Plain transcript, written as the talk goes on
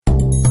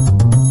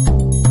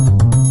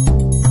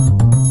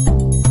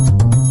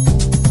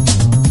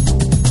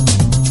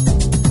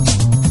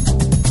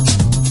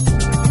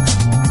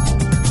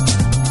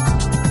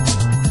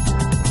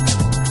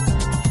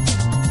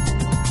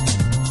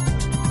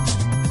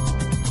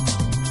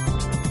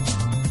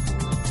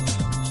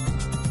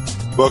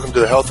Welcome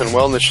to the Health and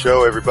Wellness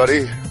Show,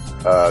 everybody.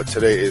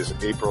 Today is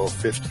April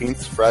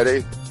 15th,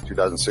 Friday,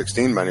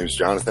 2016. My name is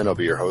Jonathan. I'll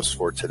be your host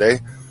for today.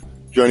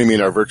 Joining me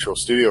in our virtual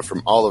studio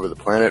from all over the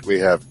planet, we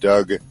have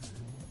Doug,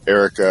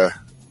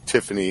 Erica,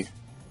 Tiffany,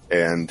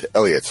 and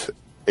Elliot.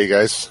 Hey,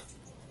 guys.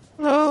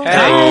 Hello.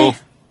 Hello.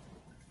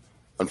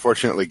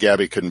 Unfortunately,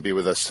 Gabby couldn't be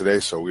with us today,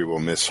 so we will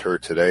miss her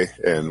today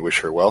and wish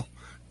her well.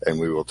 And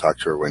we will talk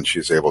to her when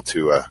she's able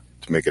to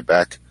make it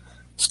back,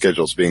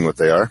 schedules being what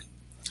they are.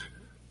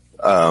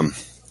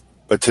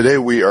 But today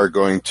we are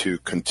going to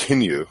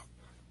continue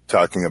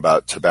talking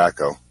about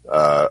tobacco.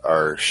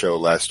 Our show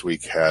last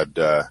week had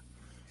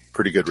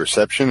pretty good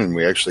reception, and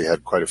we actually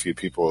had quite a few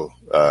people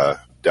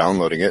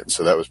downloading it,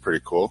 so that was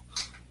pretty cool.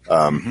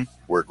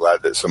 We're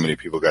glad that so many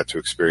people got to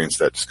experience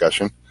that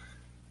discussion.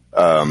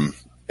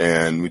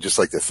 And we'd just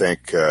like to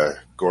thank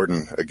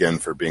Gordon again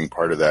for being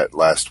part of that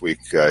last week.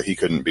 He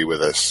couldn't be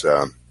with us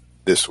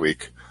this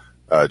week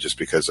just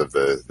because of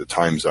the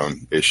time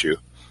zone issue.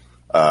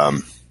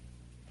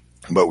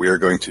 But we are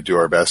going to do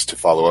our best to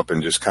follow up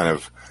and just kind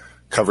of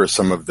cover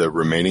some of the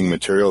remaining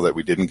material that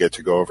we didn't get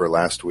to go over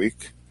last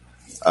week.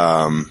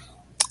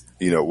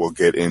 We'll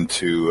get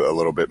into a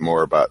little bit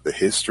more about the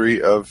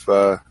history of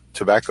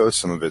tobacco,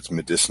 some of its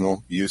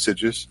medicinal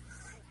usages,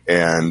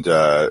 and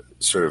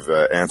sort of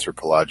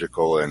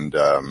anthropological and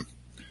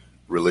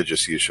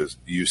religious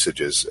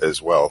usages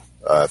as well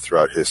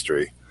throughout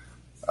history.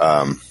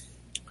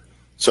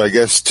 So I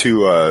guess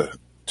to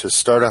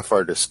start off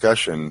our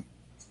discussion,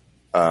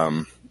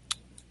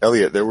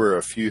 Elliot, there were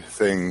a few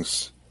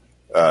things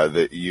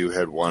that you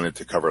had wanted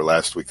to cover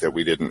last week that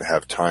we didn't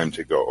have time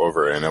to go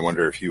over, and I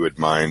wonder if you would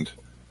mind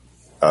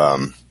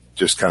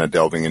just kind of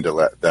delving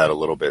into that a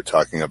little bit,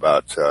 talking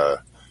about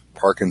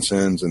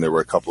Parkinson's, and there were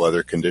a couple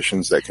other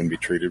conditions that can be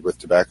treated with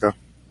tobacco.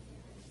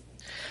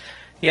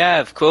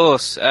 Yeah, of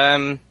course.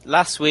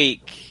 Last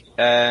week,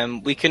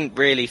 we couldn't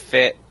really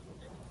fit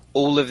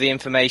all of the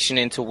information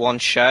into one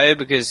show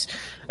because,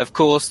 of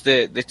course,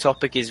 the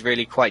topic is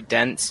really quite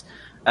dense.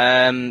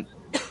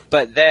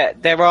 But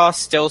there are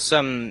still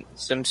some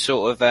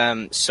sort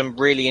of some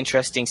really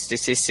interesting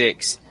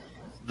statistics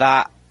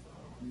that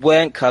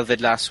weren't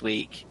covered last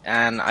week,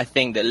 and I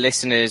think that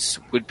listeners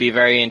would be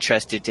very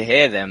interested to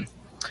hear them.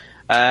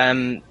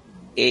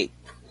 It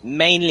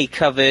mainly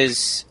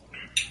covers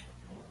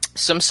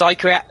some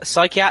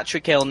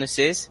psychiatric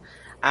illnesses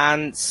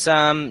and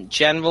some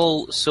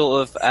general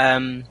sort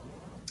of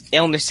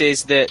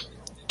illnesses that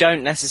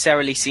don't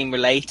necessarily seem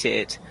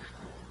related.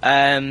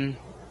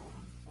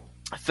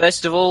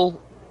 First of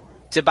all,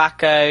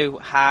 tobacco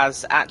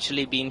has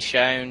actually been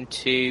shown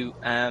to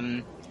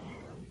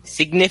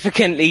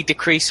significantly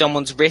decrease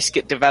someone's risk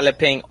at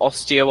developing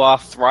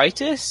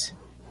osteoarthritis.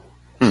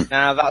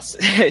 Now,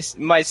 it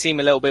might seem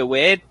a little bit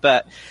weird,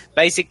 but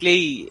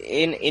basically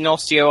in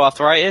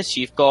osteoarthritis,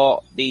 you've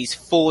got these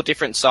 4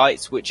 different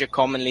sites which are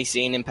commonly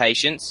seen in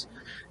patients.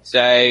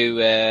 So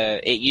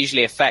it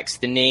usually affects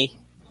the knee,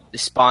 the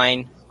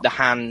spine, the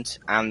hand,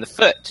 and the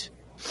foot.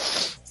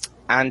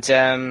 And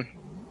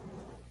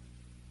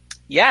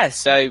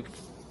so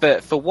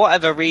for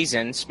whatever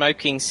reason,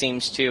 smoking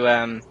seems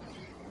to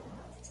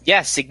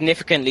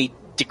significantly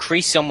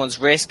decrease someone's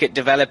risk at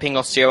developing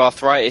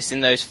osteoarthritis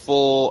in those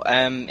four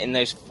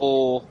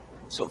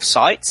sort of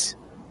sites.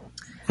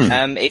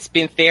 It's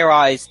been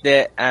theorized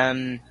that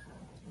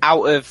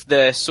out of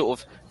the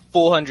sort of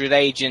 400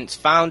 agents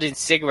found in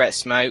cigarette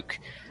smoke,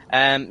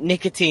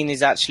 nicotine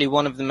is actually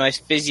one of the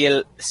most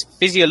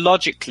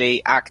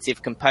physiologically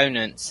active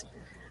components,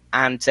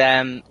 and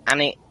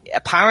it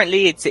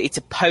apparently it's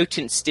a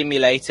potent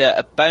stimulator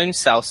of bone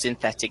cell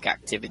synthetic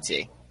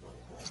activity.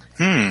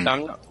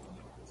 So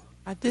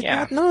I did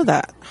not know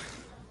that.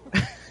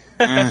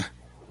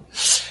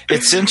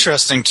 It's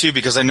interesting too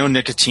because I know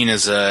nicotine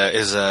is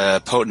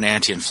a potent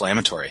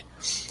anti-inflammatory,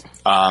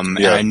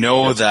 and I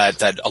know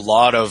that a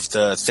lot of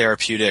the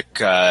therapeutic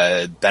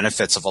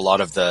benefits of a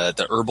lot of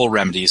the herbal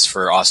remedies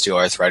for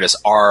osteoarthritis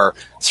are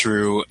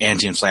through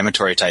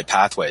anti-inflammatory type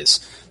pathways.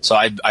 So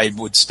I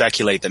would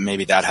speculate that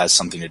maybe that has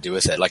something to do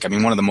with it. Like, I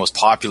mean, one of the most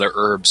popular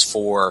herbs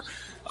for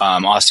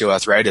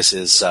osteoarthritis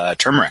is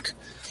turmeric,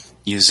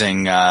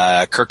 using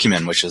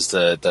curcumin, which is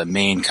the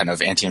main kind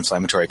of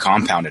anti-inflammatory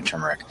compound in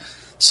turmeric.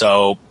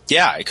 So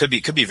yeah, it could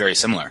be very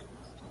similar.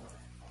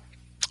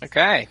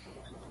 Okay.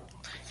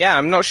 Yeah,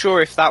 I'm not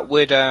sure if that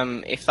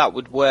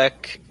would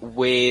work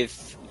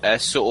with a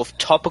sort of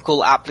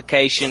topical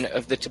application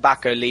of the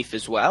tobacco leaf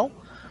as well,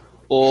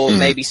 or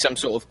maybe some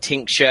sort of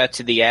tincture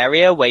to the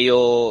area where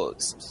you're,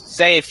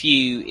 say, if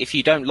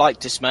you don't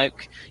like to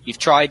smoke, you've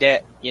tried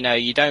it,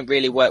 you don't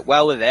really work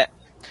well with it.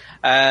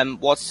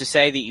 What's to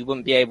say that you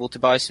wouldn't be able to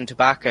buy some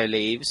tobacco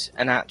leaves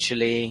and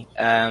actually,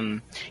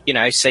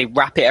 say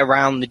wrap it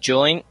around the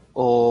joint,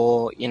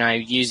 or,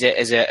 use it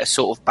as a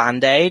sort of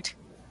Band-Aid.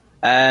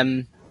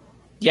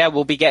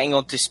 We'll be getting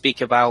on to speak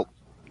about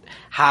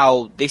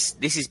how this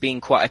has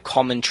been quite a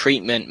common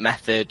treatment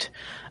method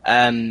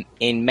in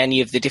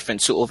many of the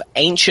different sort of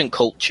ancient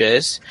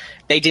cultures.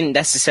 They didn't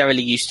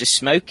necessarily used to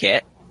smoke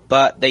it,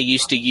 but they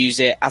used to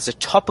use it as a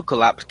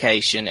topical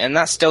application, and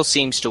that still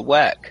seems to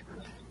work.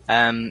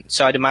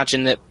 So I'd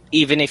imagine that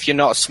even if you're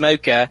not a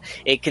smoker,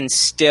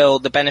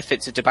 the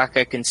benefits of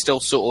tobacco can still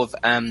sort of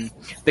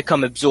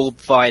become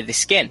absorbed via the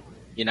skin,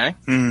 you know?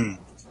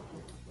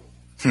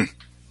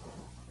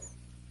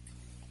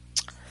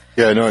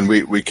 Yeah, I know, and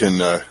we can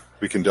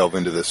delve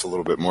into this a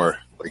little bit more,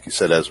 like you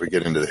said, as we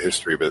get into the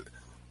history. But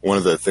one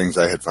of the things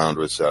I had found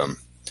was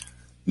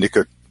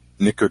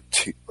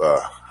nicotine.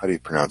 How do you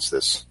pronounce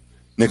this?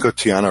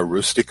 Nicotiana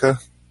rustica,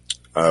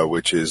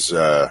 which is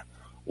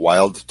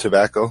wild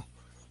tobacco,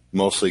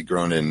 mostly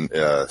grown in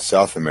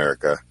South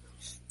America,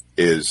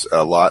 is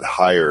a lot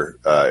higher.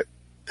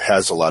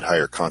 Has a lot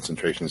higher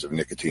concentrations of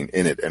nicotine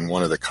in it, and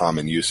one of the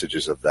common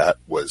usages of that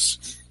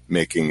was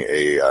making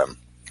a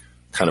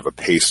kind of a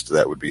paste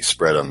that would be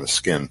spread on the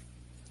skin.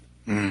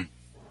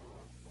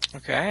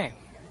 Okay.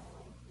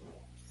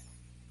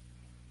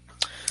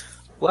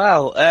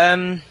 Well,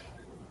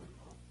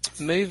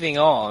 moving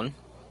on.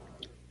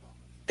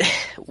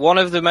 One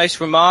of the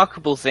most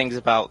remarkable things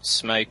about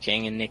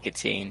smoking and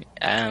nicotine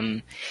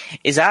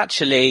is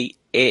actually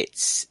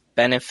its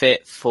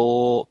benefit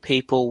for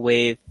people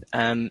with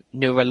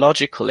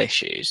neurological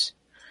issues.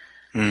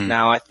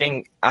 Now, I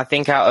think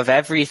out of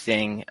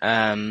everything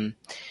in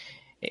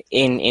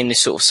the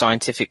sort of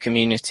scientific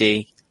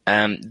community,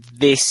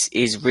 this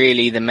is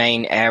really the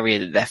main area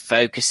that they're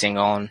focusing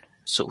on,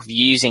 sort of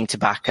using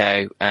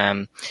tobacco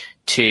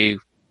to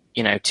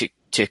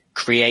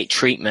create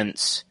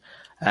treatments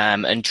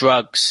and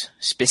drugs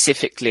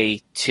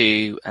specifically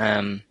to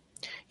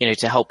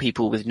help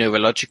people with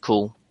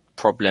neurological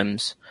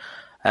problems.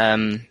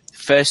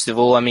 First of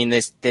all, I mean,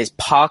 there's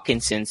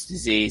Parkinson's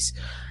disease.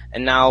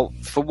 And now,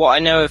 for what I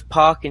know of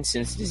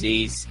Parkinson's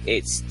disease,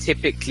 it's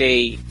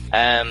typically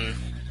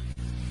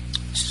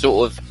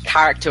sort of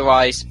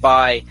characterized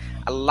by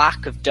a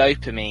lack of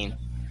dopamine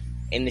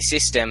in the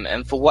system.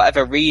 And for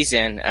whatever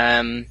reason,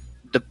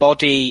 the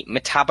body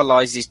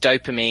metabolizes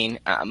dopamine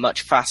at a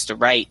much faster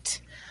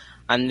rate.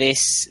 And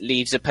this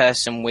leaves a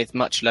person with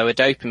much lower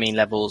dopamine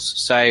levels.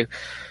 So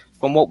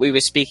from what we were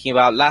speaking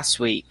about last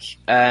week,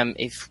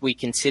 if we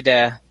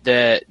consider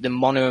the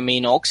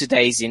monoamine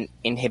oxidase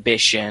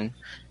inhibition,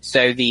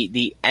 so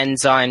the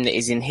enzyme that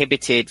is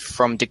inhibited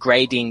from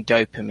degrading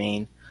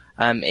dopamine,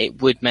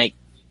 it would make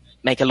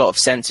a lot of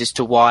sense as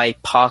to why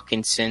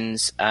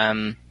Parkinson's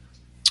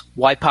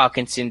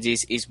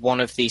is one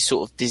of these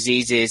sort of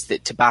diseases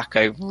that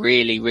tobacco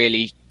really,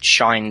 really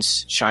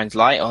shines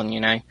light on, you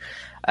know.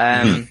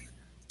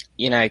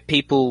 You know,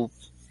 people,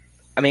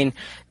 I mean,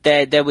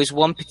 there was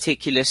one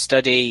particular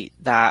study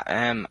that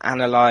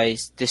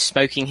analyzed the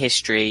smoking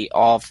history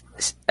of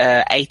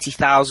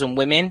 80,000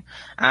 women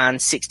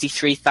and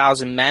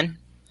 63,000 men,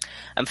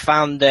 and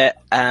found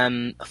that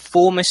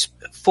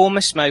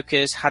former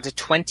smokers had a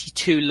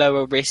 22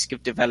 lower risk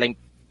of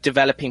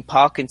developing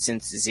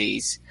Parkinson's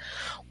disease,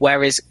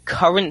 whereas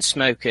current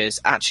smokers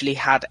actually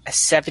had a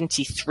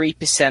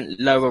 73%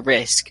 lower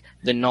risk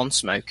than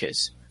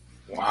non-smokers.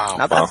 Wow.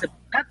 Now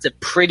that's a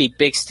pretty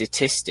big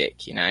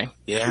statistic, you know.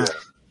 Yeah.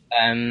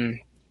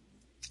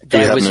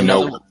 There was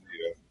another.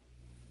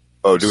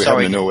 Do we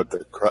happen to know what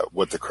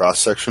the cross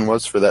section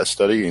was for that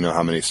study? You know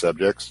how many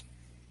subjects?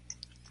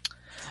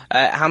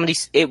 How many?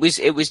 It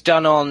was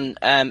done on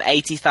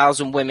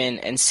 80,000 women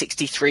and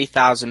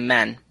 63,000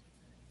 men.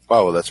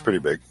 Wow, well, that's pretty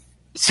big.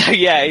 So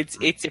yeah,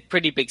 it's a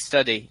pretty big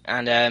study,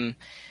 and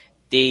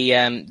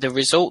the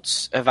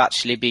results have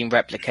actually been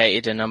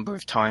replicated a number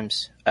of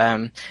times.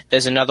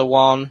 There's another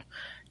one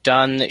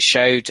done that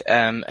showed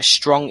a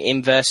strong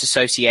inverse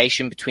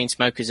association between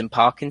smokers and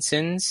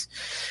Parkinson's.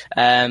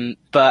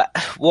 But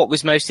what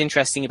was most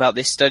interesting about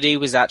this study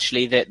was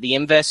actually that the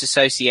inverse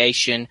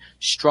association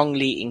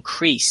strongly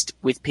increased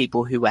with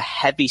people who were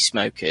heavy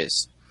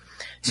smokers.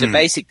 So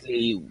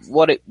basically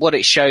what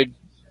it showed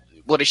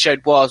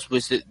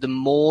was that the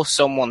more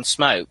someone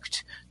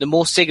smoked, the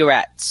more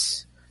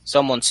cigarettes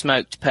someone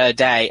smoked per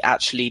day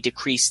actually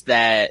decreased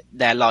their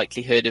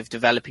likelihood of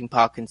developing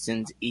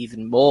Parkinson's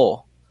even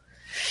more.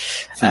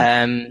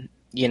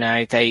 You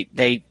know,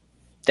 they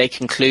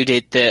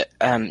concluded that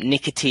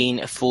nicotine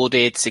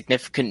afforded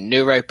significant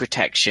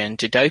neuroprotection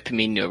to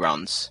dopamine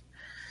neurons.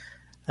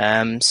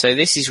 So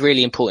this is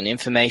really important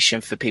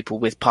information for people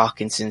with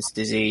Parkinson's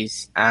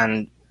disease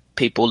and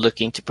people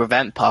looking to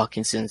prevent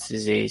Parkinson's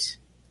disease.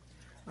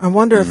 I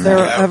wonder if there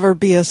will ever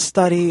be a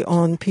study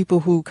on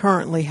people who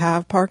currently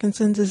have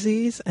Parkinson's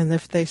disease, and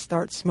if they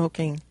start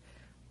smoking,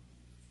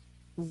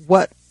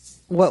 what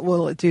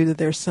will it do to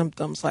their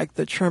symptoms, like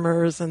the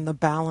tremors and the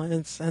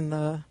balance and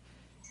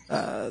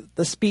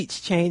the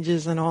speech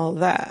changes and all of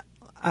that.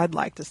 I'd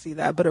like to see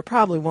that, but it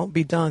probably won't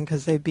be done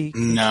because they'd be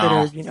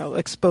considered,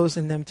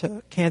 exposing them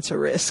to cancer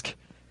risk.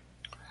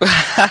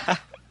 I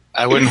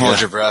wouldn't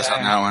hold your breath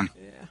on that one.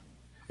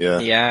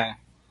 Yeah.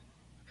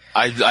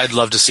 I'd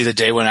love to see the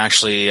day when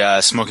actually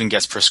smoking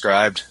gets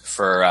prescribed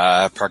for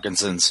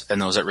Parkinson's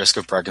and those at risk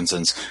of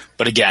Parkinson's.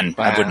 But again,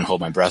 I wouldn't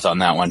hold my breath on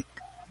that one.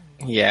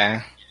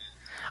 Yeah.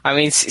 I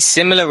mean,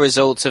 similar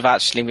results have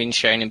actually been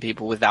shown in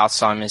people with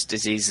Alzheimer's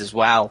disease as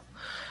well.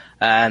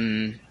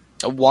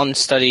 One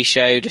study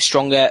showed a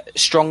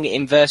strong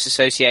inverse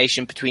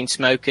association between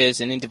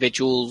smokers and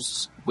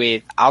individuals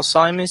with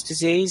Alzheimer's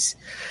disease.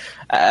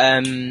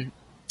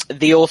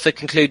 The author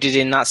concluded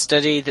in that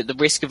study that the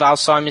risk of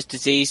Alzheimer's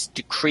disease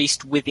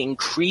decreased with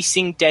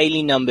increasing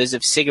daily numbers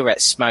of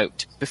cigarettes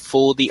smoked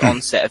before the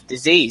onset of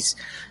disease.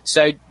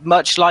 So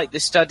much like the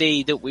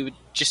study that we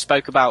just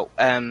spoke about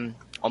on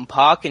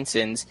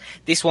Parkinson's,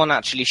 this one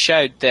actually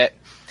showed that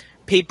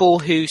people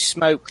who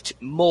smoked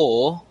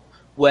more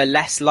were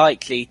less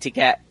likely to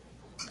get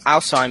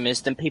Alzheimer's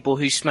than people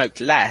who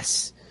smoked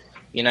less.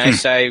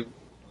 So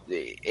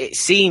it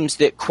seems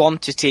that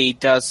quantity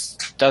does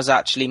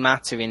actually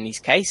matter in these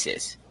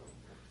cases,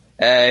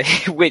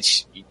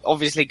 which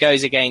obviously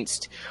goes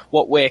against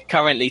what we're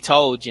currently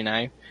told,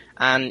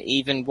 and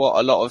even what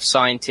a lot of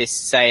scientists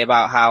say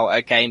about how,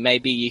 okay,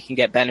 maybe you can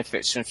get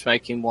benefits from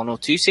smoking 1 or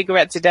 2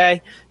 cigarettes a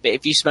day, but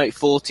if you smoke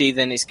 40,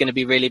 then it's going to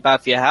be really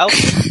bad for your health.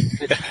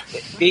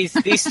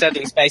 These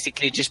studies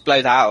basically just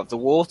blow that out of the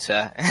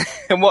water.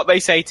 And what they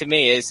say to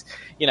me is,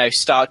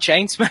 start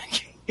chain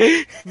smoking.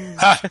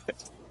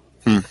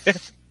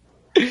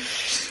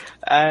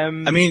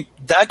 I mean,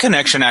 that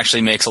connection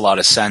actually makes a lot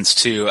of sense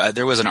too.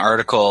 There was an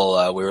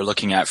article we were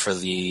looking at for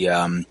the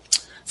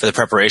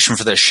preparation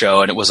for this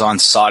show, and it was on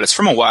SOT. It's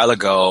from a while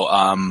ago,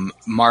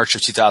 March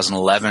of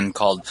 2011,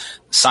 called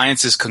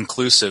 "Science is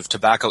Conclusive: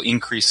 Tobacco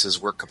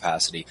Increases Work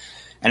Capacity,"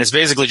 and it's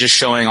basically just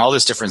showing all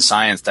this different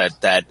science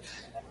that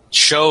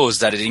shows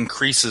that it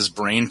increases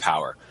brain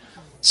power.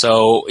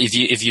 So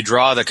if you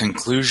draw the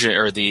conclusion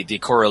or the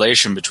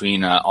correlation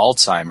between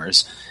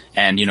Alzheimer's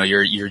and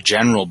your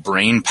general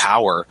brain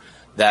power,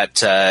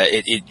 that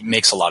it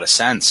makes a lot of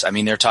sense. I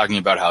mean, they're talking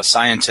about how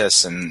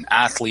scientists and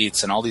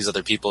athletes and all these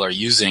other people are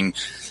using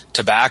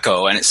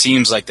tobacco, and it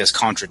seems like this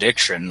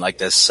contradiction, like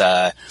this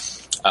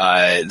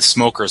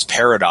smoker's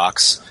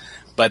paradox.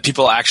 But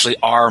people actually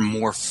are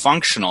more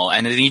functional,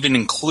 and it even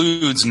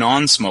includes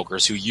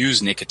non-smokers who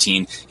use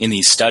nicotine in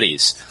these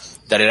studies,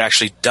 that it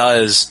actually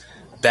does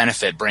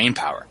benefit brain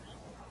power.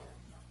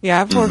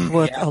 Yeah, I've worked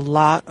with a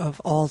lot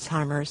of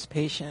Alzheimer's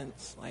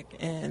patients, like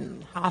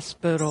in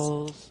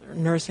hospitals, or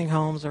nursing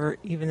homes, or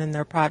even in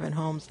their private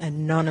homes,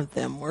 and none of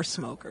them were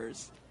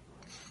smokers.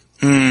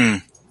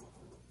 That's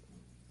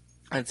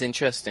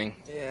interesting.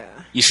 Yeah.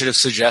 You should have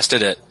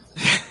suggested it.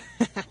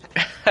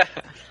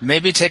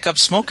 Maybe take up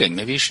smoking.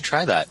 Maybe you should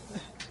try that.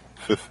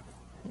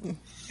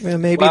 Well,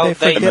 maybe they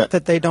forget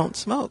that they don't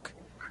smoke.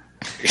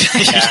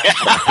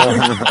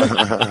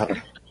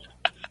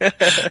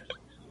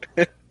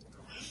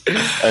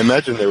 I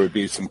imagine there would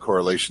be some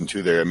correlation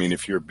too there. I mean,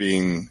 if you're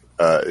being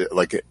an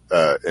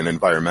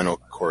environmental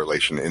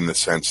correlation, in the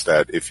sense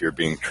that if you're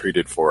being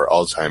treated for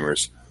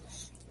Alzheimer's,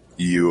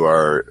 you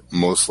are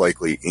most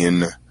likely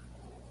in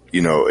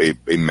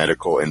a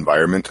medical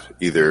environment,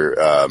 either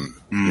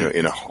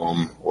in a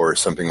home or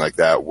something like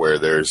that, where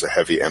there's a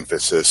heavy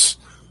emphasis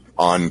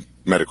on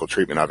medical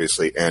treatment,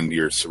 obviously, and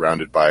you're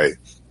surrounded by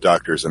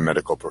doctors and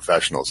medical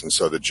professionals, and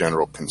so the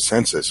general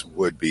consensus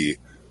would be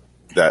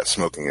that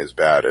smoking is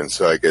bad. And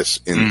so I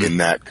guess in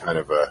that kind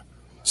of a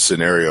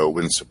scenario, it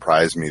wouldn't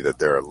surprise me that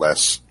there are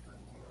less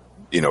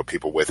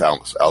people with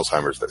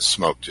Alzheimer's that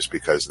smoke, just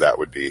because that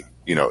would be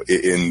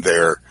in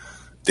their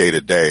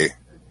day-to-day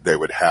they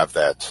would have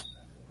that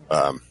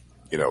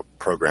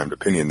programmed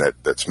opinion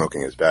that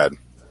smoking is bad.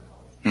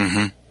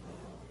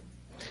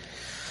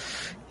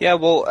 Yeah,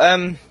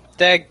 well,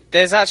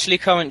 there's actually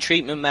current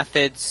treatment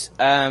methods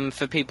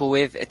for people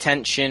with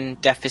attention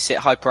deficit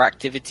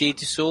hyperactivity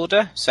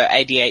disorder, so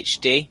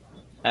ADHD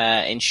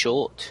in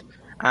short.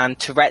 And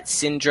Tourette's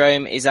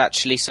syndrome is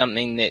actually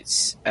something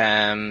that's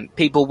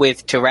people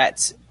with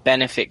Tourette's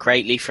benefit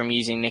greatly from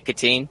using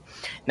nicotine.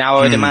 Now,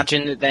 I would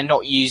imagine that they're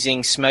not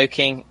using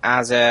smoking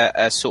as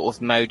a sort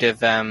of mode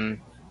of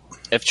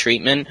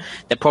treatment.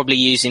 They're probably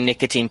using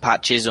nicotine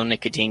patches or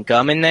nicotine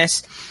gum in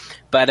this.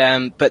 But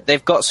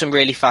they've got some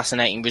really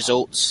fascinating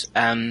results.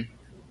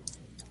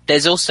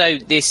 There's also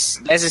there's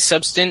a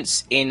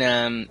substance in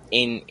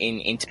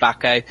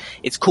tobacco.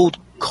 It's called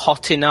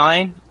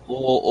cotinine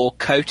or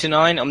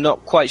cotinine. I'm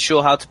not quite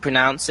sure how to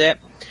pronounce it,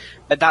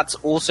 but that's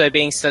also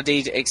being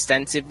studied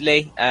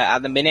extensively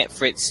at the minute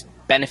for its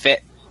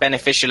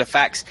beneficial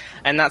effects,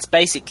 and that's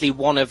basically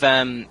one of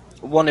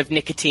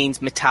nicotine's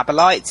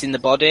metabolites in the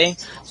body.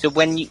 So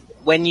when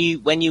you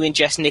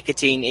ingest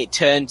nicotine, it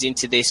turns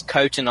into this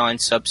cotinine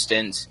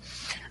substance,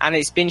 and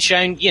it's been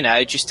shown,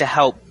 just to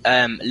help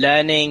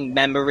learning,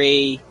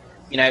 memory.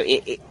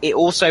 It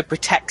also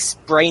protects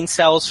brain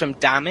cells from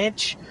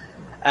damage.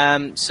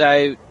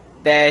 So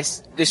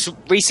there's this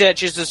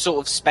researchers are sort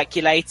of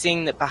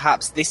speculating that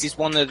perhaps this is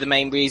one of the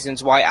main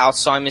reasons why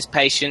Alzheimer's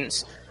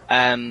patients,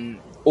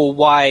 or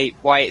why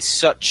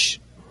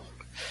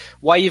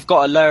you've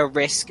got a lower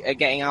risk at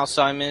getting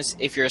Alzheimer's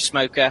if you're a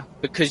smoker,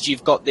 because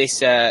you've got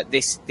this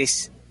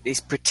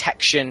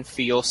protection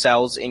for your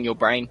cells in your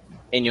brain,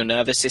 in your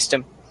nervous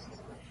system.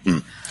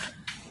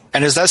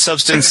 And is that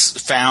substance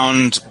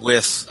found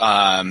with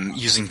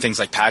using things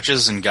like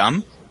patches and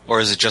gum, or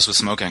is it just with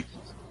smoking?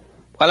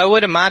 Well, I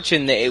would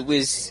imagine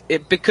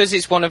that because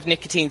it's one of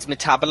nicotine's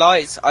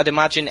metabolites. I'd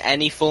imagine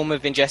any form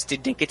of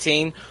ingested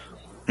nicotine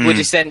would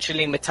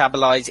essentially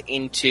metabolize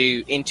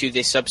into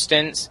this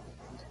substance.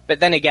 But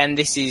then again,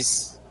 this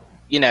is,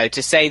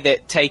 to say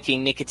that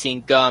taking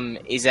nicotine gum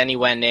is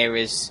anywhere near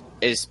as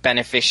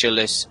beneficial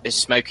as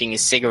smoking a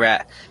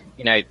cigarette,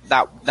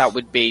 that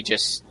would be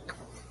just,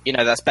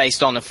 that's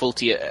based on a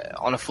faulty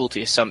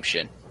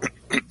assumption.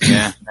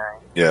 Yeah.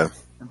 Yeah.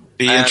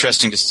 Be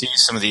interesting to see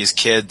some of these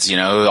kids,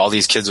 all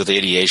these kids with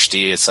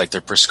ADHD. It's like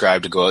they're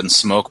prescribed to go out and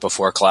smoke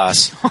before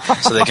class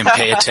so they can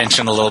pay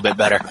attention a little bit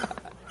better.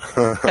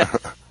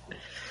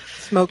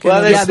 Smoking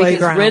on the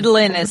playground. Because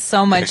Ritalin is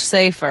so much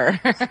safer.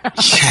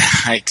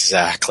 Yeah,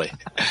 exactly.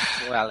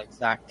 Well,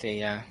 exactly,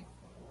 yeah.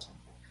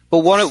 But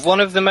one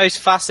of the most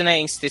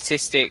fascinating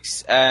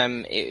statistics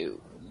when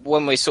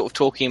we're sort of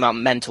talking about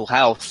mental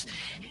health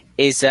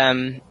is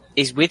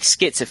with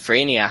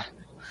schizophrenia.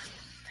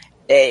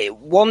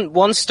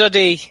 One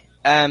study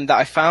that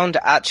I found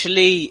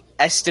actually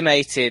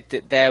estimated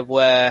that there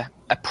were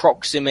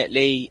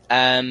approximately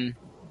 90%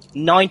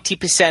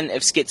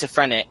 of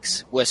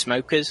schizophrenics were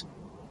smokers.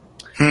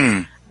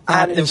 And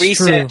the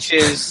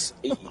researchers,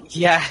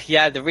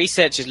 the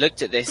researchers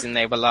looked at this and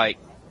they were like,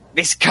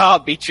 "This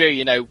can't be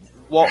true."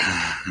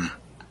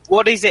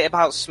 What is it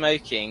about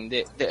smoking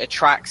that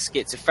attracts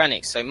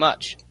schizophrenics so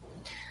much?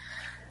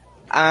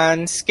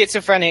 And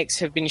schizophrenics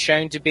have been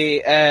shown to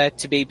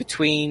be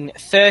between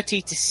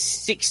 30 to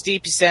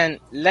 60%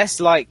 less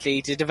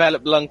likely to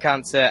develop lung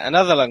cancer and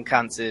other lung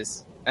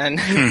cancers. And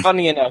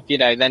funny enough,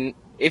 then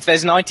if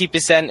there's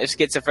 90% of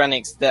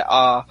schizophrenics that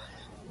are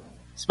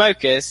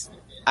smokers,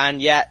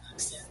 and yet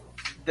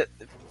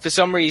for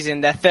some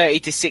reason they're 30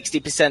 to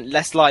 60%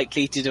 less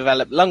likely to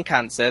develop lung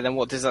cancer, then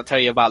what does that tell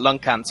you about lung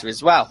cancer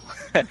as well?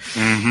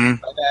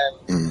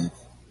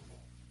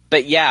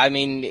 But yeah, I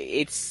mean,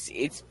 it's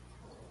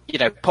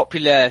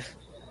popular.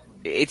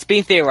 It's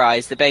been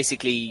theorized that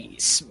basically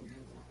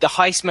the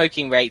high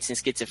smoking rates in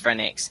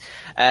schizophrenics,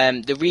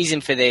 the reason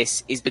for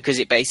this is because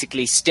it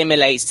basically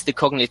stimulates the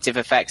cognitive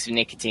effects of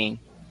nicotine,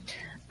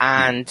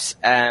 and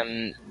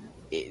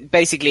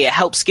basically it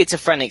helps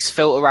schizophrenics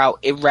filter out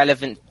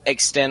irrelevant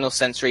external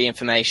sensory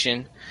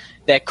information.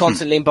 They're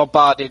constantly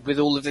bombarded with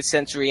all of the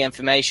sensory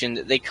information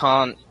that they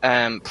can't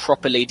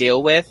properly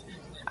deal with,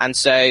 and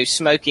so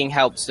smoking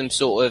helps them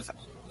sort of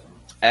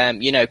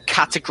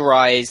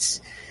categorize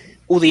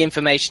all the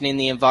information in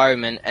the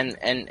environment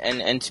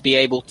and to be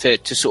able to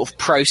sort of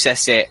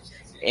process it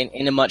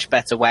in a much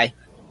better way.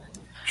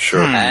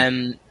 Sure.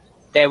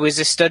 There was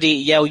a study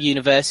at Yale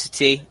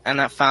University, and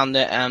that found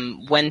that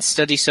when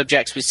study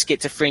subjects with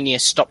schizophrenia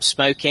stopped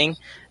smoking,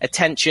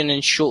 attention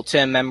and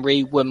short-term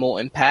memory were more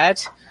impaired.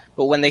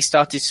 But when they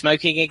started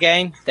smoking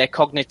again, their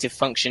cognitive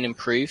function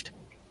improved.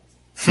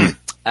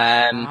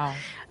 Wow.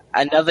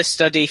 Another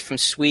study from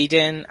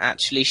Sweden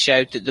actually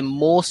showed that the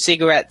more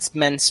cigarettes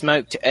men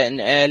smoked at an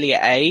earlier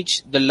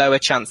age, the lower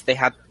chance they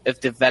had of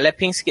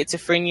developing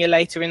schizophrenia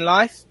later in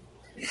life.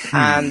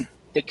 And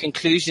the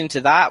conclusion to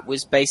that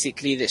was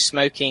basically that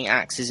smoking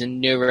acts as a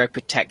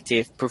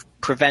neuroprotective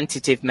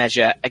preventative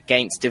measure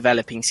against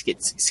developing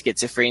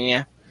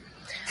schizophrenia.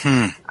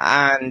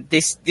 And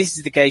this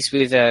is the case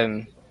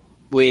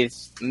with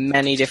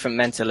many different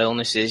mental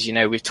illnesses.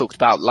 We've talked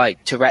about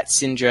like Tourette's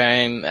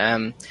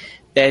syndrome.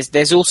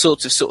 There's all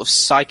sorts of sort of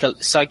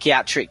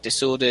psychiatric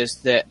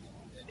disorders that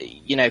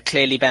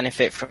clearly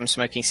benefit from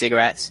smoking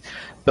cigarettes.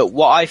 But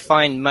what I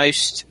find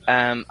most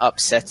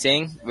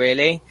upsetting,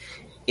 really,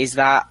 is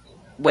that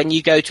when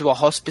you go to a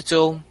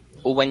hospital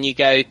or when you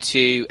go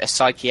to a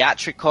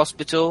psychiatric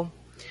hospital,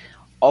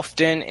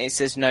 often it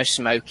says no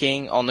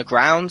smoking on the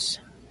grounds.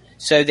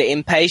 So the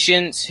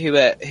inpatients who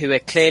are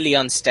clearly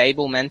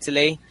unstable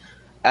mentally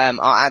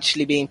are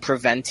actually being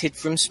prevented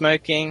from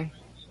smoking,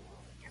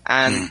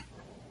 and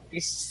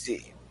this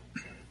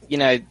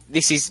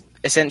is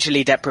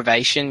essentially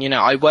deprivation.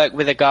 I work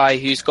with a guy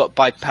who's got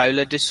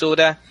bipolar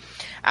disorder,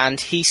 and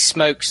he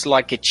smokes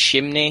like a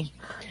chimney.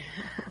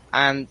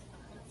 And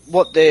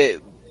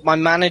my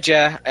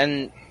manager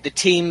and the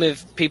team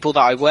of people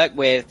that I work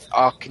with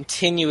are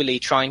continually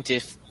trying to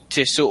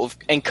sort of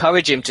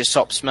encourage him to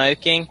stop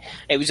smoking.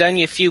 It was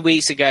only a few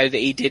weeks ago that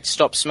he did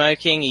stop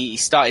smoking. He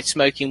started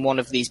smoking one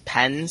of these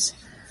pens.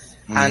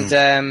 And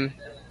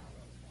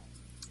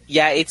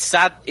it's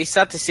sad. It's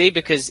sad to see,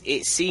 because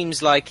it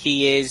seems like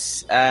he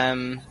is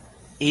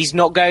he's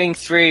not going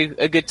through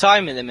a good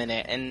time at the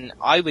minute. And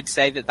I would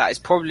say that is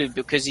probably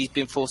because he's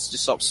been forced to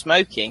stop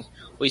smoking,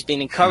 or he's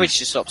been encouraged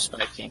to stop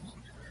smoking.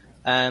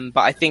 But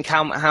I think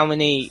how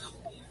many,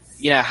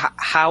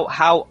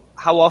 how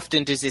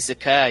often does this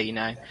occur?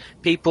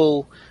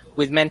 People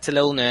with mental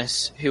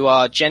illness who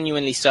are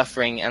genuinely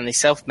suffering and they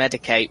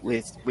self-medicate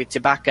with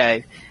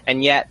tobacco,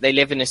 and yet they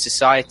live in a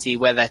society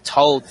where they're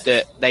told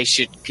that they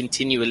should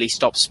continually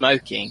stop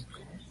smoking.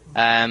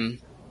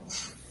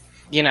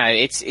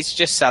 It's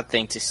just a sad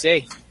thing to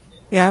see.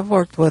 Yeah, I've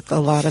worked with a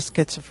lot of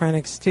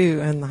schizophrenics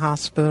too in the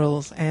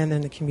hospitals and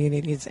in the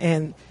communities,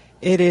 and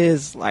it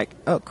is like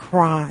a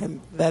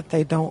crime that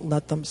they don't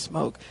let them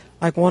smoke.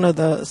 Like one of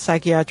the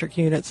psychiatric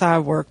units I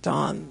worked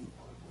on,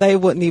 they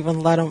wouldn't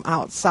even let them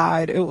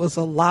outside. It was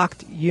a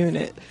locked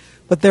unit.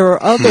 But there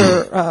were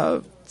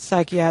other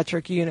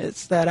psychiatric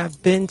units that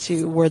I've been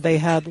to where they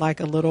had like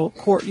a little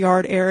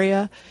courtyard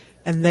area,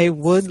 and they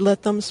would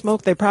let them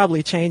smoke. They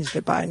probably changed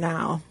it by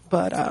now,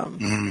 but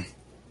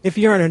if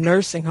you're in a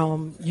nursing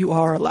home, you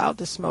are allowed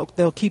to smoke.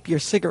 They'll keep your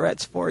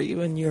cigarettes for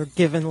you, and you're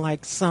given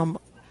like some,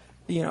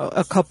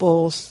 a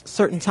couple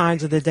certain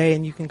times of the day,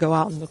 and you can go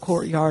out in the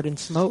courtyard and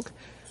smoke.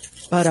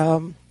 But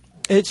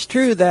it's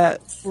true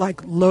that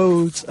like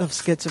loads of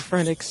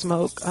schizophrenics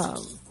smoke.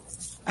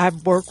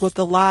 I've worked with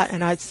a lot,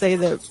 and I'd say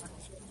that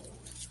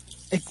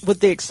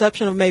with the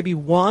exception of maybe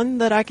one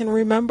that I can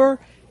remember,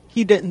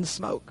 he didn't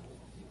smoke.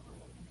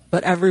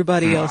 But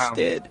everybody else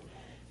did.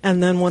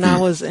 And then when I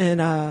was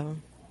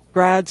in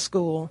grad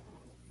school,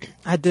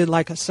 I did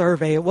like a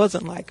survey. It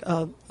wasn't like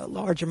a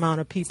large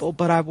amount of people,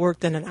 but I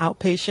worked in an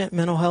outpatient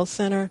mental health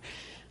center,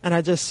 and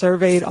I just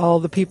surveyed all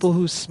the people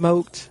who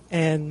smoked,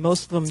 and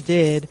most of them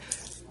did.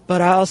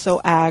 But I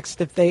also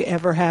asked if they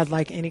ever had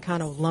like any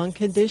kind of lung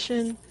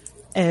condition,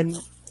 and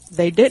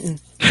they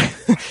didn't.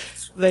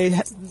 They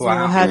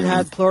hadn't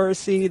had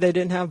pleurisy, they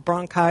didn't have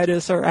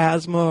bronchitis or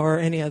asthma or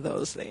any of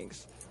those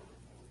things.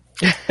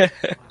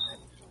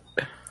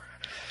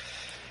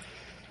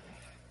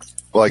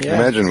 Well, I can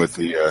imagine with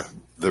the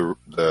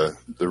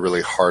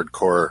really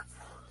hardcore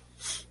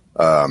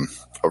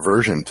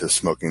aversion to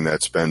smoking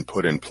that's been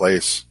put in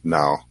place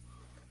now.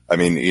 I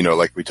mean,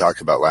 like we talked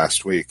about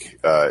last week,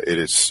 it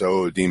is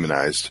so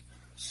demonized,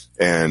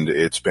 and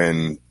it's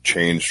been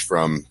changed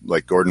from,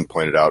 like Gordon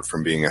pointed out,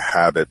 from being a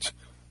habit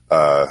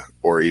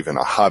or even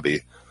a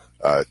hobby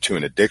to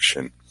an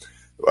addiction.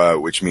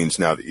 Which means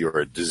now that you're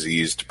a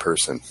diseased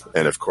person.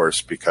 And of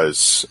course,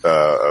 because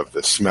of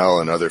the smell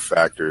and other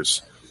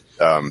factors,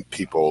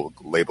 people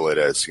label it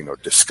as,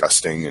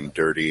 disgusting and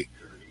dirty.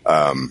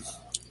 I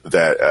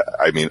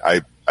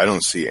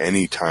don't see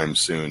any time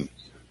soon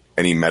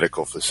any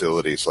medical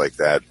facilities like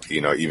that,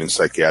 even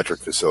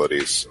psychiatric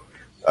facilities,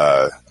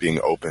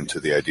 being open to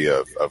the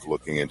idea of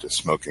looking into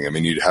smoking. I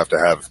mean, you'd have to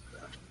have,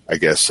 I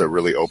guess, a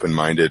really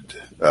open-minded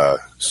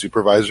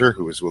supervisor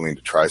who was willing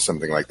to try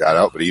something like that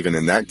out. But even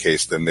in that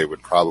case, then they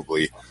would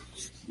probably,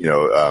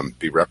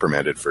 be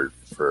reprimanded for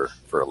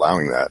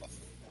allowing that.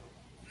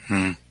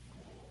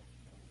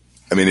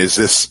 I mean, is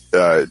this,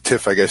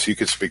 Tiff, I guess you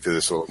could speak to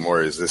this a little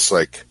more. Is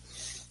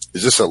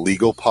this a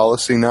legal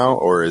policy now,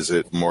 or is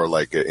it more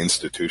like an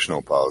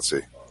institutional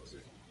policy?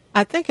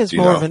 I think it's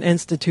more of an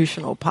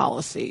institutional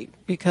policy,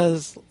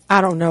 because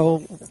I don't know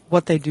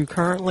what they do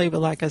currently, but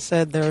like I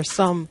said, there are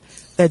some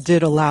that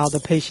did allow the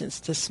patients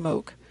to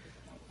smoke.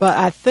 But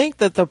I think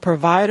that the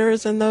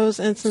providers in those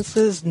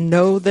instances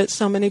know that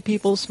so many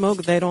people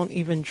smoke, they don't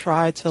even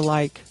try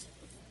to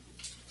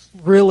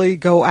really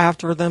go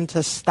after them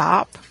to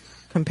stop,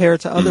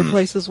 compared to other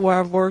places where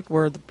I've worked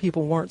where the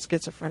people weren't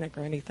schizophrenic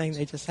or anything.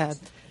 They just had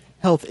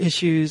health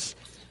issues.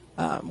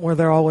 Where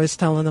they're always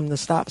telling them to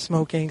stop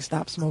smoking,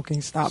 stop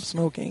smoking, stop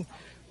smoking.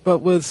 But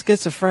with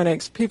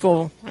schizophrenics,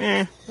 people,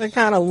 they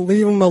kind of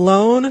leave them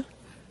alone, at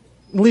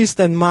least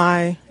in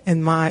my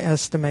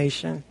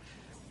estimation.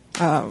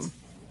 And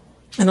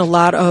a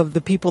lot of the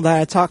people that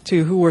I talk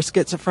to who were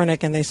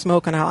schizophrenic and they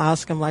smoke, and I'll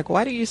ask them,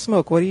 why do you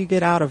smoke? What do you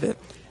get out of it?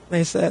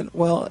 They said,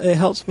 well, it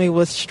helps me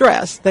with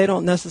stress. They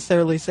don't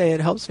necessarily say it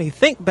helps me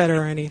think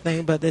better or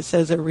anything, but it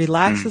says it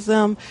relaxes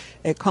them,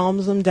 it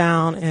calms them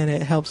down, and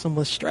it helps them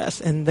with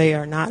stress. And they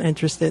are not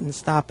interested in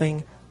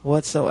stopping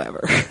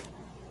whatsoever.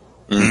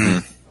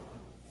 I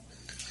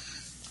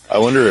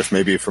wonder if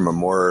maybe from a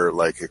more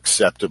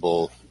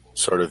acceptable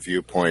sort of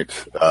viewpoint,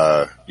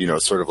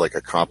 sort of like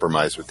a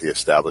compromise with the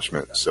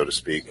establishment, so to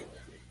speak.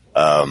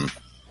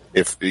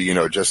 If,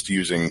 just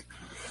using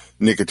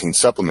nicotine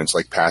supplements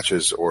like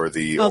patches or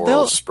the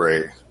oral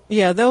spray.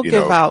 Yeah, they'll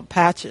give out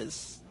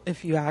patches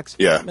if you ask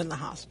for them in the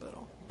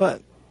hospital.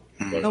 But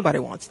nobody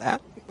wants that.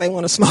 They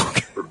want to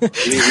smoke.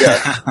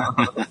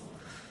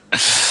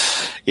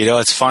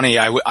 It's funny.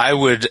 I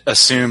would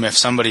assume if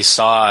somebody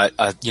saw,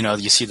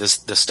 you see the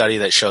study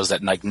that shows that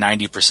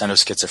 90% of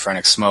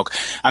schizophrenics smoke.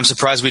 I'm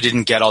surprised we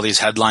didn't get all these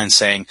headlines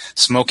saying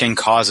smoking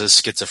causes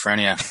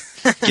schizophrenia,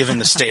 given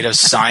the state of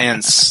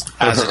science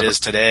as it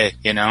is today,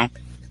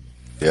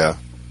 Yeah.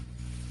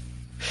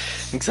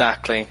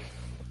 Exactly.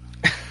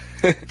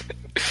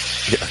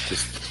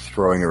 Just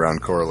throwing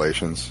around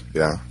correlations.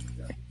 Yeah,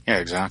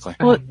 exactly.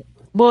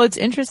 Well, it's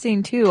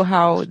interesting too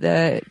how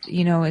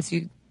as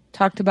you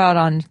talked about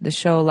on the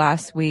show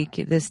last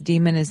week, this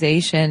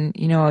demonization,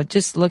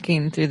 just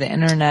looking through the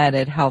internet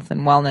at health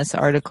and wellness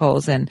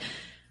articles, and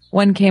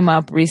one came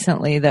up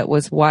recently that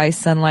was why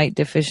sunlight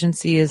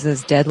deficiency is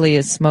as deadly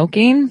as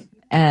smoking.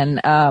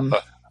 And,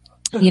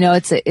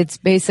 it's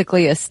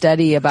basically a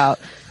study about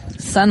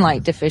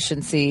sunlight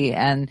deficiency,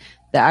 and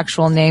the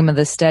actual name of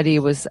the study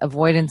was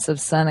avoidance of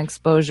sun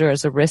exposure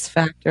as a risk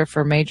factor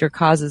for major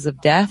causes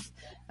of death,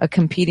 a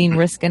competing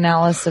risk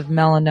analysis of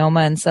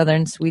melanoma in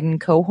southern Sweden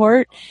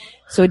cohort.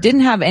 So it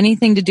didn't have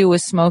anything to do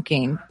with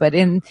smoking, but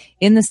in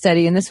the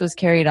study, and this was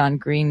carried on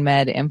Green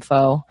Med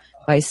Info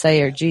by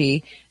Sayer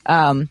G,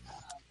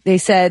 they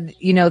said,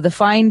 the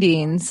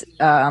findings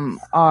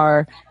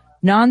are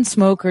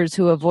non-smokers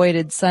who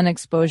avoided sun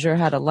exposure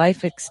had a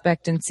life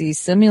expectancy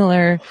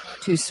similar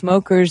to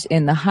smokers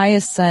in the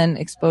highest sun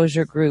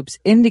exposure groups,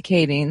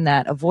 indicating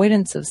that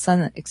avoidance of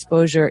sun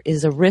exposure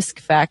is a risk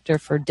factor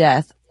for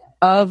death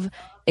of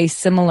a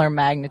similar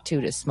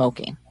magnitude as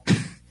smoking.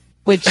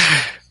 Which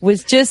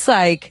was just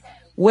like,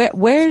 where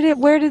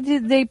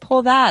did they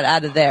pull that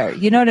out of there?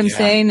 You know what I'm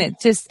saying?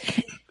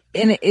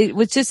 It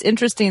was just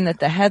interesting that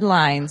the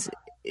headlines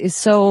is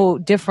so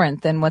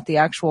different than what the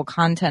actual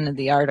content of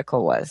the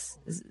article was.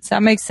 Does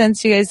that make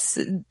sense? You guys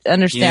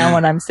understand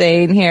what I'm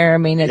saying here? I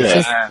mean, it's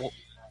just.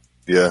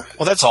 Yeah.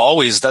 Well, that's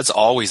always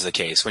the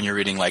case when you're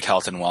reading like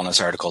health and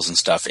wellness articles and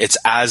stuff. It's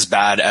as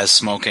bad as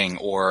smoking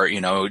or,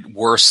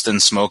 worse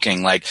than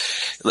smoking. Like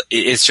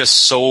it's just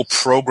so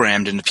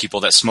programmed into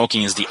people that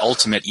smoking is the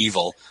ultimate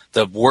evil,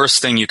 the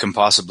worst thing you can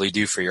possibly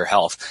do for your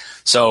health.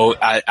 So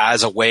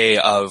as a way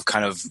of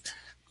kind of,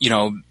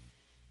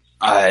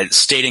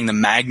 stating the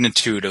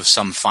magnitude of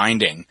some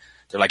finding,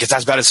 they're like, it's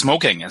as bad as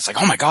smoking. And it's like,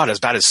 oh my God,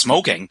 as bad as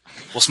smoking?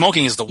 Well,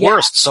 smoking is the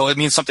worst, so it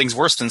means something's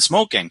worse than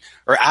smoking,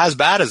 or as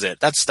bad as it.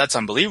 That's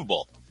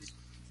unbelievable.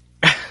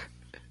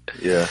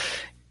 Yeah.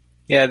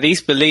 Yeah,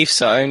 these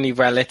beliefs are only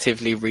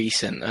relatively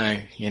recent,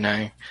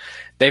 though,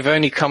 They've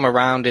only come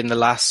around in the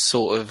last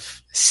sort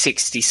of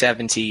 60,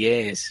 70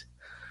 years.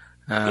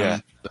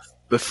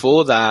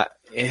 Before that,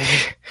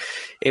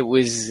 it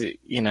was,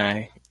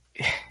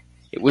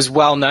 it was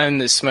well known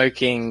that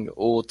smoking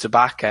or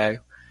tobacco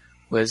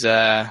was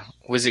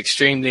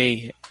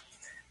extremely,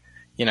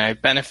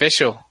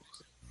 beneficial.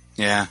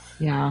 Yeah.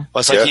 Yeah.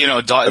 Well, it's like,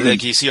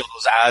 like you see all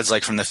those ads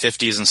like from the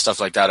 50s and stuff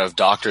like that of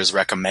doctors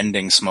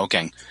recommending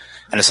smoking.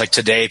 And it's like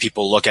today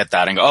people look at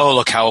that and go, oh,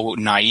 look how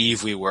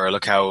naive we were.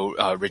 Look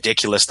how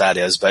ridiculous that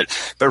is. But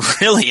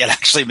really it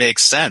actually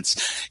makes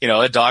sense.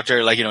 A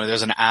doctor,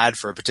 there's an ad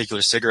for a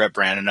particular cigarette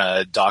brand and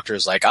a doctor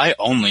is like, I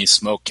only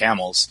smoke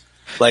Camels.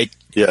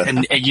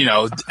 And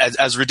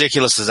as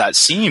ridiculous as that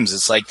seems,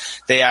 it's like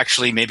they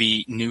actually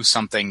maybe knew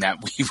something that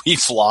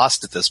we've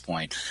lost at this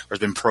point or has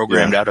been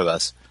programmed out of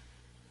us.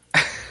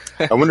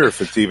 I wonder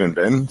if it's even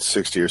been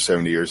 60 or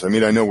 70 years. I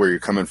mean, I know where you're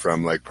coming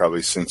from, like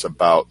probably since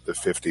about the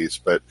 50s,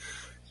 but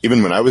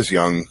even when I was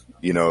young,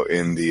 in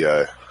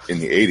the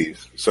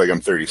 80s, so like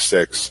I'm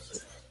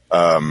 36,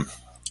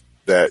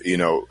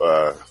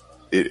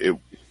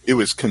 it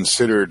was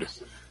considered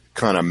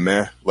kind of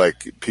meh,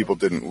 like people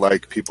didn't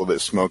like people that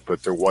smoked,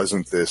 but there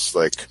wasn't this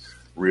like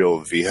real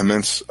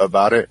vehemence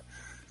about it.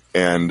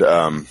 And,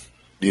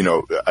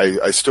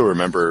 I still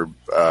remember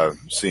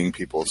seeing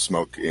people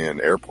smoke in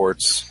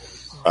airports.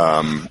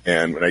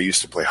 And when I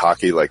used to play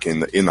hockey, like in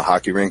the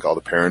hockey rink, all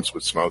the parents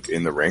would smoke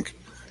in the rink,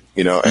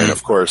 and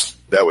of course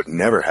that would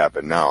never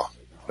happen now.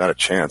 Not a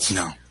chance.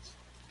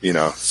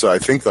 No. So I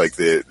think like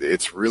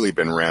it's really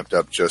been ramped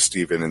up just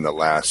even in the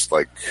last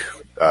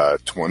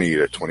 20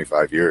 to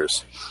 25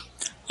 years.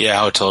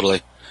 Yeah,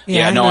 totally.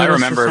 I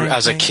remember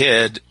as a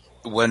kid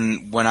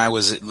when I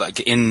was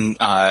like in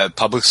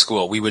public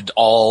school, we would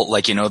all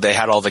they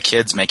had all the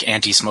kids make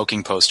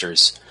anti-smoking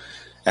posters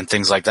and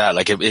things like that.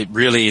 Like it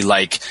really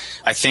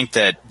I think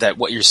that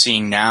what you're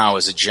seeing now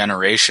is a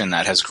generation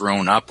that has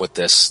grown up with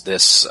this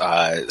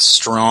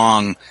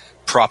strong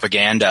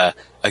propaganda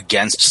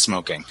against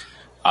smoking.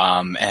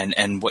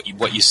 And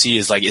what you see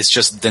is it's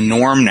just the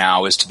norm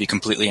now is to be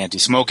completely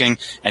anti-smoking.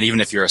 And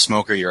even if you're a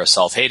smoker, you're a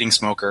self-hating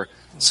smoker.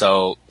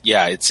 So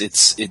yeah,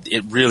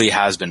 it really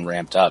has been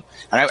ramped up.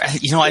 And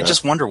I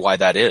just wonder why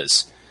that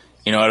is.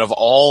 Out of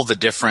all the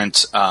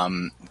different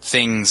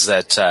things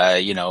that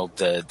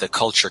the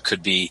culture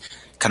could be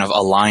kind of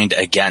aligned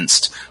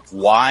against,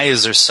 why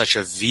is there such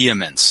a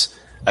vehemence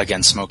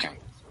against smoking?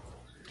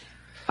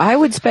 I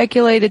would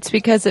speculate it's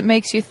because it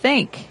makes you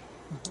think.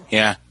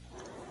 Yeah.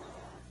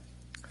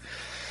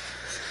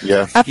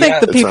 Yeah. I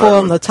think the people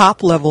on the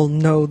top level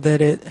know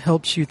that it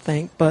helps you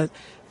think, but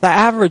the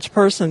average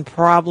person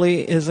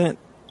probably isn't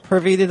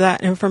privy to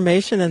that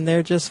information, and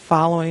they're just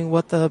following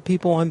what the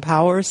people in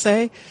power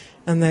say,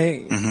 and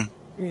they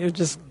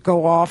just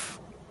go off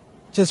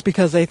just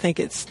because they think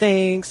it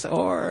stinks,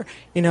 or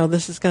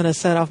this is going to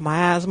set off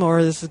my asthma,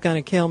 or this is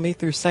going to kill me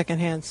through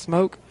secondhand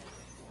smoke.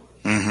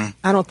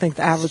 I don't think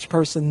the average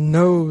person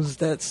knows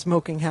that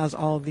smoking has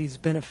all of these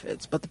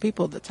benefits, but the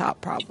people at the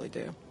top probably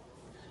do.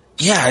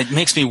 Yeah, it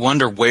makes me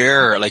wonder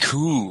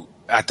who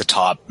at the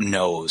top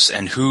knows,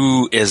 and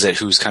who is it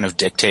who's kind of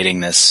dictating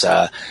this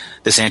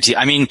anti.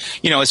 I mean,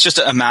 it's just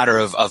a matter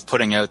of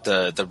putting out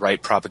the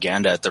right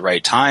propaganda at the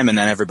right time, and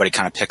then everybody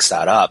kind of picks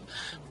that up.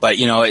 But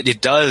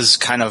it does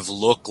kind of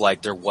look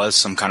like there was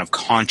some kind of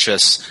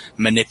conscious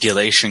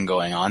manipulation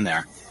going on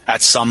there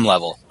at some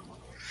level.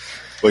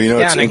 Well,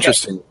 it's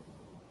interesting.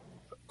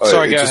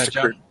 Sorry, go ahead,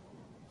 John.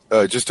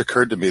 It just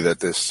occurred to me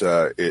that this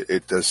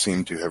it does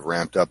seem to have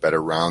ramped up at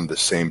around the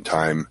same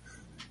time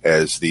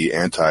as the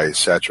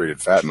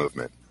anti-saturated fat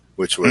movement,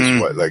 which was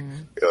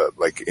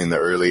like in the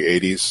early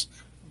 80s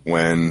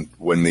when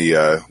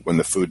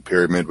the food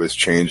pyramid was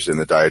changed and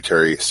the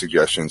dietary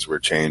suggestions were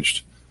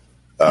changed,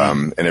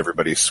 and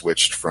everybody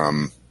switched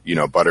from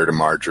butter to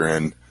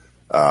margarine,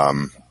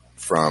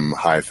 from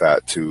high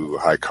fat to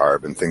high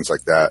carb and things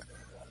like that.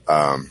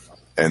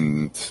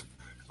 And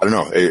I don't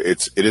know,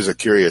 it is a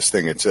curious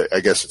thing.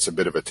 I guess it's a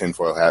bit of a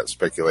tinfoil hat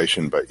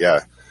speculation, but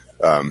yeah,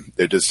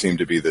 there does seem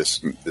to be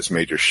this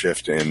major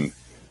shift in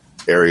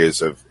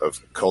areas of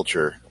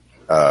culture,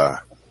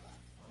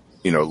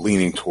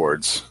 leaning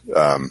towards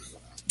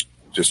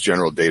just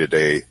general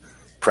day-to-day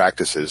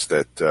practices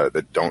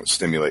that don't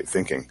stimulate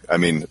thinking. I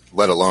mean,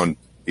 let alone,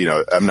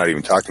 I'm not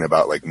even talking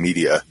about like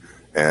media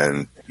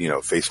and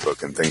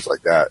Facebook and things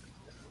like that.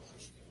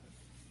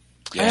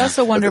 Yeah. I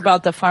also wonder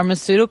about the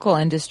pharmaceutical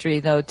industry,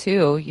 though,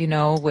 too.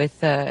 With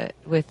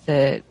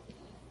the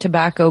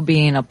tobacco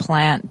being a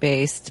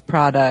plant-based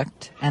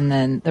product, and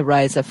then the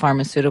rise of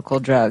pharmaceutical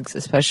drugs,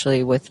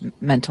 especially with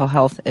mental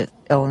health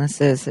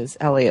illnesses, as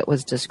Elliot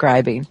was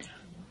describing.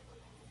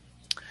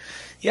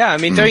 Yeah, I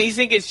mean, don't you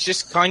think it's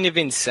just kind of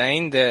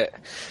insane that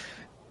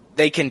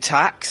they can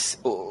tax,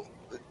 or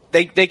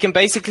they can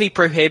basically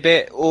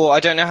prohibit, or I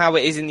don't know how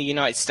it is in the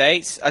United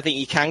States. I think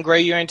you can grow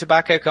your own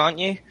tobacco, can't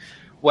you?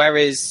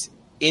 Whereas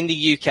in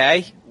the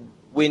UK,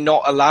 we're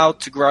not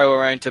allowed to grow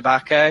our own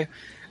tobacco.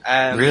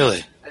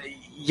 Really?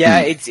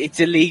 Yeah, it's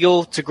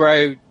illegal to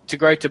grow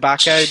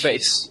tobacco, but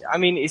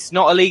it's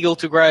not illegal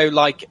to grow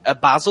like a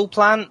basil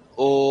plant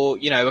or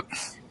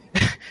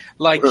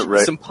like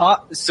right. some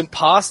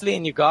parsley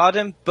in your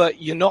garden,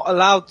 but you're not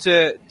allowed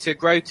to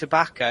grow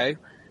tobacco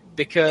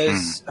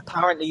because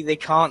apparently they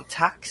can't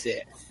tax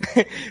it.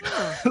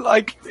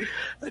 Like,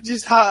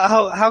 just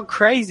how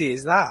crazy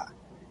is that?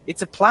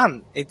 It's a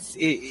plant. It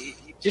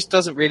just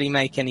doesn't really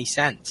make any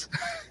sense.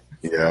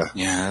 Yeah,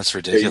 that's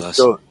ridiculous.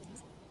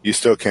 You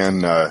still can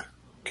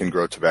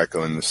grow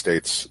tobacco in the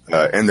States,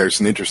 and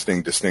there's an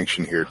interesting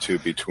distinction here too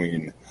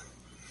between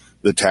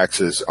the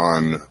taxes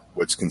on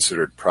what's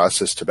considered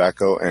processed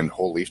tobacco and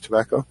whole leaf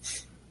tobacco.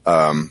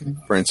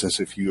 For instance,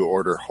 if you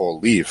order whole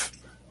leaf,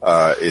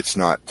 it's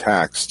not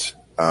taxed,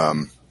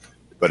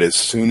 but as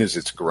soon as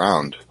it's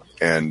ground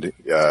and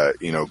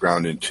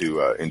ground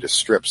into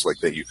strips like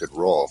that you could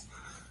roll,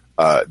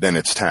 then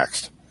it's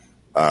taxed.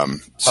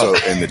 And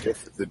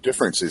the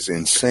difference is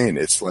insane.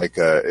 It's like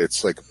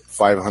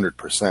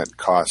 500%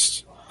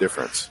 cost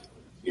difference.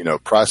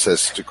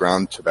 Processed to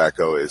ground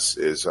tobacco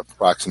is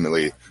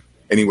approximately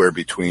anywhere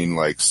between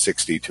like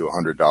 $60 to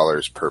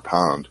 $100 per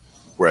pound,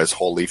 whereas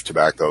whole leaf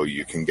tobacco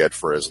you can get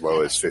for as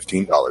low as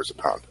 $15 a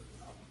pound.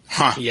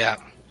 Huh. Yeah.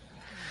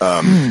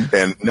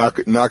 And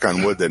knock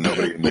on wood that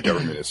nobody in the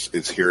government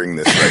is hearing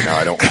this right now.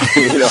 I don't,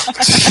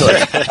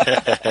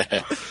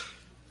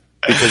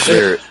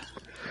 because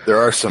there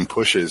are some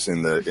pushes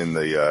in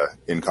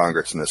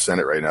Congress and the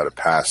Senate right now to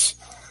pass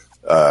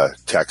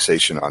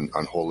taxation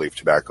on whole leaf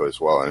tobacco as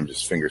well. And I'm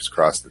just fingers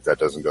crossed that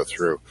doesn't go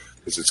through,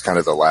 because it's kind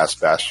of the last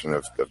bastion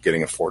of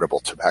getting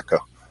affordable tobacco.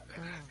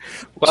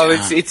 Well,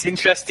 it's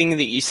interesting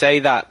that you say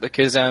that,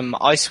 because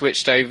I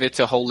switched over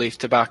to whole leaf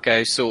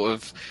tobacco sort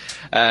of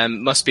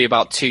must be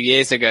about 2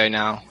 years ago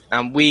now,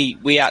 and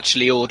we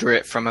actually order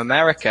it from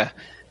America,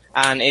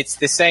 and it's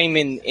the same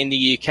in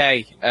the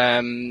UK.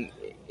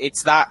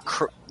 It's that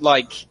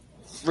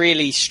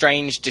really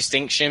strange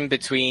distinction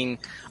between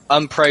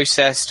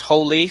unprocessed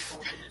whole leaf,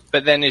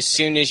 but then as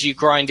soon as you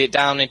grind it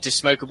down into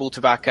smokable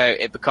tobacco,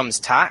 it becomes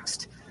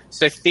taxed.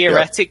 So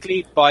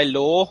theoretically, by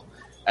law,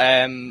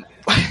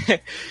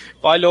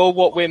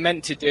 what we're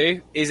meant to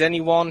do is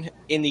anyone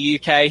in the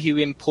UK who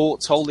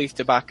imports whole leaf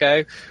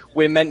tobacco,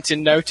 we're meant to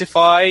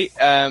notify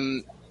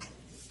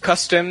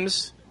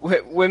customs.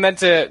 We're meant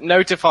to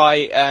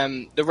notify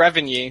the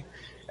revenue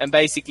and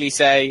basically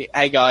say,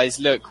 "Hey guys,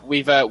 look,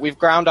 we've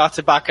ground our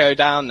tobacco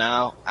down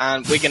now,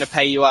 and we're going to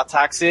pay you our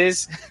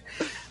taxes."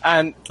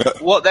 And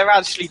what they're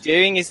actually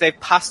doing is they've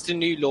passed a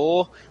new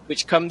law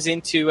which comes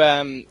into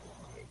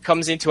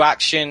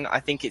action.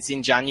 I think it's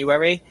in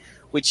January,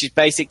 which is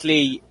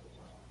basically,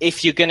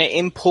 if you're going to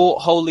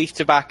import whole leaf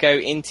tobacco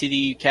into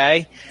the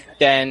UK,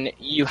 then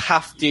you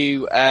have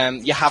to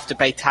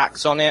pay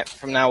tax on it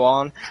from now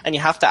on, and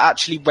you have to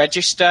actually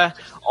register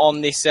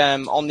on this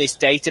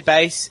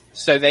database,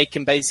 so they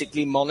can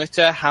basically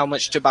monitor how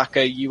much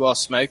tobacco you are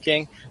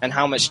smoking and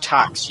how much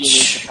tax you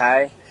need to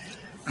pay.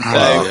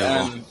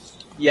 So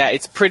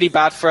it's pretty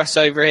bad for us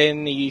over here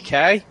in the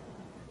UK,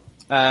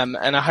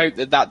 and I hope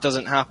that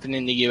doesn't happen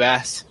in the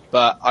US,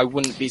 but I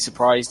wouldn't be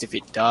surprised if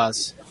it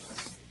does.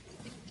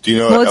 Do you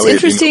know? Well, it's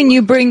interesting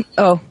you bring.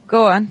 Oh,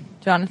 go on,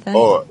 Jonathan.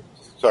 Oh,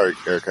 sorry,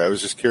 Erica. I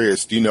was just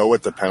curious. Do you know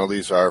what the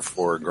penalties are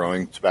for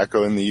growing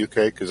tobacco in the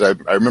UK? Because I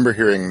remember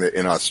hearing that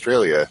in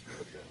Australia,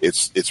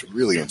 it's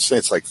really insane.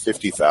 It's like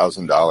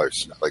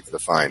 $50,000, like the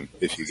fine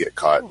if you get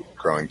caught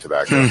growing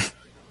tobacco.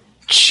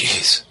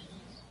 Jeez.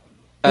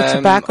 The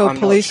tobacco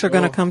police are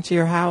going to come to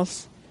your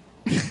house.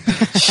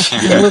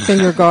 You look in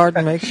your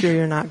garden, make sure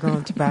you're not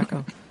growing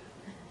tobacco.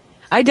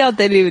 I doubt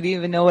they would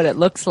even know what it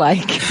looks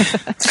like.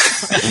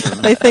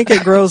 They think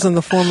it grows in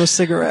the form of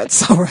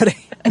cigarettes already.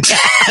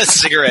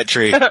 Cigarette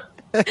tree.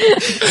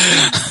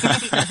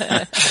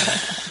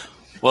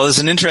 Well, there's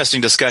an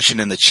interesting discussion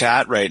in the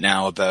chat right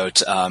now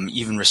about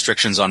even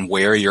restrictions on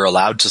where you're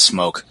allowed to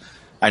smoke.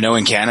 I know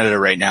in Canada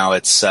right now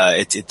it's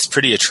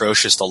pretty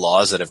atrocious, the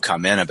laws that have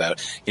come in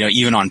about,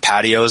 even on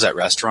patios at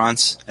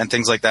restaurants and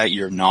things like that,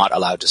 you're not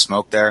allowed to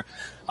smoke there.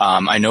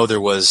 I know there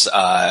was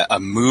a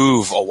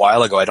move a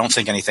while ago. I don't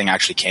think anything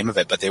actually came of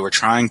it, but they were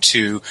trying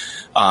to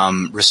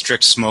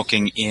restrict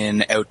smoking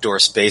in outdoor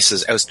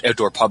spaces,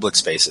 outdoor public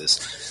spaces.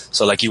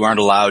 So like you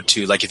aren't allowed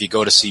to, like if you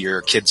go to see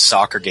your kid's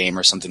soccer game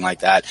or something like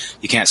that,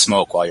 you can't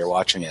smoke while you're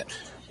watching it.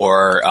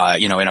 Or,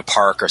 in a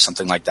park or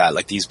something like that.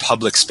 Like these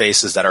public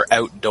spaces that are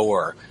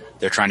outdoor,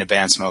 they're trying to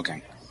ban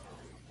smoking.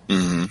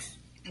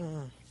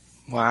 Mm-hmm.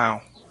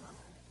 Wow.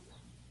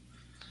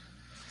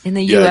 In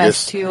the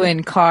U.S. too,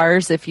 in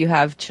cars, if you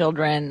have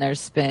children,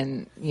 there's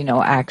been,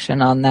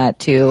 action on that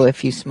too.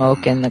 If you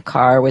smoke in the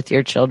car with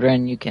your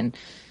children, you can,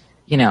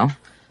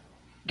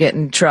 get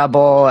in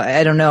trouble.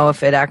 I don't know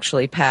if it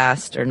actually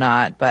passed or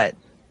not, but,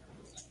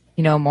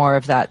 more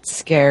of that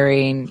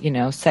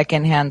scaring,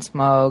 secondhand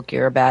smoke,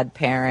 you're a bad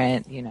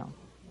parent,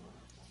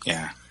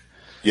 Yeah.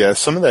 Yeah,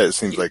 some of that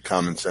seems like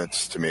common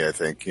sense to me, I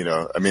think.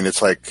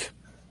 It's like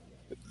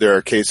there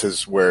are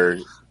cases where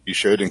you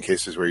should and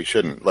cases where you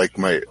shouldn't. Like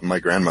my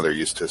grandmother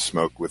used to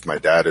smoke with my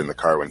dad in the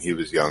car when he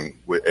was young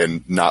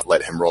and not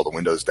let him roll the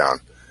windows down.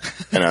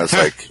 And I was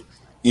like,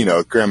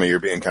 Grandma, you're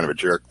being kind of a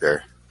jerk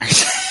there.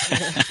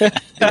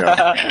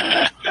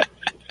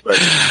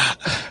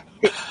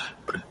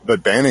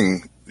 But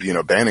banning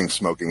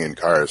smoking in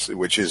cars,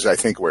 which is, I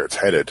think, where it's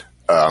headed,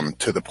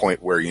 to the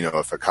point where,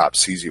 if a cop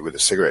sees you with a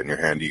cigarette in your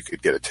hand, you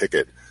could get a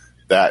ticket.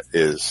 That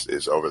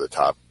is over the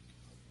top.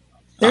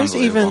 There's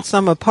even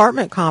some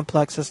apartment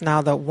complexes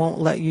now that won't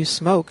let you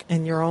smoke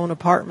in your own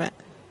apartment.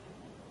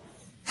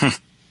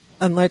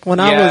 And like when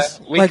I was,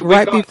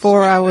 right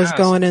before I was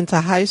going into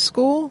high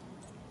school,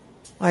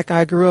 like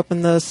I grew up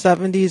in the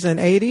 70s and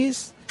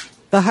 80s,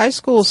 the high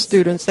school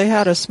students, they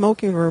had a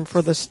smoking room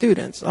for the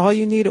students. All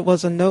you needed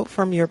was a note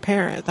from your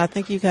parent. I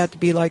think you had to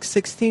be like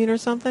 16 or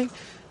something.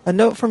 A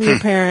note from your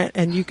parent,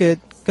 and you could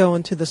go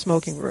into the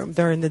smoking room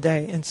during the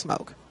day and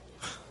smoke.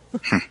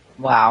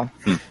 Wow.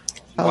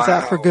 How's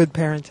that for good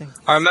parenting?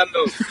 I remember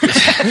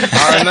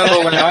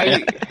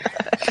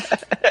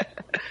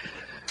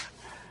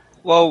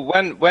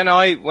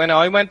when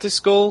I went to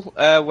school,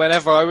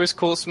 whenever I was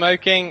caught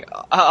smoking,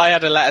 I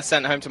had a letter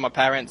sent home to my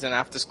parents and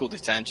after school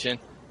detention.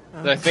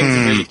 So things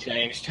have really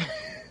changed.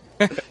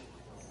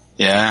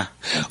 Yeah.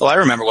 Well, I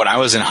remember when I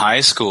was in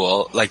high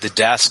school, like the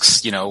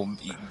desks,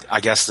 I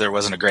guess there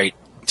wasn't a great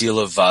deal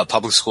of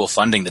public school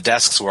funding. The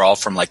desks were all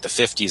from like the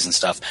 50s and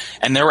stuff.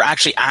 And there were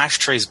actually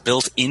ashtrays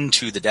built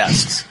into the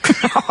desks.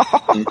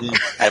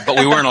 But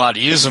we weren't allowed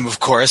to use them, of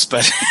course.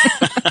 But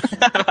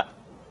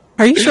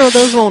Are you sure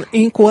those weren't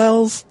ink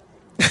wells?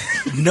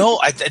 No,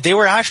 they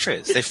were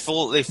ashtrays. They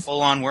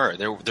full on were.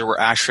 There were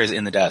ashtrays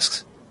in the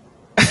desks.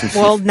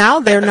 Well, now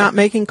they're not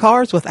making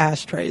cars with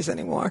ashtrays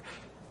anymore.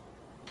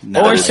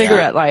 Or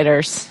cigarette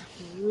lighters.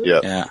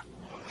 Yep. Yeah.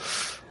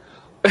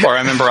 Or I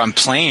remember on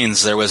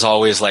planes, there was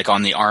always like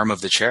on the arm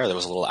of the chair, there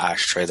was a little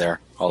ashtray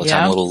there all the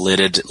time, a little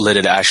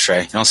lidded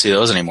ashtray. You don't see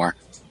those anymore.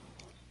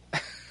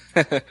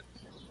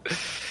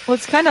 Well,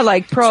 it's kind of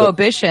like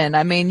prohibition.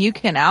 I mean, you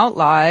can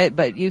outlaw it,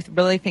 but you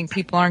really think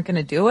people aren't going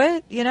to do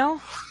it,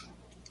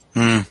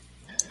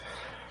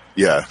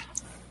 Yeah.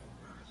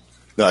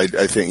 No, I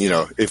think,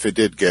 if it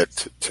did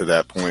get to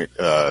that point,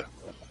 I've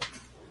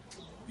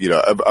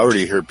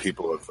already heard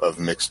people of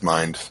mixed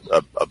mind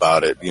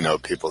about it.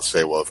 People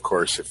say, well, of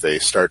course, if they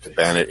start to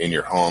ban it in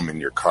your home, in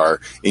your car,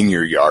 in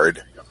your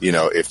yard,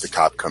 if the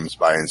cop comes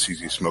by and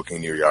sees you smoking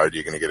in your yard,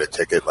 you're going to get a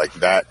ticket. Like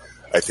that,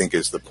 I think,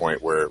 is the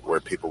point where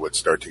people would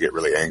start to get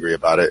really angry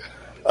about it.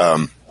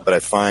 But I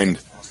find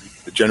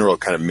the general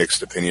kind of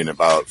mixed opinion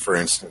about, for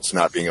instance,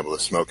 not being able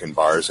to smoke in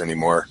bars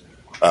anymore.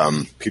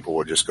 People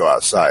will just go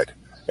outside.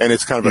 And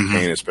it's kind of a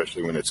pain,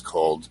 especially when it's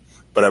cold.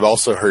 But I've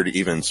also heard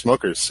even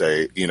smokers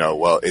say,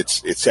 well,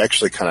 it's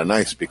actually kind of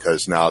nice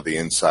because now the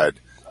inside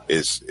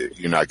is,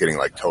 you're not getting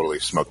like totally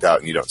smoked out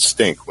and you don't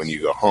stink when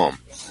you go home.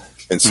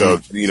 And so,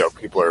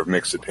 people are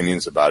mixed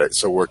opinions about it.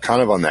 So we're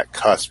kind of on that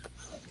cusp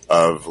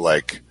of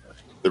like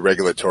the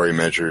regulatory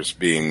measures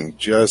being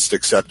just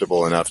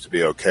acceptable enough to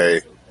be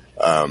okay.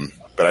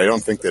 But I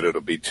don't think that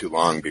it'll be too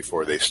long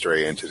before they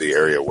stray into the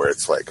area where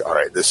it's like, all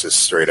right, this is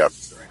straight up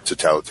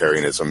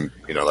totalitarianism,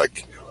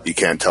 like, you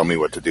can't tell me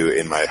what to do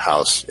in my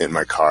house, in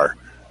my car,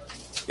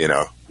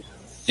 Yeah.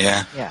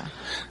 Yeah.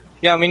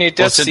 Yeah, I mean, it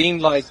does seem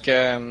like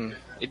the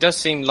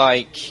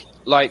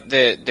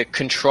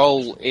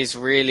control is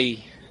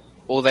really,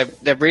 or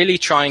they're really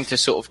trying to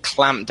sort of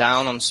clamp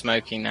down on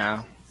smoking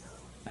now,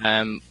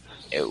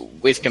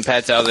 with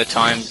compared to other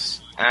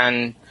times.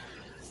 And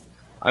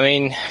I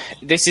mean,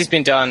 this has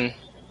been done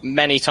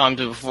many times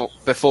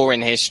before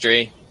in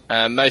history,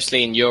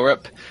 mostly in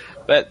Europe,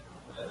 but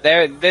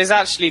there's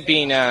actually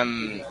been,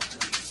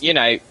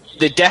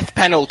 the death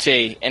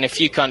penalty in a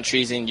few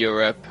countries in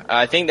Europe.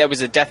 I think there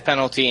was a death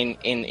penalty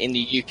in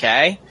the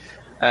UK.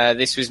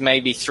 This was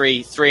maybe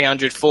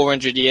 300,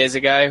 400 years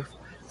ago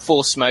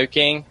for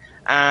smoking.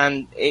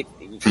 And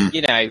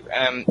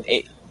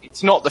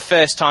it's not the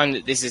first time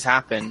that this has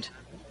happened.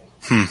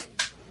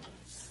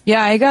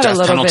 Yeah, I got death a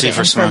little penalty bit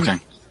for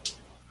smoking.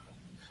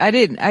 I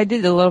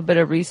did a little bit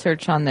of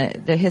research on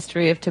the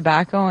history of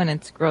tobacco and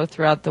its growth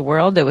throughout the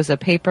world. There was a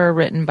paper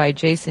written by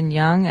Jason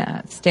Young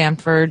at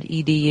Stanford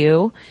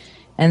EDU,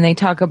 and they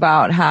talk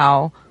about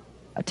how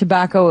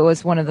tobacco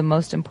was one of the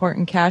most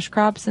important cash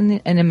crops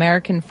in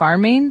American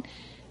farming.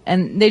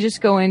 And they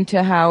just go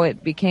into how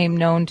it became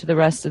known to the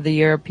rest of the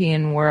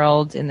European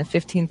world in the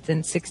 15th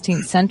and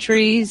 16th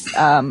centuries,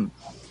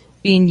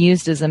 being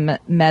used as a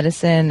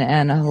medicine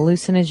and a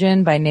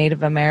hallucinogen by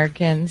Native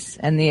Americans.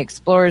 And the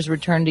explorers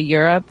returned to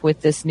Europe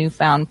with this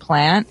newfound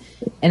plant,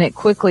 and it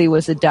quickly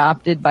was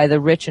adopted by the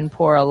rich and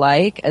poor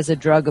alike as a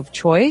drug of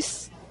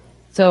choice.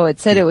 So it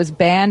said it was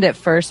banned at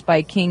first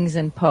by kings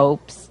and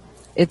popes.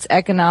 Its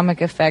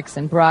economic effects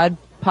and broad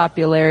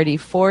popularity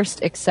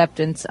forced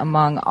acceptance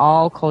among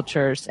all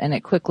cultures, and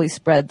it quickly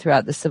spread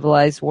throughout the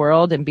civilized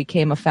world and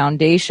became a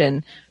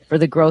foundation for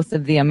the growth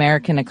of the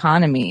American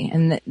economy.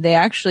 And they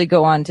actually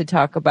go on to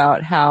talk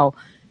about how,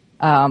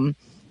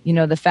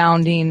 the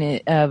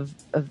founding of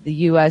the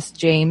U.S.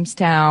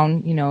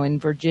 Jamestown, in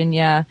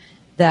Virginia,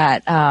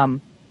 that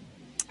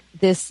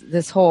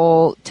this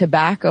whole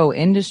tobacco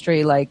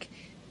industry, like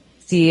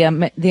the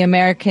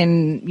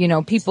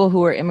American, people who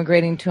were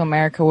immigrating to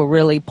America were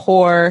really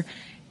poor,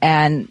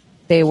 and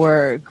they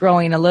were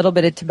growing a little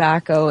bit of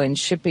tobacco and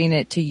shipping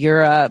it to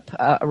Europe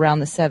around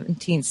the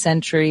 17th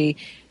century,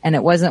 and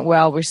it wasn't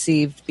well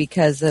received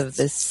because of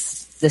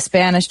this. The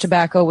Spanish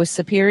tobacco was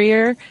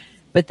superior,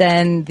 but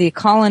then the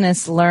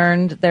colonists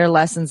learned their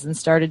lessons and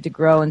started to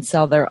grow and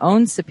sell their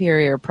own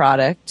superior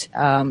product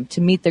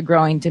to meet the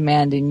growing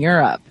demand in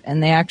Europe.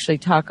 And they actually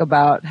talk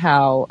about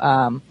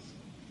how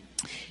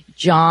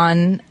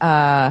John...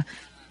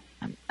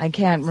 I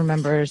can't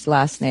remember his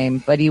last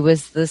name, but he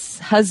was this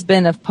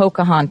husband of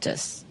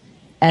Pocahontas.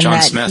 And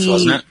John Smith,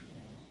 wasn't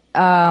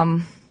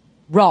it?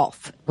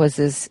 Rolfe was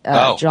his,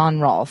 John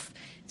Rolfe.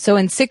 So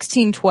in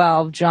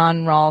 1612,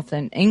 John Rolfe,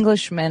 an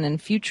Englishman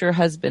and future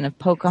husband of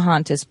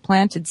Pocahontas,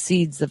 planted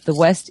seeds of the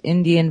West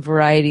Indian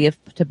variety of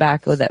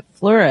tobacco that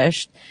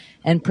flourished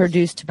and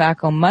produced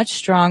tobacco much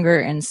stronger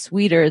and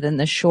sweeter than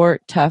the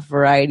short, tough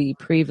variety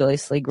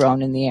previously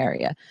grown in the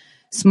area.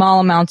 Small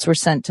amounts were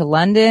sent to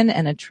London,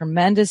 and a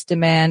tremendous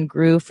demand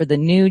grew for the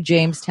new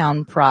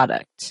Jamestown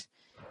product.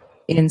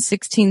 In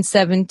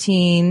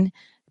 1617,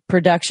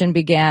 production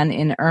began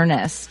in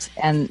earnest.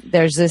 And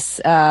there's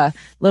this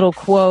little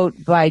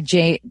quote by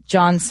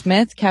John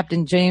Smith,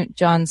 Captain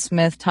John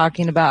Smith,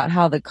 talking about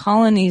how the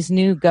colony's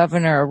new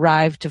governor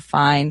arrived to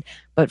find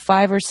but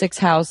 5 or 6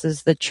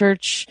 houses. The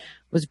church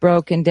was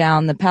broken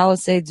down, the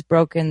palisades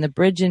broken, the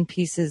bridge in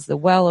pieces, the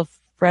well of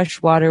fresh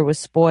water was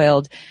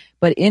spoiled.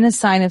 But in a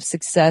sign of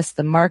success,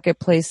 the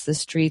marketplace, the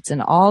streets,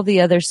 and all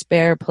the other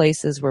spare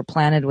places were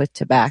planted with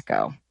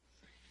tobacco.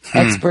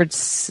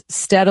 Exports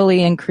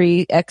steadily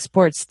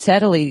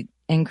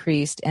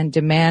increased, and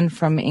demand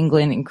from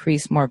England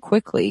increased more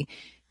quickly.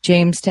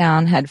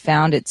 Jamestown had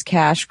found its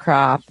cash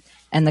crop,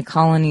 and the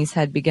colonies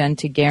had begun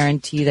to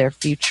guarantee their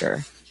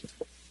future.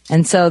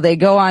 And so they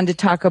go on to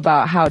talk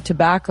about how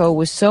tobacco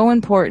was so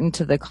important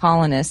to the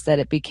colonists that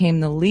it became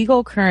the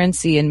legal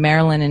currency in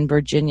Maryland and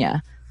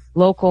Virginia.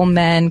 Local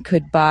men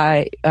could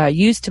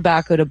use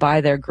tobacco to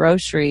buy their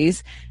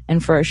groceries,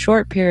 and for a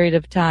short period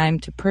of time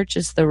to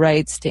purchase the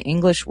rights to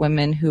English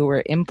women who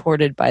were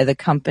imported by the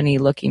company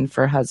looking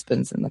for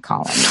husbands in the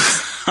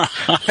colonies.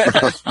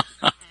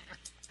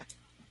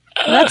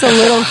 That's a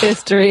little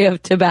history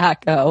of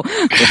tobacco.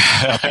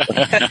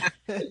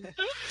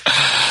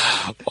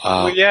 Wow.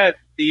 Well, yeah,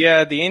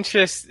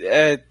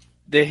 the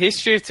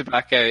history of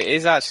tobacco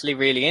is actually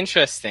really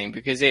interesting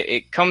because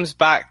it comes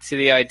back to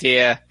the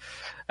idea.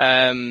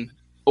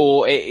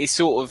 Or it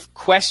sort of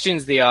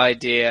questions the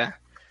idea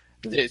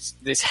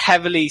that's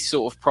heavily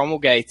sort of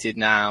promulgated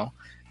now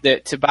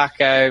that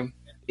tobacco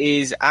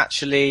is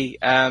actually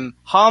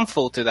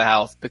harmful to the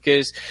health,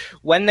 because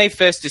when they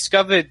first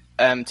discovered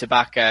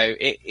tobacco,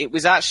 it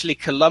was actually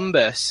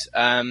Columbus,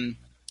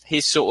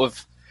 his sort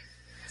of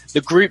the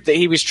group that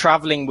he was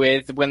traveling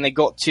with. When they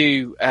got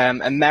to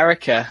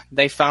America,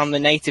 they found the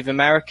Native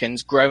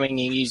Americans growing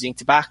and using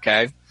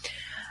tobacco,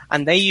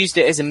 and they used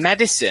it as a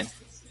medicine.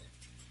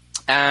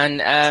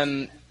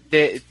 And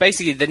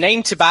basically, the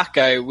name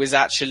tobacco was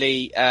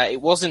actually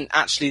it wasn't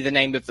actually the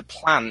name of the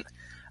plant.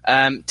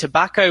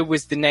 Tobacco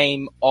was the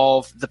name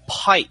of the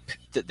pipe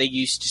that they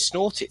used to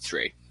snort it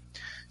through.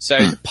 So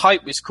the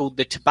pipe was called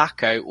the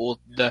tobacco or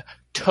the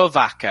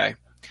tobacco.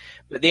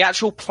 But the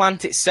actual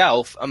plant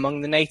itself,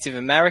 among the Native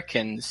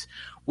Americans,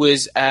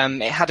 was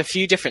it had a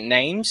few different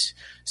names.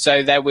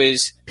 So there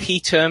was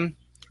Petum,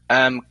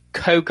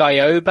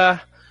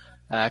 Cogioba,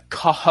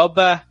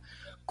 Cohoba,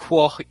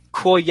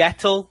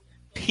 Quoyetl,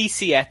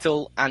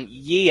 Pisietl, and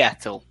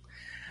Yeetl.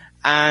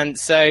 And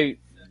so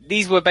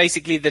these were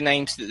basically the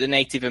names that the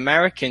Native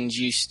Americans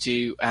used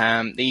to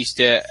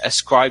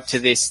ascribe to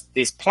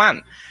this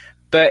plant.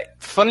 But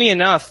funnily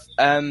enough,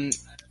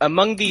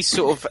 among these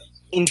sort of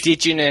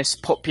indigenous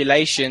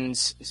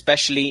populations,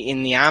 especially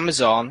in the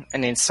Amazon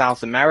and in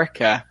South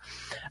America,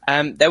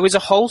 there was a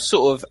whole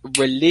sort of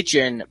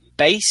religion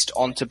based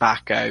on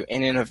tobacco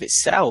in and of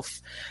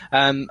itself.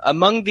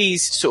 Among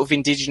these sort of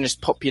indigenous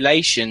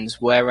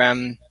populations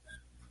were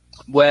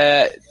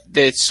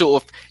the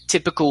sort of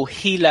typical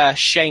healer,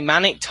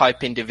 shamanic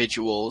type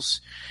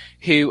individuals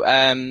who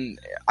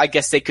I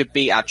guess they could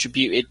be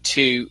attributed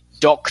to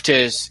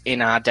doctors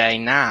in our day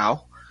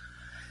now.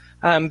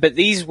 But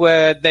these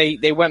were,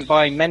 they went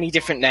by many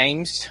different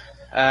names.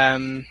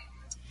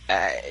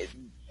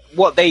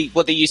 What they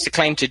used to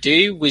claim to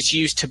do was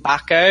use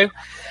tobacco,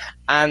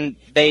 and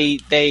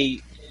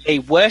they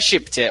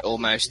worshipped it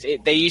almost.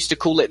 They used to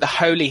call it the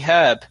holy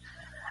herb.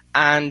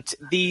 And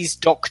these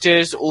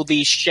doctors or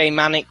these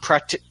shamanic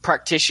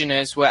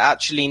practitioners were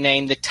actually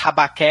named the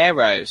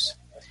tabaqueros.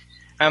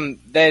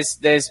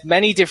 There's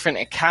many different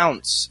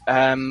accounts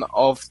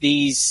of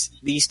these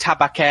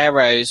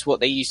tabaqueros.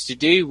 What they used to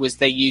do was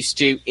they used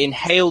to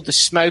inhale the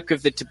smoke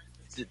of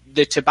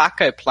the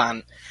tobacco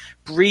plant,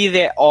 breathe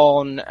it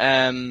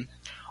on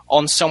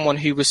someone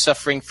who was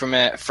suffering from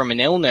an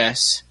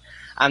illness,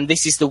 and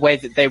this is the way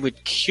that they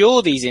would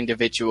cure these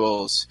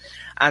individuals.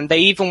 And they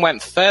even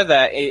went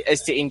further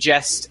as to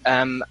ingest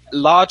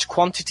large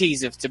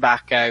quantities of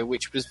tobacco,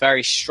 which was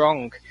very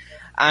strong,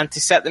 and to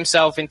set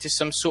themselves into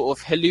some sort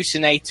of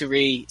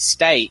hallucinatory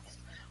state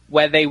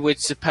where they would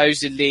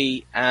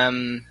supposedly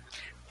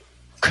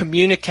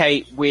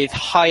communicate with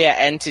higher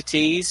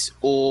entities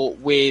or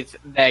with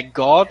their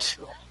god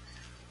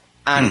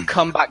and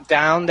come back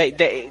down.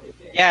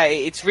 Yeah,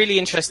 it's really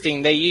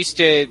interesting.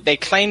 They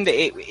claim that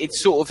it's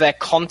sort of their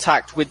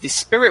contact with the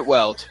spirit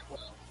world.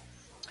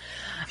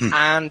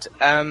 And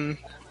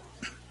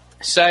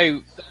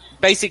so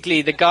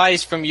basically the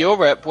guys from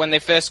Europe, when they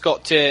first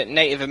got to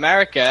Native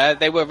America,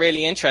 they were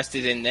really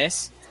interested in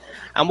this.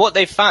 And what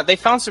they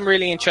found some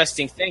really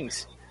interesting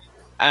things.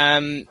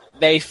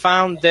 They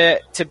found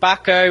that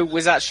tobacco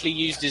was actually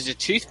used as a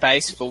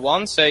toothpaste, for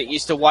one, so it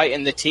used to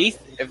whiten the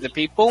teeth of the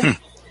people.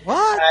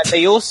 What?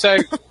 They also...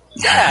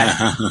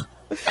 Yeah.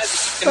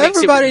 So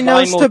everybody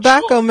knows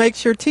tobacco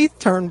makes your teeth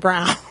turn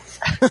brown.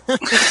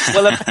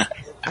 Well,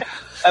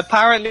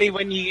 apparently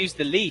when you use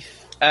the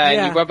leaf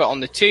and you rub it on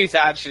the tooth,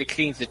 it actually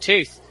cleans the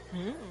tooth.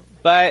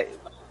 But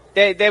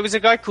there was a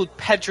guy called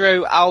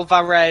Pedro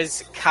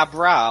Alvarez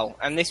Cabral,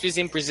 and this was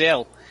in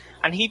Brazil.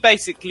 And he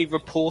basically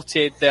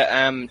reported that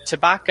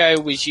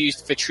tobacco was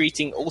used for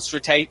treating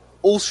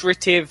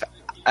ulcerative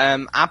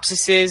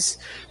abscesses,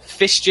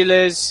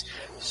 fistulas,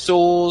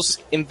 sores,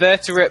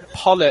 invertebrate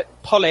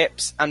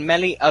polyps, and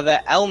many other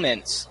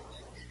ailments.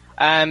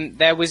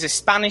 There was a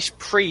Spanish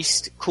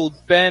priest called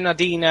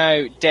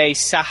Bernardino de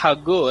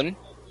Sahagún,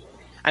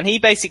 and he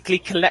basically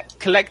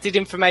collected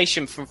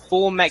information from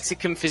 4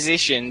 Mexican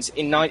physicians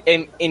in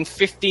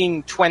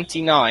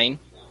 1529,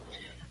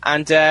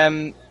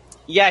 and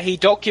he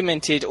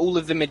documented all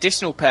of the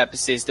medicinal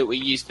purposes that were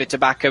used for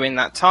tobacco in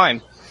that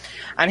time.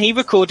 And he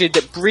recorded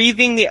that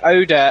breathing the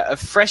odor of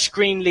fresh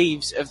green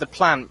leaves of the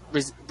plant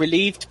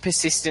relieved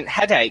persistent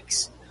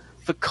headaches.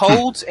 For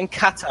colds and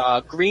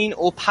catarrh, green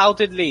or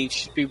powdered leaves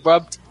should be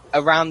rubbed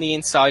around the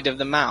inside of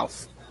the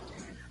mouth.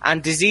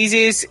 And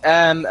diseases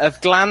of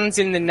glands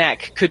in the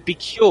neck could be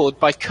cured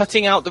by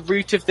cutting out the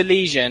root of the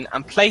lesion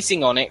and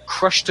placing on it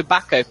crushed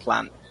tobacco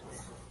plant.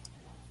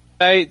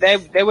 So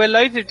there were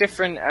loads of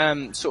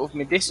different sort of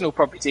medicinal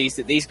properties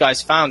that these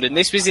guys found, and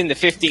this was in the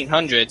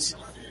 1500s.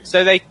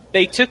 So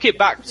they took it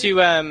back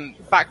to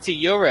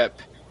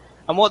Europe,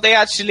 and what they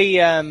actually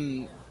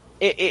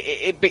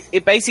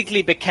it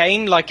basically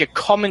became like a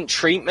common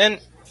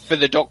treatment for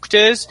the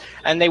doctors,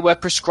 and they were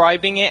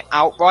prescribing it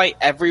outright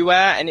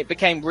everywhere, and it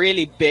became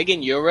really big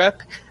in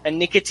Europe. And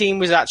nicotine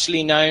was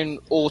actually known,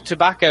 or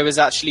tobacco was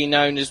actually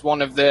known, as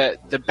one of the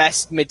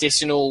best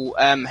medicinal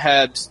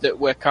herbs that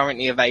were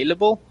currently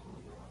available.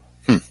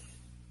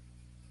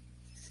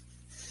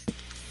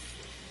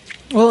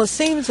 Well, it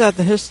seems that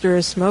the history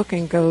of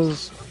smoking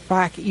goes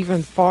back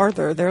even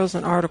farther. There was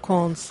an article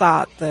on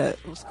SOT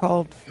that was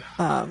called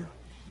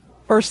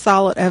First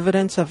Solid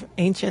Evidence of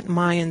Ancient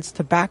Mayans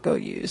Tobacco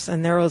Use.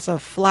 And there was a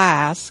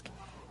flask,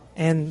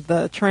 and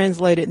the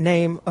translated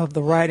name of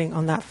the writing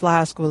on that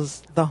flask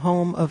was The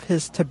Home of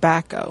His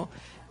Tobacco.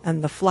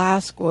 And the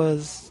flask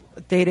was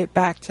dated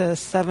back to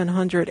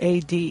 700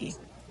 AD.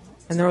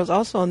 And there was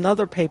also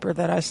another paper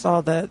that I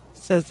saw that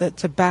says that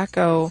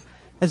tobacco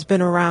has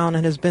been around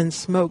and has been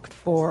smoked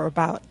for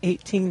about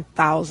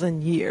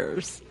 18,000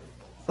 years.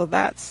 So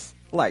that's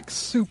like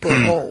super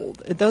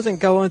old. It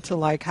doesn't go into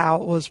like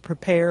how it was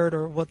prepared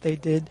or what they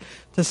did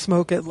to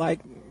smoke it,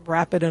 like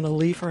wrap it in a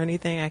leaf or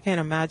anything. I can't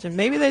imagine.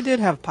 Maybe they did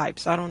have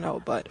pipes. I don't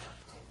know, but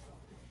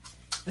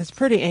it's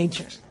pretty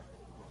ancient.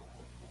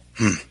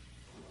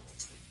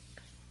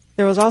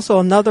 There was also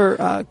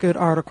another good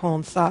article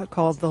on SOT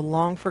called The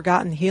Long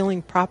Forgotten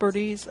Healing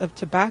Properties of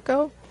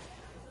Tobacco.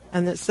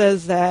 And it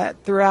says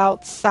that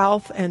throughout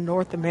South and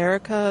North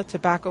America,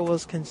 tobacco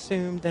was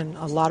consumed in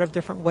a lot of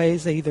different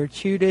ways. They either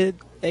chewed it,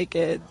 they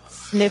could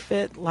sniff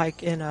it,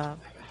 like in what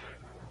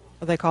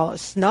they call it,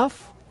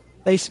 snuff.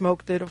 They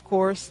smoked it, of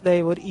course.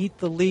 They would eat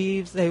the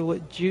leaves. They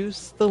would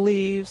juice the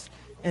leaves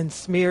and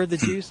smear the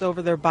juice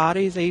over their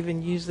bodies. They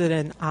even used it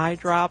in eye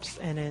drops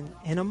and in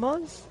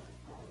enemas.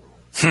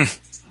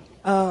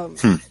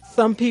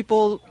 Some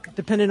people,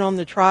 depending on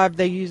the tribe,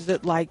 they used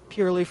it like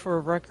purely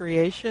for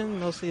recreation,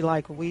 mostly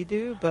like we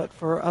do. But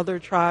for other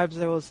tribes,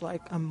 there was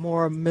like a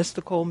more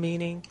mystical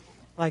meaning.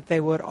 Like they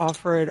would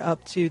offer it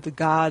up to the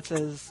gods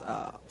as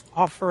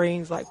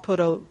offerings, like put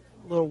a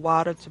little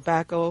wad of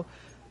tobacco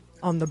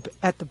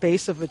at the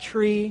base of a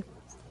tree.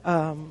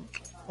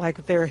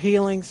 Like their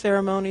healing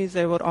ceremonies,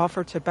 they would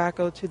offer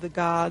tobacco to the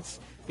gods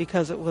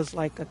because it was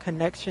like a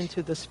connection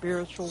to the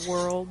spiritual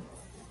world.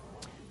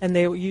 And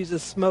they would use the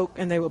smoke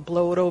and they would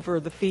blow it over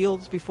the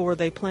fields before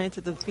they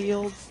planted the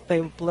fields.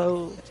 They would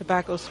blow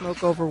tobacco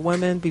smoke over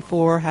women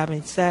before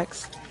having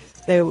sex.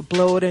 They would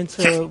blow it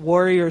into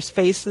warriors'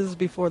 faces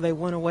before they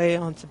went away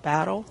onto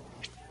battle.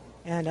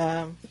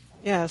 And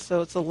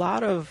so it's a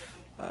lot of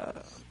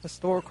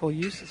historical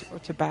uses for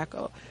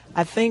tobacco.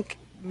 I think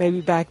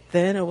maybe back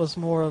then it was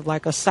more of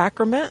like a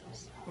sacrament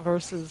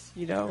versus,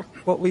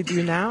 what we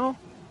do now.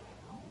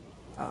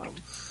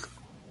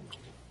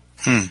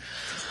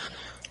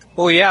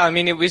 Well, yeah, I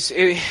mean, it was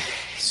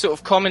sort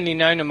of commonly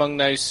known among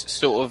those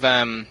sort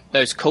of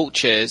those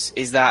cultures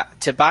is that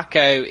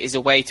tobacco is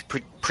a way to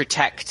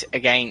protect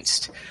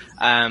against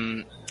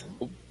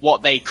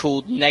what they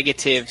called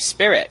negative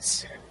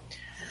spirits.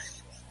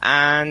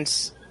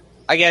 And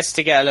I guess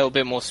to get a little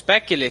bit more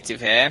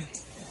speculative here,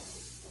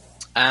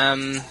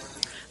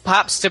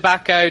 perhaps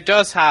tobacco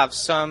does have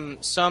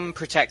some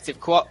protective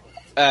sort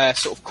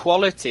of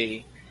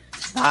quality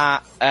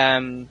that,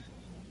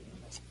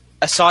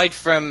 aside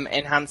from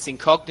enhancing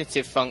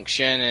cognitive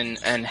function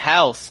and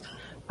health,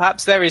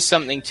 perhaps there is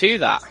something to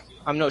that.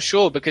 I'm not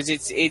sure, because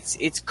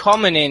it's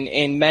common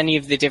in many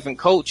of the different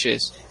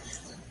cultures.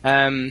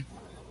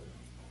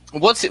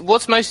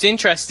 What's most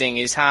interesting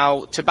is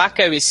how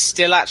tobacco is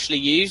still actually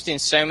used in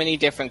so many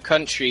different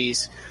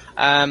countries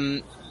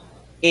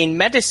in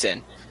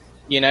medicine.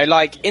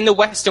 Like in the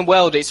Western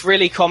world, it's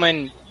really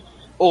common,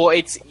 or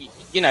it's,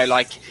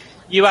 like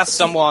you ask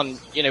someone,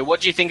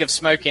 what do you think of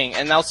smoking?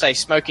 And they'll say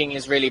smoking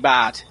is really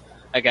bad.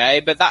 Okay,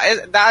 but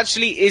that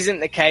actually isn't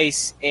the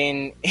case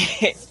in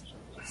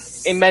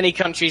many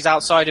countries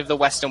outside of the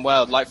Western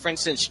world. Like, for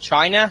instance,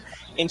 China.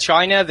 In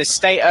China, the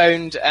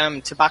state-owned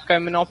tobacco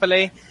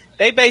monopoly,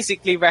 they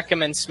basically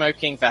recommend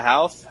smoking for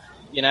health.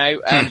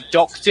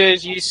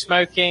 Doctors use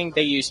smoking.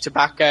 They use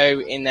tobacco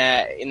in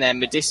their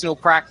medicinal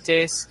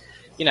practice.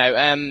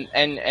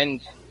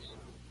 And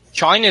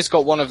China's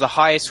got one of the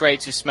highest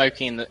rates of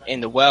smoking in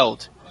the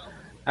world.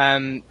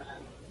 I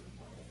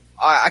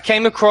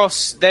came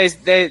across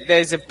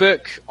there's a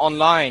book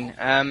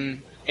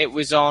online.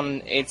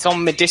 It's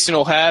on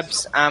medicinal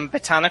herbs and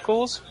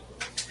botanicals,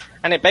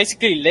 and it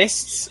basically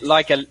lists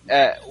like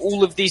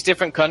all of these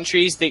different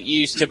countries that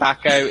use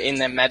tobacco in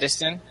their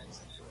medicine.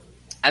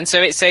 And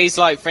so it says,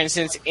 like, for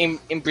instance, in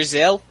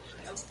Brazil,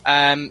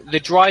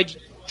 the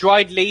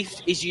dried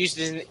leaf is used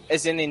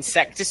as an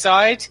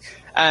insecticide.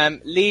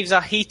 Leaves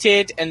are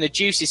heated and the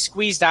juice is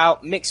squeezed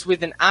out, mixed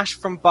with an ash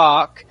from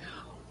bark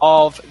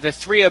of the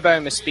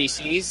Threoboma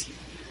species.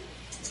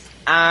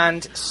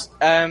 And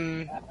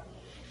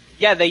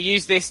they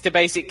use this to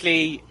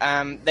basically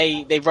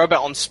they rub it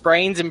on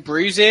sprains and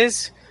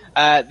bruises.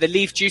 The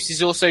leaf juice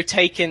is also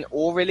taken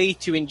orally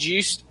to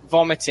induce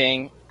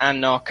vomiting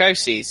and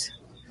narcosis.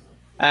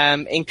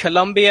 In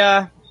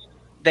Colombia,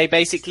 they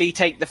basically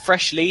take the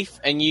fresh leaf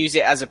and use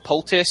it as a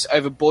poultice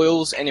over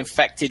boils and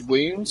infected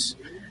wounds.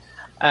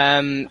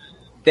 They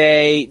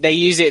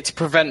use it to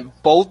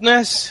prevent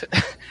baldness.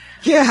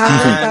 Yeah, I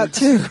heard that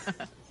too.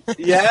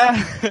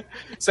 Yeah.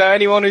 So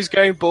anyone who's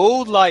going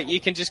bald, like, you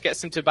can just get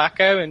some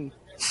tobacco and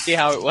see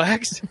how it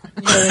works.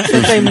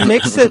 Yeah, they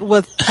mix it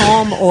with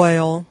palm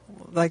oil.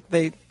 Like,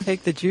 they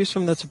take the juice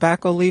from the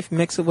tobacco leaf,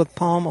 mix it with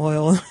palm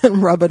oil,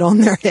 and rub it on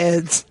their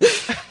heads.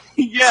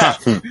 Yeah.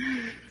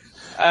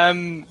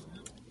 In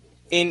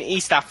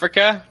East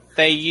Africa,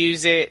 they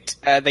use it,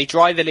 they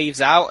dry the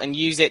leaves out and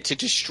use it to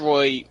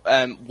destroy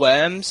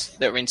worms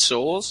that are in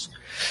sores.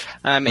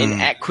 In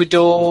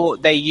Ecuador,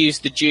 they use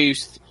the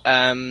juice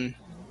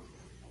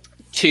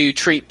to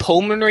treat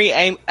pulmonary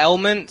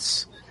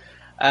ailments.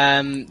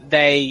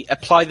 They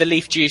apply the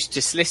leaf juice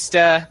to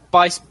slister,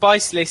 by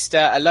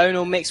slister, alone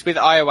or mixed with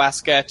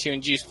ayahuasca to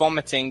induce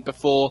vomiting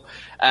before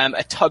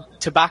a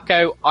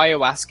tobacco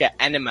ayahuasca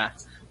enema,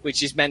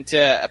 which is meant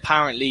to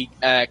apparently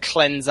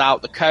cleanse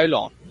out the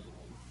colon.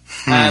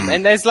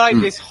 And there's like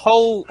this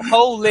whole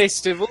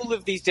list of all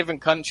of these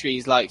different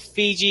countries, like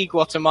Fiji,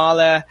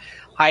 Guatemala,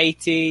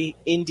 Haiti,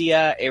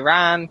 India,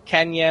 Iran,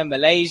 Kenya,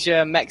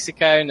 Malaysia,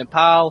 Mexico,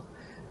 Nepal,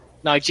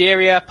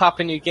 Nigeria,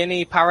 Papua New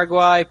Guinea,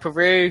 Paraguay,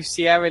 Peru,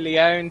 Sierra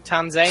Leone,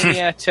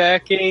 Tanzania,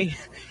 Turkey.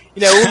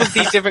 All of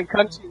these different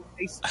countries,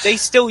 they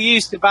still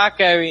use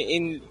tobacco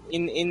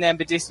in their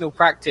medicinal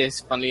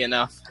practice, funnily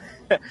enough.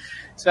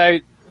 So,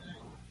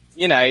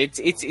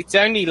 it's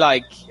only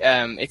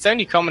it's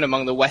only common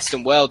among the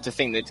Western world to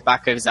think that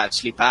tobacco is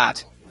actually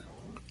bad.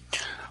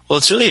 Well,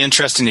 it's really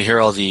interesting to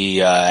hear all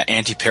the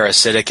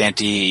anti-parasitic,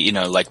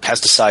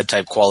 pesticide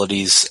type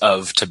qualities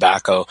of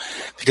tobacco,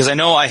 because I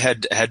know I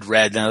had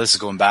read, now this is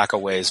going back a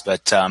ways,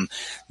 but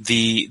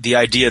the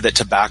idea that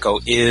tobacco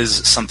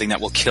is something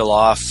that will kill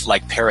off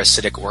like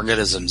parasitic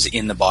organisms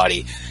in the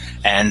body,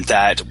 and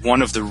that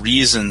one of the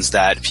reasons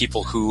that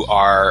people who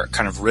are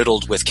kind of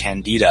riddled with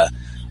candida,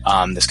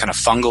 this kind of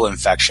fungal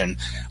infection,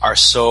 are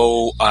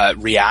so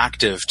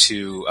reactive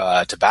to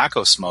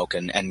tobacco smoke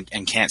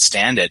and can't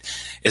stand it,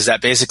 is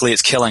that basically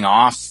it's killing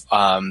off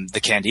the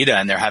candida,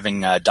 and they're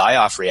having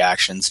die-off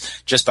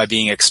reactions just by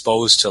being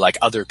exposed to like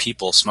other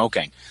people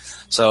smoking.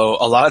 So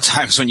a lot of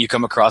times when you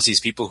come across these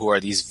people who are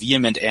these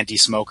vehement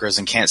anti-smokers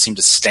and can't seem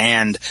to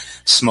stand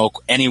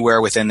smoke anywhere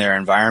within their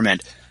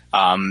environment,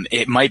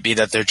 it might be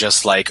that they're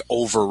just like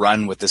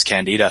overrun with this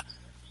candida.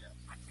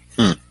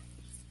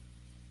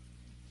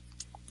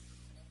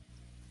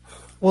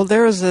 Well,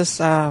 there was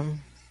this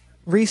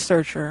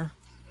researcher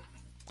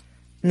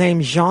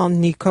named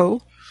Jean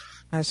Nicot.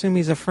 I assume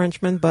he's a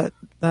Frenchman, but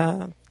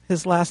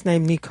his last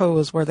name Nicot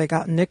is where they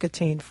got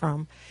nicotine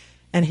from.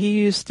 And he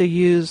used to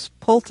use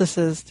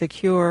poultices to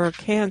cure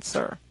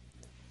cancer.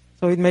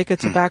 So he'd make a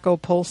tobacco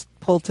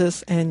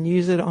poultice and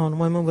use it on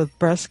women with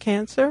breast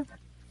cancer.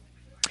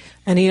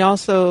 And he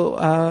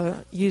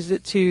also used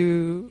it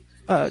to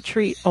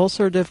treat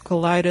ulcerative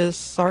colitis,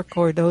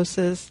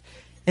 sarcoidosis,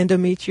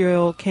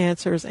 endometrial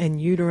cancers, and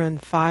uterine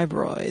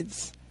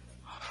fibroids.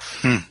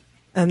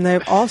 And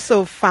they've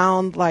also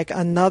found like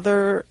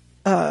another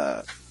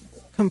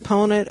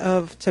component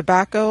of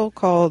tobacco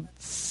called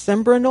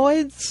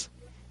cyanuranoids,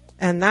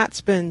 and that's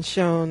been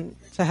shown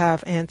to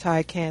have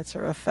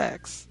anti-cancer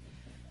effects.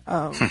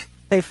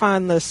 They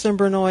find the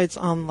cyanuranoids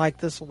on like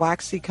this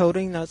waxy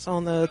coating that's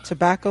on the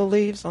tobacco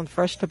leaves, on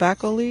fresh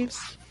tobacco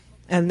leaves,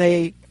 and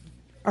they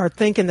are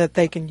thinking that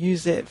they can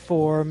use it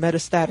for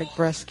metastatic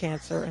breast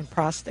cancer and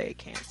prostate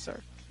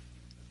cancer.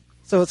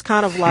 So it's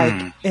kind of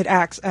like it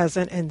acts as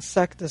an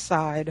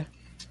insecticide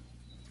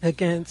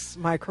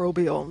against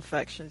microbial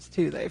infections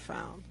too, they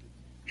found.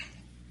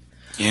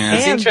 Yeah.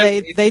 And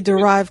they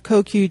derive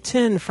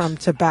CoQ10 from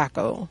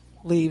tobacco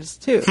leaves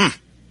too.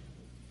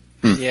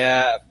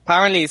 Yeah,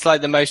 apparently it's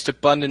like the most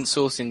abundant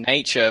source in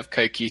nature of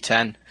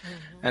CoQ10.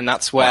 And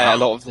that's where a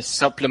lot of the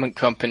supplement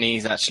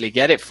companies actually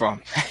get it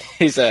from.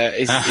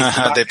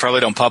 They probably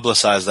don't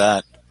publicize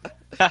that.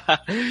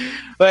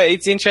 But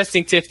it's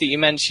interesting, Tiff, that you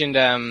mentioned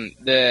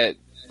the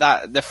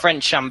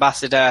French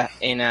ambassador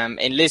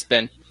in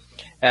Lisbon,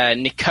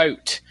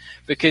 Nicot,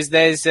 because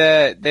there's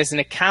an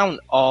account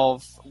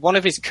of one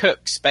of his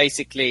cooks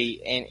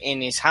basically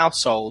in his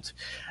household.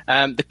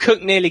 The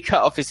cook nearly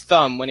cut off his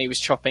thumb when he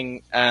was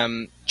chopping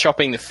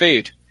the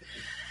food.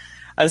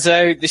 And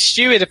so the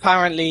steward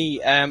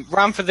apparently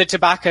ran for the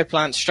tobacco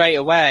plant straight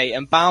away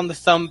and bound the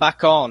thumb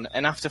back on.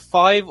 And after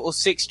 5 or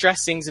 6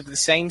 dressings of the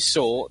same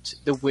sort,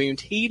 the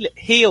wound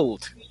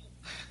healed.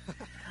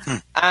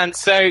 And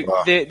so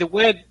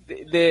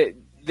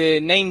the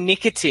name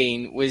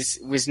nicotine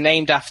was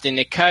named after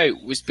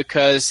Nicot, was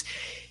because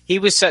he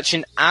was such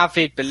an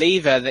avid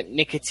believer that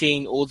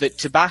nicotine, or that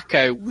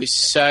tobacco, was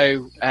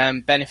so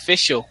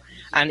beneficial.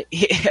 And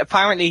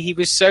apparently he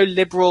was so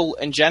liberal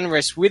and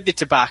generous with the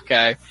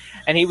tobacco,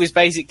 and he was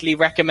basically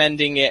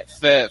recommending it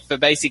for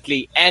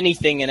basically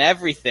anything and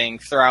everything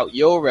throughout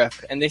Europe.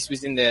 And this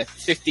was in the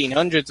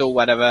 1500s or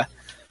whatever.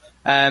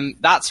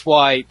 That's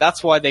why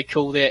they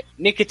called it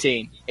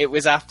nicotine. It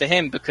was after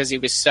him because he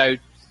was so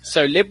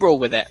liberal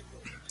with it.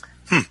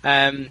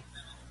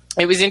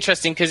 It was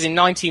interesting because in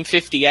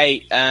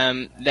 1958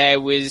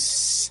 there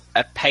was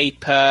a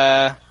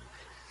paper.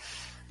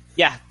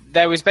 Yeah.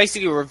 There was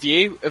basically a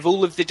review of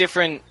all of the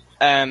different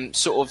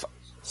sort of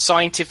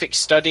scientific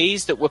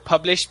studies that were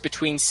published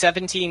between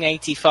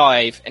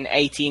 1785 and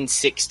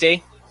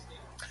 1860.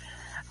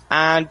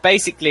 And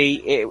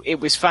basically, it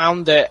was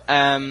found that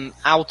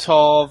out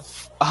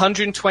of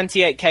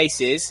 128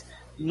 cases,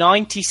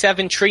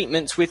 97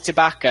 treatments with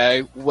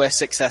tobacco were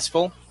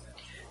successful.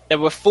 There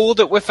were 4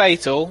 that were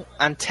fatal,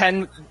 and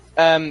 10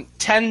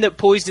 that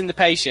poisoned the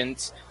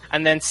patients,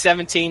 and then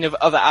 17 of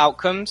other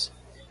outcomes.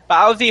 But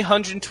out of the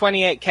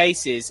 128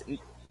 cases,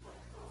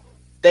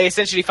 they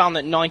essentially found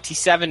that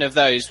 97 of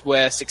those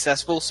were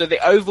successful. So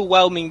the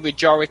overwhelming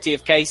majority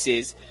of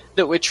cases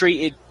that were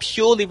treated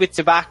purely with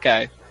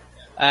tobacco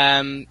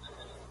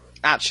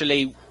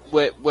actually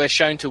were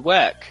shown to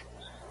work.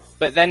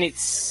 But then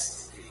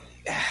it's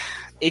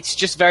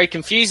just very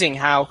confusing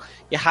how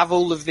you have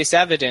all of this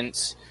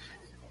evidence,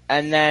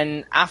 and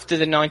then after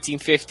the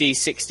 1950s,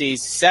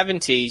 60s,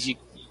 70s,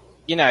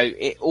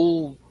 it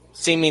all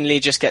seemingly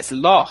just gets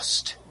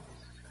lost.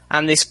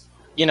 And this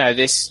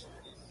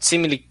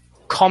seemingly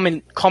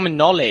common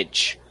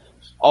knowledge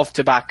of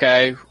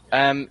tobacco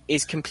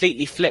is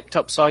completely flipped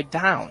upside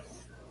down.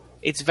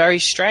 It's very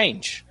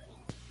strange.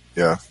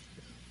 Yeah.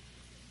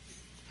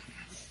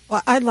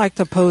 Well, I'd like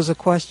to pose a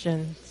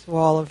question to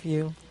all of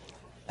you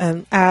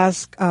and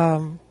ask,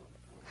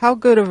 how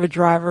good of a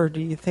driver do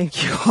you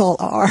think you all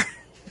are?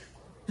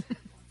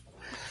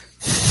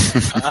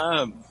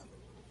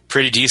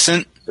 Pretty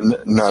decent.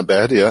 Not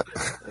bad, yeah.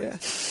 Yeah.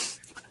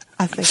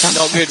 I think I'm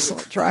Not an good.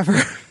 excellent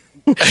driver.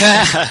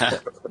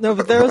 No,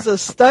 but there was a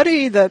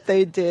study that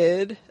they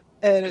did,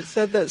 and it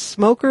said that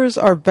smokers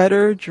are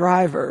better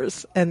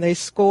drivers, and they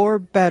score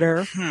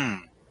better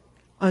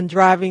on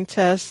driving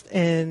tests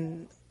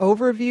in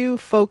overview,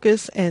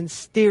 focus, and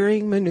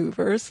steering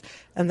maneuvers,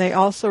 and they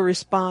also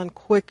respond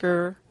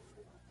quicker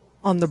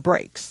on the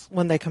brakes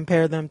when they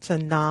compare them to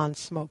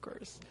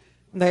non-smokers.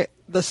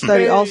 The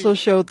study also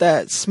showed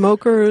that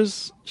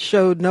smokers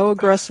showed no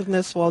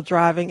aggressiveness while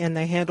driving, and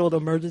they handled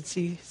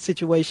emergency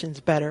situations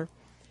better.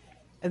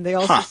 And they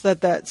also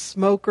said that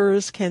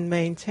smokers can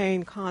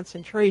maintain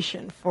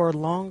concentration for a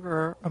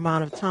longer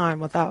amount of time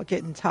without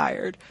getting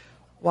tired,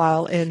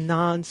 while in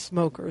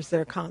non-smokers,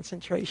 their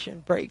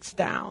concentration breaks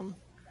down.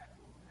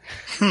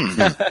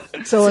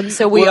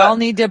 So we all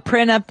need to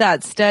print up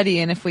that study,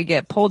 and if we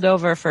get pulled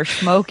over for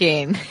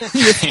smoking,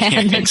 just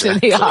hand it to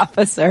the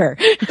officer.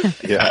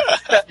 Yeah.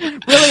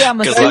 Really, I'm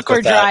a Good luck super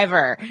with that.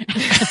 driver.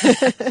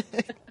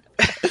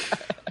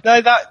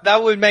 No,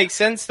 that would make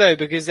sense though,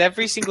 because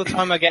every single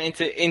time I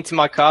get into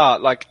my car,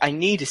 like I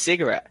need a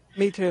cigarette.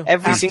 Me too.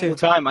 Every Have single to.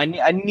 time, I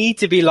need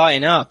to be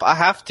lighting up. I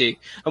have to.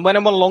 And when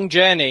I'm on a long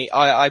journey,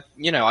 I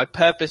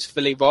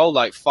purposefully roll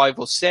like 5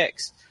 or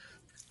 6,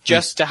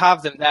 just to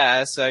have them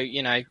there, so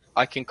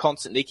I can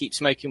constantly keep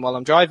smoking while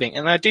I'm driving.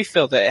 And I do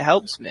feel that it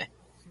helps me.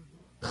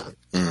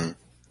 Mm.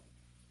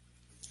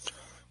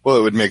 Well,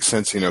 it would make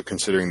sense,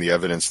 considering the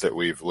evidence that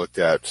we've looked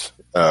at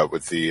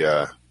with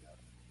the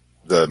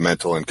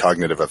mental and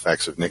cognitive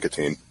effects of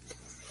nicotine.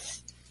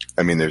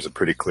 I mean, there's a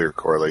pretty clear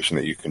correlation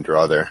that you can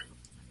draw there.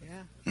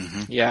 Yeah.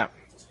 Mm-hmm. Yeah.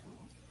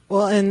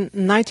 Well, in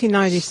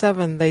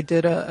 1997, they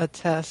did a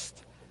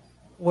test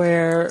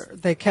where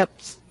they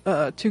kept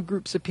 2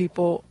 groups of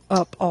people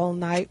up all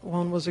night.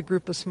 One was a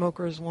group of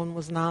smokers, one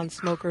was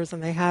non-smokers,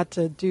 and they had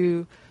to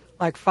do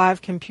like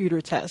 5 computer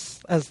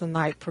tests as the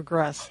night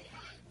progressed.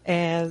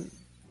 And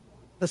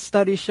the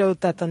study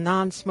showed that the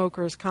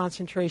non-smokers'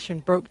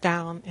 concentration broke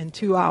down in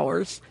 2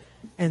 hours,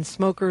 and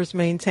smokers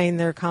maintained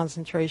their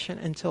concentration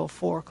until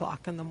 4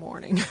 o'clock in the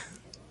morning.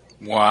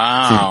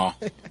 Wow.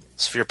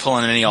 So if you're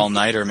pulling any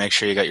all-nighter, make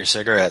sure you got your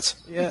cigarettes.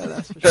 Yeah,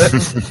 that's for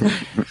sure.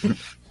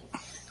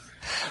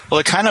 Well,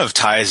 it kind of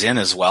ties in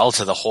as well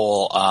to the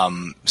whole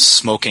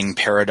smoking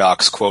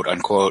paradox, quote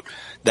unquote,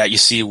 that you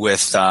see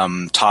with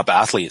top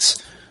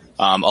athletes.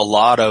 A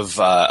lot of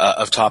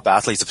top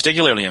athletes,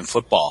 particularly in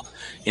football,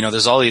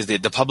 there's all these.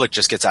 The public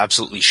just gets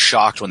absolutely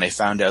shocked when they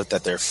found out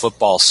that their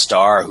football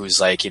star, who's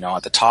like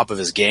at the top of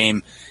his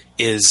game,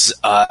 is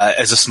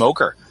as a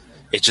smoker.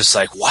 It's just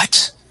like,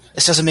 what?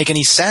 This doesn't make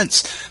any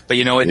sense. But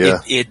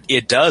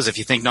it does if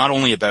you think not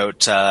only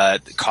about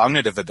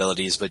cognitive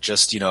abilities, but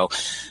just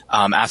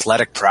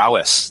athletic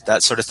prowess,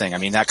 that sort of thing. I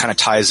mean, that kind of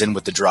ties in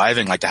with the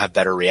driving, like to have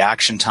better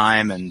reaction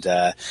time and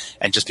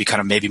just be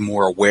kind of maybe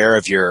more aware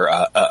of your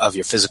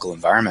physical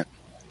environment.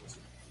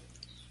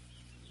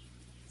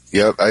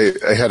 Yeah, I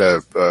had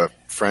a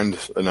friend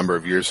a number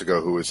of years ago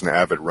who was an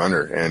avid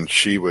runner, and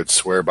she would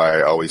swear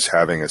by always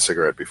having a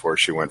cigarette before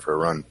she went for a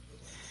run.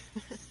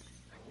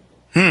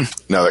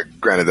 Now,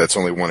 granted, that's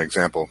only one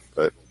example,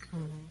 but...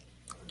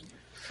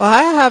 Well,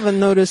 I haven't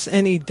noticed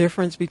any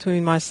difference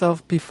between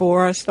myself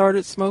before I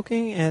started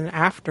smoking and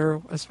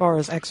after, as far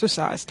as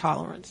exercise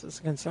tolerance is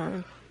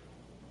concerned.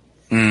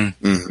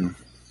 Mm-hmm.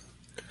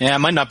 Yeah, it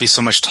might not be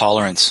so much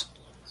tolerance.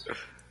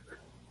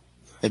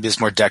 Maybe it's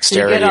more You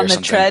dexterity get on or the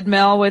something.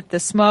 treadmill with the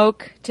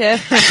smoke,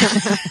 Tiff.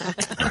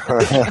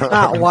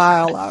 Not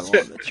while I'm on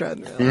the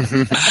treadmill.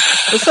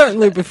 But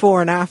certainly before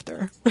and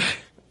after.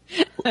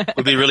 It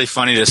would be really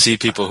funny to see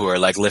people who are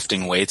like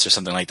lifting weights or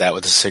something like that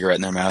with a cigarette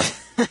in their mouth.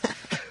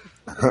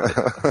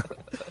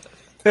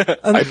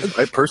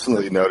 I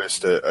personally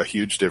noticed a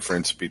huge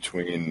difference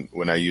between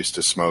when I used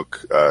to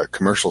smoke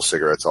commercial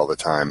cigarettes all the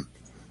time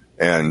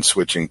and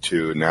switching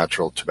to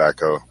natural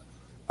tobacco.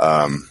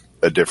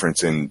 A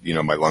difference in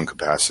my lung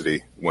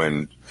capacity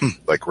when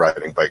like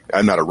riding bike.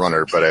 I'm not a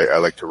runner, but I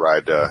like to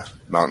ride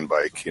mountain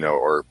bike,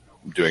 or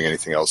doing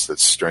anything else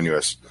that's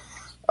strenuous.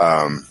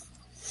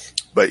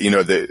 But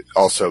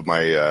also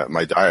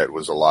my diet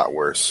was a lot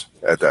worse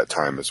at that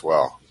time as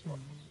well.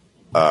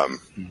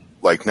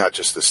 Like not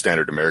just the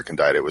standard American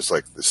diet; it was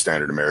like the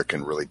standard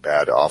American really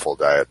bad, awful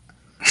diet.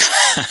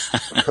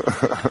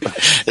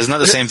 Isn't that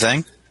the same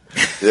thing?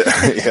 Yeah,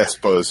 I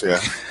suppose.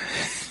 Yeah,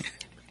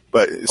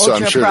 but so I'm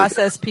sure.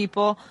 Ultra-processed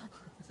people.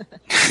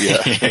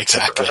 Yeah,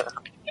 Exactly.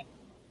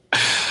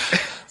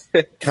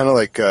 kind of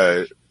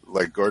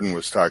like Gordon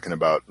was talking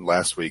about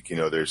last week.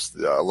 There's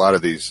a lot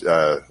of these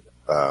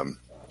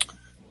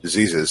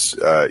diseases.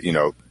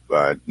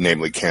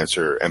 Namely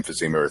cancer,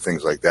 emphysema, or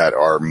things like that,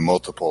 are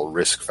multiple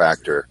risk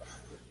factor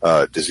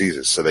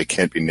diseases, so they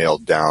can't be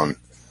nailed down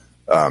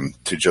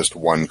to just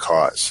one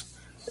cause.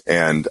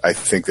 And I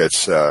think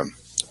that's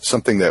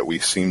something that we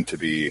seem to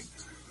be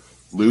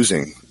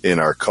losing in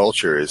our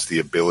culture is the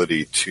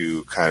ability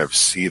to kind of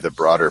see the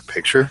broader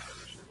picture.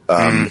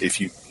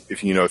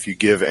 If you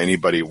give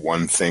anybody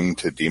one thing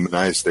to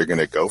demonize, they're going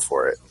to go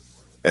for it,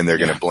 and they're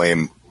going to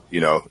blame,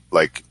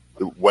 like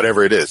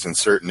whatever it is,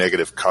 insert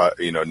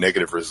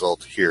negative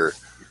result here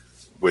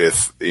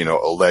with,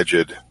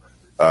 alleged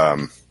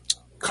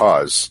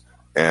cause,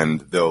 and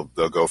they'll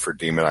go for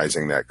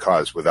demonizing that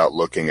cause without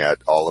looking at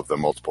all of the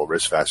multiple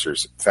risk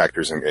factors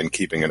and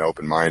keeping an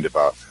open mind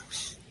about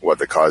what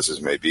the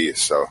causes may be.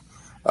 So,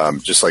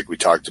 just like we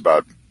talked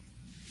about,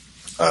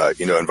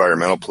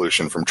 environmental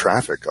pollution from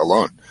traffic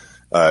alone.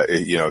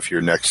 If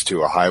you're next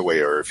to a highway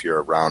or if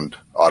you're around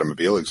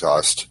automobile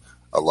exhaust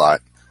a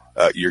lot,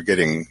 you're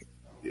getting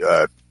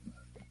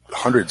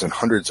hundreds and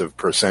hundreds of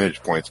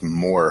percentage points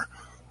more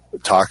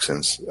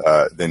toxins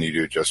than you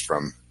do just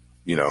from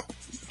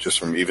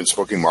even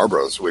smoking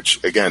Marlboros,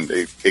 which again,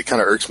 it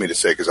kind of irks me to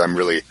say because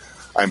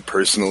I'm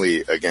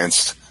personally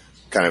against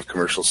kind of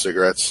commercial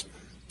cigarettes,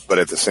 but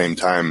at the same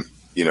time,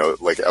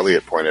 like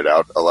Elliot pointed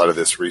out, a lot of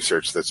this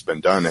research that's been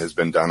done has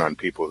been done on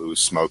people who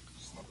smoke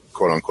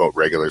quote unquote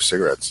regular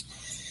cigarettes.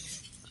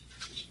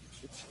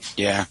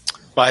 Yeah.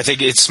 Well, I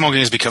think smoking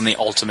has become the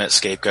ultimate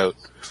scapegoat.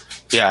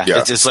 Yeah.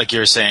 It's like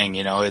you're saying,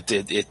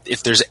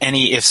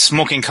 if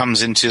smoking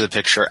comes into the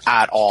picture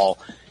at all,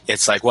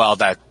 it's like, well,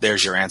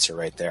 there's your answer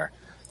right there.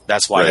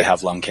 That's why they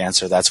have lung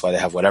cancer. That's why they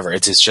have whatever. You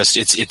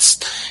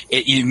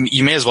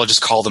may as well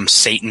just call them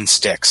Satan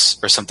sticks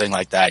or something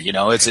like that.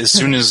 It's as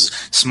soon as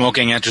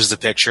smoking enters the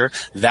picture,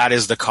 that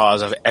is the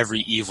cause of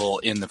every evil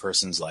in the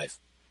person's life.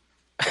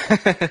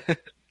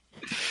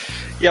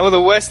 Yeah. Well,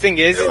 the worst thing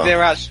is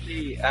they're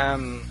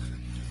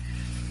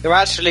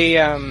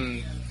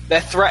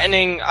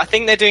threatening. I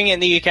think they're doing it in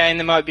the UK and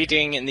they might be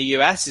doing it in the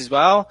US as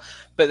well.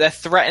 But they're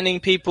threatening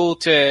people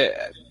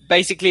to.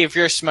 Basically, if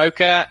you're a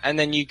smoker and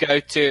then you go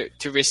to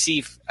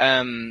receive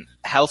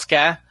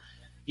healthcare,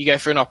 you go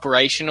for an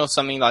operation or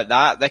something like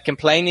that, they're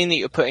complaining that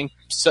you're putting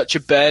such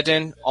a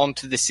burden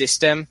onto the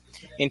system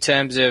in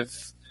terms of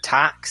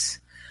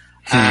tax,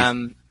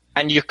 and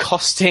you're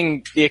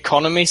costing the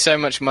economy so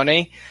much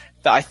money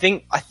that I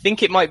think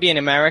it might be in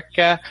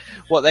America.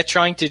 What they're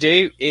trying to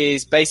do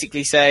is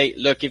basically say,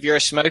 look, if you're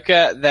a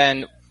smoker,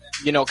 then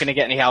you're not going to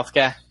get any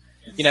healthcare.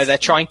 They're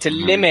trying to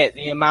limit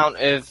the amount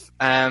of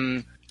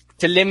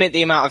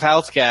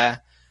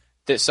healthcare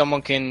that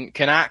someone can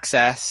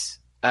access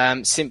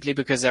simply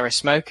because they're a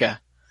smoker.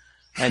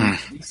 And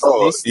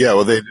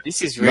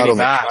this is really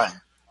bad.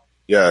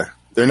 Yeah,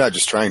 they're not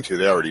just trying to;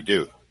 they already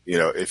do.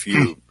 If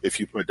you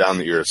put down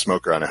that you're a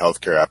smoker on a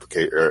healthcare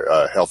application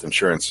or health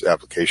insurance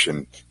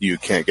application, you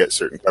can't get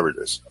certain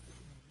coverages.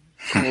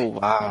 Oh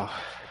wow!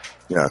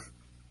 Yeah.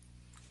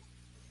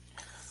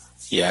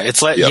 Yeah,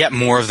 it's yet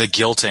more of the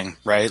guilting,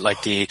 right?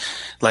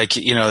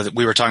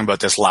 We were talking about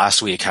this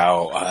last week,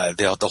 how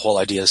the whole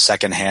idea of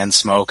secondhand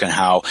smoke and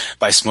how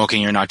by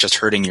smoking you're not just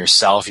hurting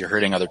yourself, you're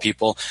hurting other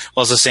people.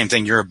 Well, it's the same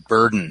thing. You're a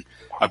burden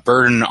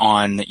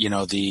on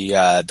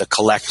the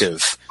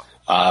collective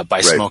by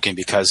smoking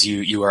because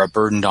you are a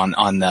burden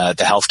on the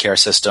healthcare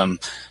system,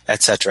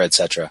 et cetera, et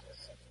cetera.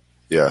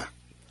 Yeah.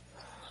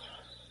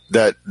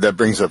 That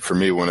brings up for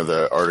me one of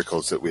the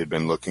articles that we had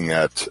been looking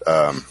at.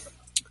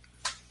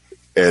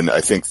 And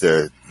I think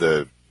the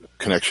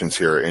connections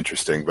here are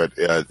interesting, but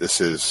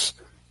this is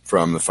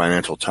from the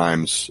Financial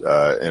Times,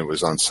 and it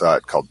was on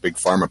SOT, called Big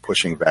Pharma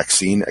Pushing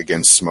Vaccine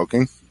Against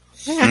Smoking.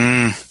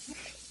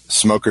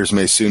 Smokers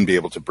may soon be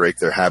able to break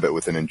their habit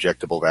with an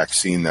injectable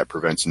vaccine that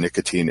prevents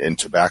nicotine and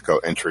tobacco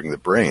entering the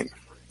brain.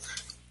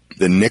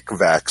 The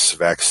NicVax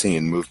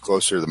vaccine moved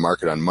closer to the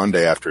market on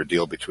Monday after a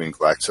deal between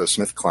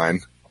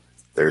GlaxoSmithKline,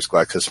 there's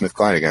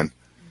GlaxoSmithKline again,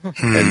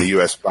 and the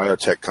U.S.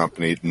 biotech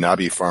company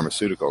Nabi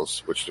Pharmaceuticals,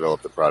 which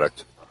developed the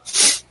product.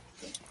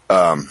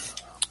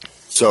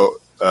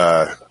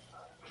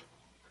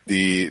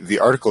 The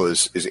article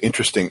is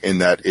interesting in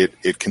that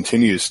it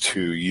continues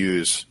to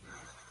use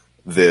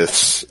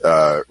this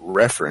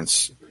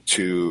reference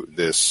to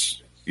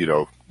this,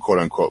 quote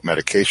unquote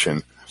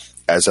medication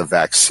as a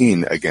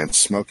vaccine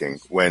against smoking.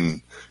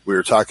 When we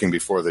were talking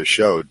before the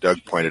show,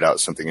 Doug pointed out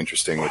something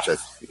interesting, which I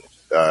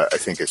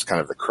think is kind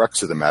of the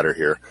crux of the matter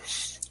here.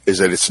 Is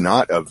that it's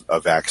not a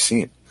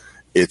vaccine.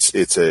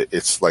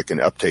 It's like an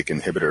uptake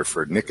inhibitor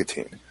for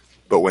nicotine.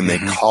 But when they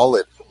call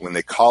it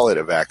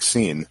a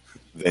vaccine,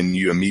 then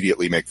you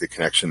immediately make the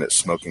connection that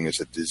smoking is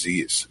a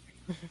disease.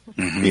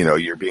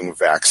 You're being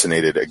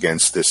vaccinated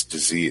against this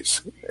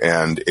disease.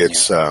 And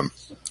it's I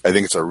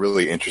think it's a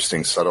really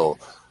interesting, subtle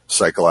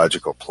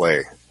psychological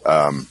play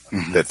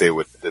that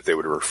they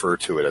would refer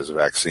to it as a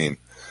vaccine.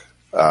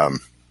 Again,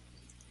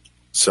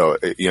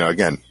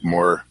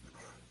 more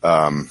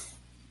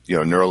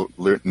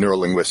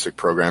neuro-linguistic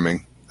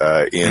programming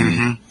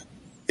in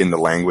the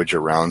language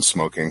around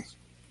smoking,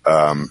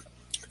 and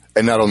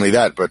not only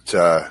that, but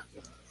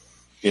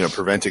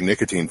preventing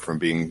nicotine from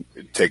being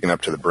taken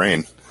up to the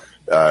brain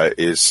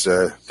is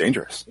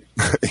dangerous.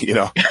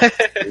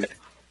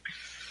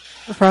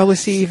 We'll probably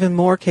see even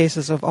more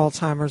cases of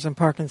Alzheimer's and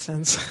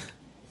Parkinson's.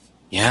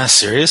 Yeah,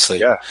 seriously.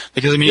 Yeah.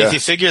 Because I mean, if you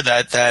figure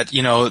that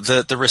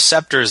the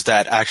receptors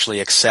that actually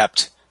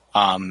accept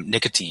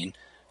nicotine,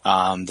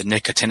 the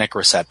nicotinic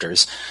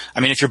receptors. I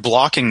mean, if you're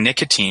blocking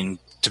nicotine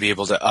to be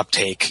able to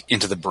uptake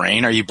into the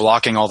brain, are you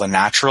blocking all the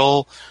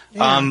natural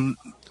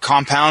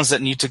compounds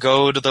that need to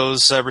go to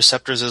those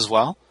receptors as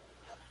well?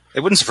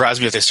 It wouldn't surprise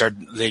me if they start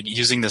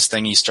using this thing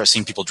and you start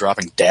seeing people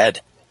dropping dead.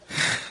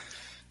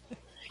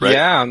 Right.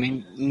 Yeah, I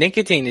mean,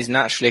 nicotine is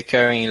naturally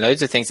occurring in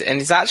loads of things,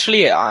 and it's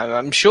actually,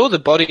 I'm sure the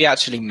body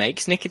actually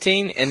makes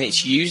nicotine, and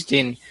it's used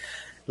in,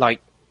 like,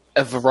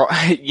 a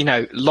variety,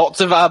 lots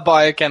of our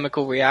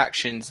biochemical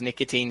reactions.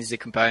 Nicotine is a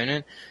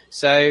component.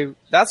 So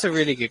that's a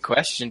really good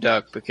question,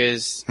 Doug,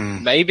 because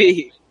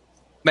maybe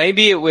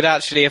it would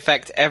actually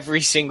affect every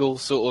single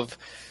sort of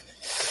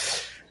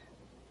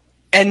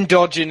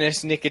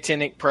endogenous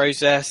nicotinic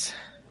process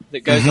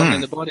that goes on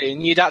in the body,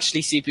 and you'd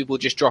actually see people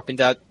just dropping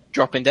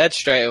dead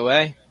straight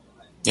away.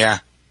 Yeah,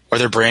 or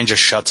their brain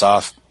just shuts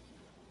off.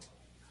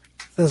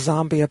 The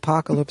zombie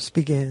apocalypse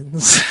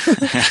begins.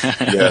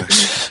 Yeah.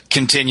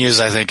 Continues,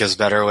 I think, is a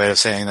better way of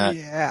saying that.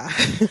 Yeah.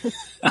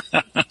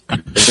 I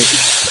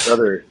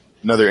think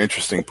another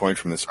interesting point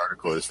from this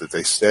article is that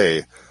they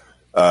say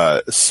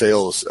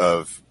sales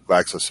of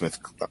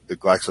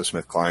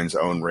GlaxoSmithKline's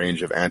own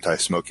range of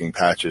anti-smoking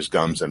patches,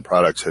 gums, and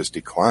products has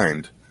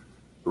declined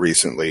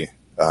recently.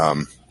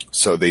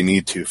 So they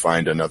need to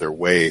find another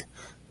way,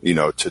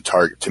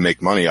 to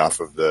make money off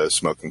of the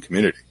smoking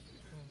community.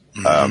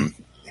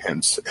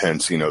 Hence,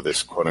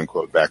 this quote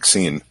unquote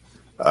vaccine.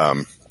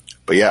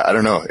 But yeah, I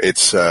don't know.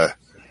 It's the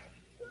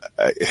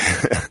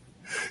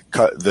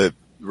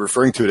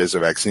referring to it as a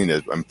vaccine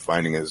I'm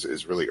finding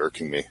is really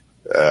irking me.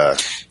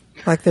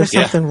 Like there's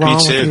something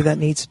wrong with you that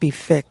needs to be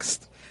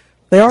fixed.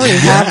 They already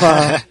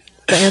have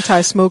the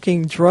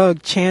anti-smoking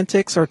drug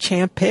Chantix or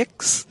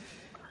Champix,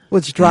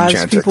 which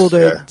drives people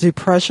to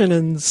depression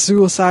and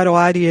suicidal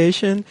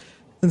ideation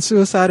and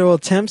suicidal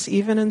attempts,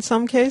 even in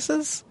some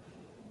cases.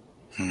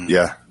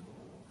 Yeah.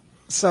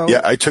 So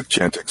I took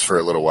Chantix for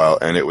a little while,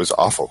 and it was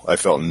awful. I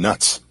felt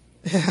nuts.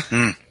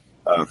 I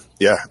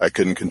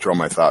couldn't control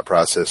my thought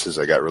processes.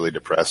 I got really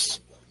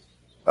depressed.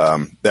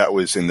 That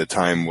was in the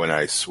time when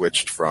I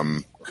switched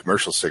from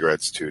commercial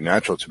cigarettes to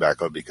natural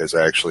tobacco because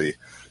I actually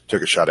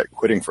took a shot at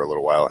quitting for a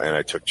little while, and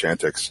I took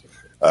Chantix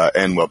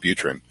and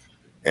Wellbutrin,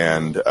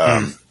 and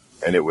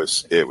it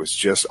was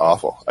just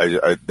awful.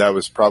 That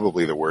was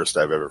probably the worst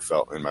I've ever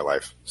felt in my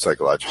life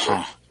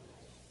psychologically.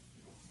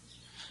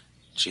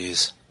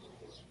 Jeez.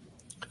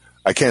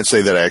 I can't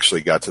say that I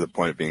actually got to the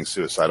point of being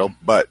suicidal,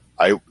 but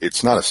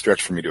it's not a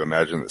stretch for me to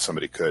imagine that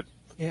somebody could.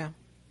 Yeah.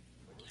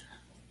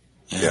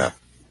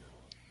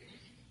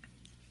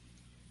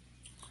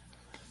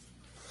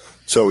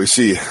 So we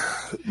see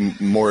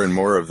more and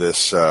more of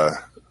this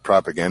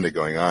propaganda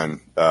going on,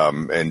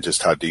 and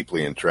just how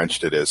deeply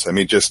entrenched it is. I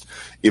mean, just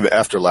even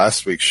after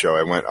last week's show,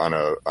 I went on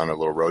a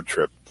little road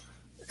trip,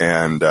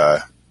 and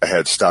I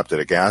had stopped at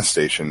a gas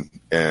station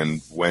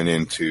and went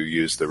in to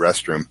use the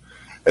restroom,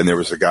 and there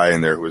was a guy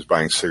in there who was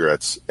buying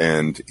cigarettes,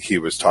 and he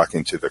was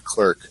talking to the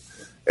clerk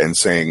and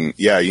saying,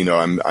 "Yeah,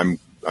 I'm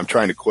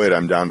trying to quit.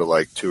 I'm down to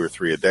like 2 or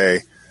 3 a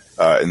day,"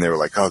 and they were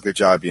like, "Oh, good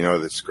job.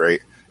 That's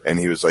great." And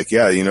he was like,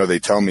 "Yeah, they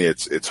tell me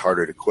it's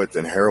harder to quit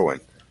than heroin."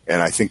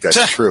 And I think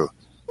that's true.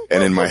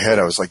 And in my head,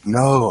 I was like,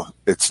 no,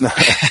 it's not.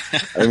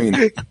 I mean,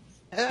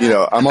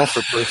 I'm all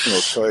for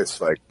personal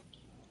choice. Like,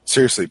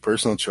 seriously,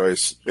 personal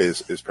choice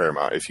is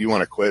paramount. If you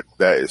want to quit,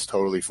 that is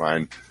totally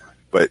fine.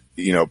 But,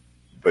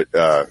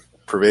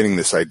 pervading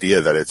this idea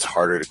that it's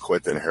harder to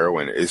quit than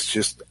heroin is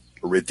just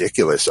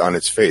ridiculous on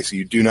its face.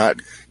 You do not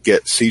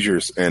get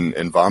seizures and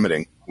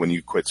vomiting when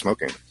you quit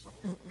smoking.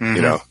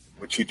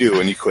 What you do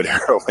when you quit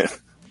heroin.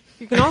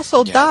 You can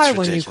also die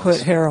when you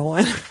quit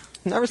heroin.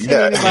 Never seen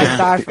anybody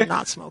die from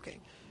not smoking.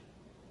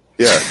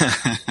 Yeah.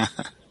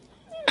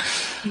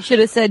 You should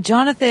have said,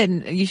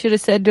 Jonathan, you should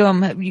have said to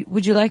him,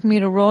 would you like me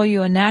to roll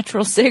you a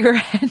natural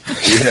cigarette?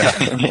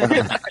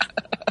 Yeah.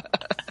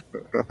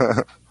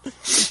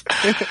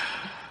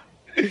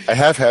 I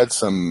have had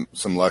some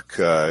luck,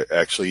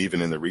 actually,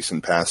 even in the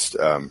recent past,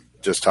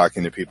 just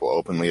talking to people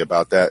openly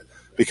about that,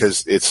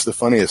 because it's the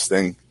funniest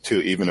thing,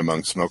 too, even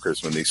among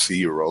smokers, when they see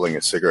you rolling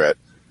a cigarette.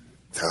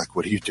 They're like,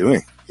 "What are you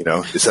doing?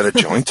 Is that a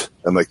joint?"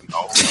 I'm like,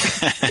 "No."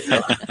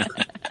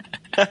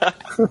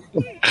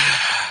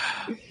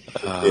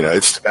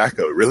 It's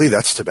tobacco. Really?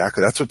 That's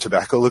tobacco? That's what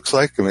tobacco looks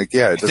like? I'm like,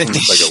 yeah, it doesn't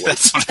look like a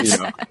weight.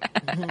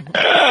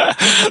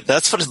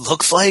 That's what it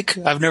looks like?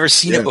 I've never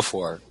seen it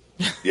before.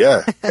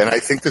 Yeah. And I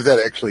think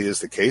that actually is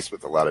the case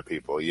with a lot of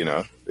people,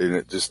 and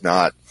just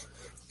not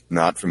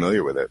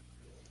familiar with it.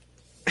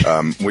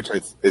 Which I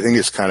think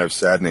is kind of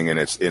saddening in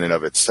and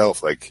of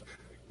itself. Like,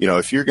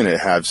 if you're going to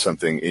have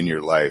something in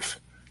your life,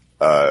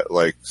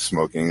 like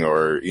smoking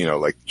or,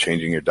 like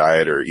changing your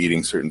diet or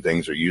eating certain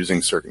things or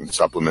using certain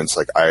supplements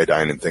like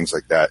iodine and things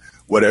like that,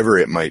 whatever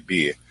it might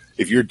be,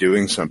 if you're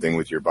doing something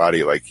with your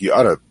body, like you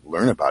ought to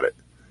learn about it,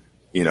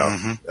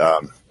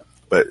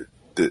 but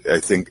I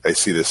think I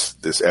see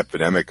this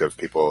epidemic of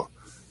people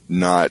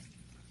not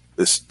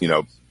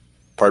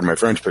pardon my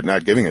French, but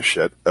not giving a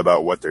shit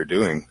about what they're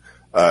doing.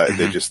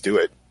 They just do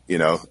it,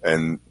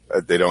 and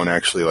they don't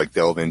actually like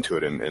delve into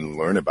it and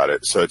learn about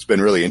it. So it's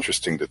been really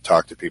interesting to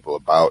talk to people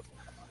about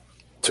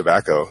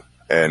tobacco,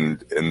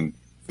 and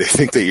they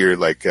think that you're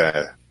like,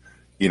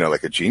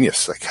 like a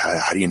genius. Like,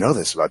 how do you know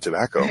this about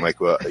tobacco? I'm like,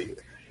 well,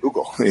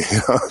 Google. Yeah,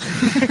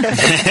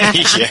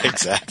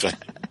 exactly.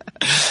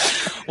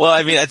 Well,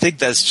 I mean, I think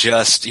that's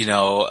just,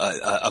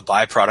 a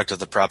byproduct of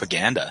the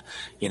propaganda.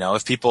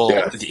 If people,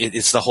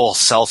 it's the whole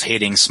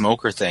self-hating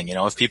smoker thing.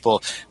 If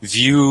people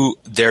view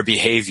their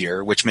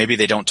behavior, which maybe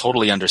they don't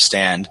totally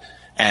understand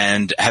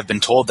and have been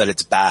told that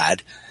it's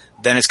bad,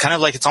 then it's kind of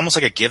like, it's almost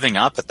like a giving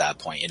up at that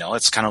point.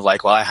 It's kind of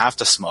like, well, I have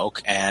to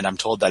smoke and I'm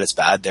told that it's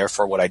bad.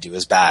 Therefore what I do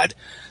is bad.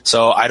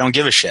 So I don't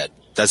give a shit.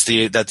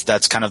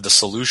 That's kind of the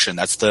solution.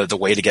 That's the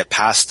way to get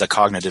past the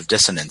cognitive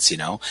dissonance.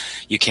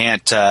 You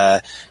can't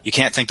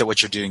think that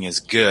what you're doing is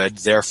good.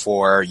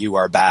 Therefore you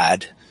are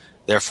bad.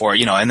 Therefore,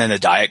 and then the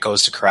diet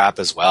goes to crap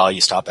as well.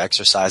 You stop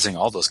exercising,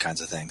 all those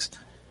kinds of things.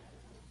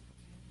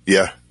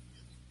 Yeah.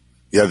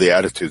 Yeah. The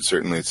attitude,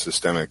 certainly it's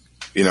systemic,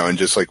 and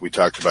just like we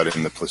talked about it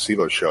in the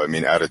placebo show, I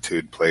mean,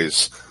 attitude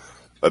plays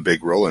a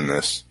big role in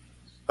this.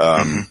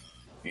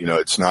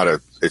 It's not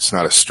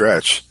a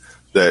stretch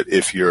that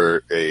if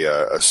you're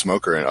a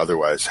smoker and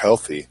otherwise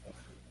healthy,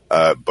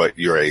 but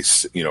you're a,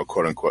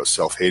 quote unquote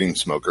self-hating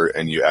smoker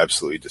and you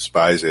absolutely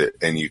despise it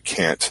and you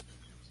can't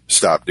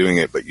stop doing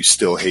it, but you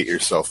still hate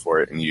yourself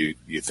for it and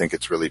you think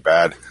it's really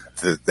bad,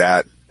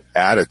 that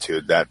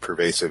attitude, that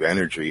pervasive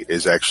energy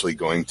is actually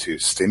going to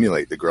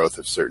stimulate the growth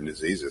of certain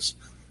diseases.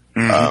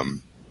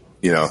 And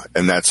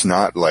that's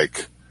not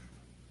like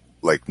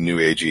new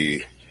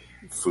agey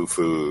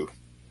foo-foo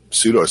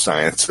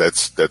pseudoscience.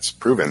 That's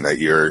proven that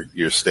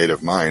your state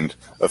of mind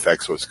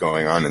affects what's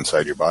going on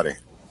inside your body.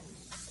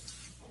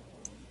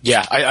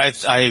 Yeah,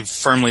 I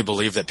firmly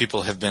believe that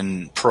people have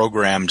been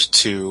programmed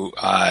to,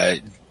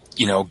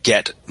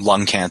 get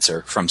lung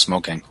cancer from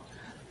smoking.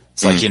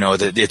 It's like,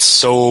 that it's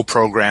so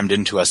programmed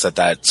into us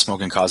that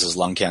smoking causes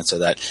lung cancer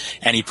that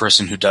any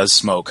person who does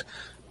smoke,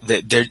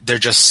 they're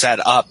just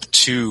set up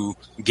to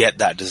get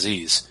that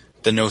disease,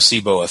 the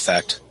nocebo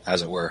effect,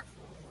 as it were.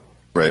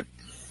 Right.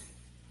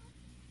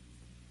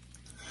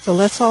 So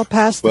let's all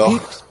pass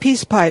the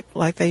peace pipe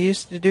like they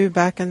used to do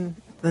back in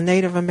the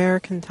Native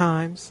American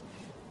times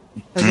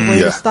as a way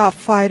to stop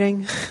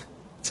fighting,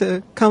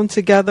 to come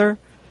together.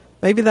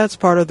 Maybe that's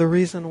part of the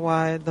reason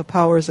why the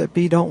powers that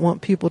be don't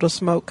want people to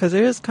smoke, because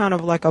it is kind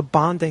of like a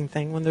bonding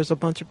thing when there's a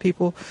bunch of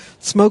people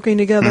smoking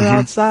together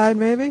outside,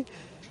 maybe.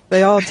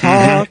 They all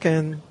talk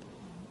and,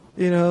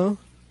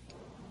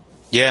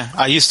 Yeah,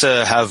 I used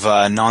to have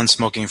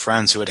non-smoking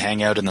friends who would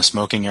hang out in the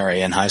smoking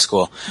area in high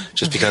school,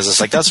 just because it's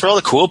like that's where all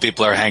the cool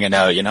people are hanging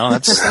out.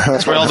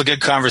 That's where all the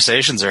good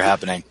conversations are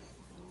happening.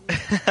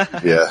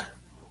 Yeah.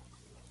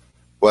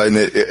 Well, and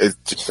it's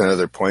just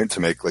another point to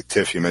make. Like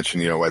Tiff, you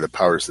mentioned, why the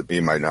powers that be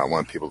might not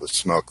want people to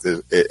smoke,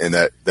 and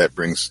that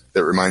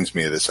reminds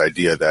me of this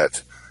idea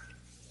that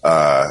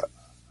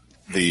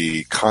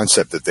the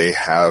concept that they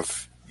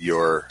have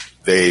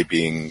they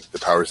being the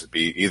powers that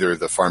be, either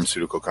the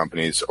pharmaceutical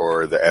companies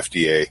or the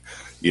FDA,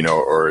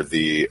 or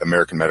the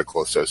American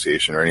Medical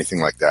Association or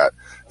anything like that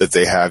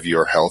they have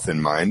your health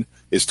in mind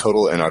is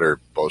total and utter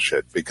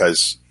bullshit,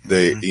 because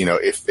they,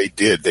 if they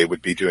did, they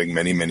would be doing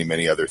many, many,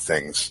 many other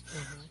things.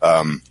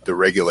 The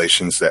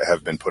regulations that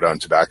have been put on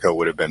tobacco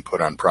would have been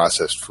put on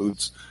processed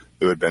foods.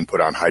 It would have been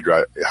put on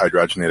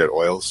hydrogenated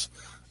oils.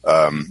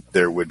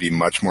 There would be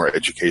much more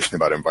education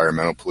about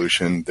environmental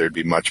pollution. There'd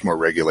be much more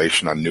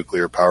regulation on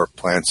nuclear power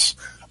plants.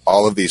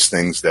 All of these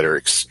things that are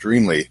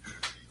extremely,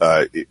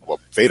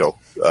 fatal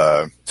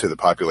to the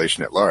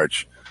population at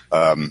large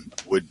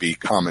would be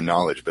common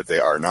knowledge, but they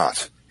are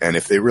not. And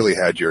if they really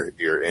had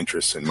your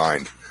interests in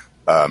mind,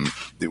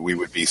 we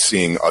would be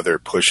seeing other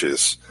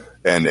pushes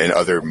and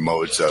other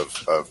modes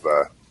of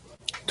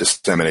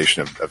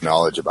dissemination of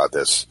knowledge about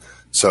this.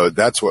 So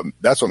that's what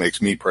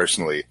makes me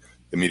personally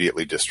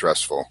immediately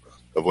distrustful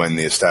of when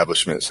the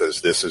establishment says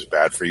this is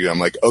bad for you. I'm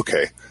like,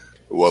 okay,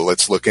 well,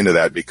 let's look into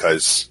that,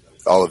 because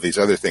all of these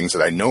other things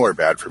that I know are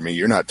bad for me,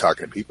 you're not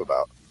talking to people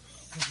about.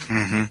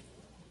 Mm-hmm.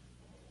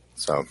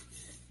 So,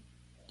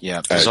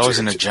 yeah, there's always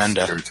an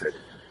agenda.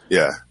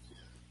 Yeah.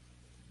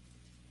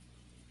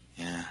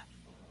 Yeah.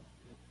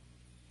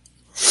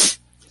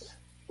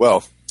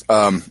 Well,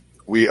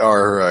 we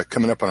are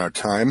coming up on our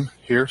time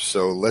here,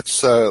 so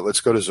let's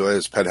go to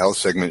Zoya's pet health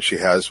segment. She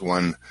has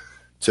one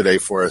today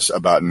for us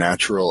about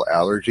natural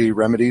allergy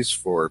remedies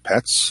for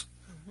pets.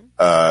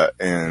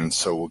 And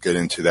so we'll get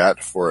into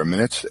that for a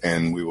minute,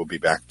 and we will be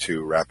back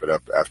to wrap it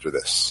up after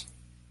this.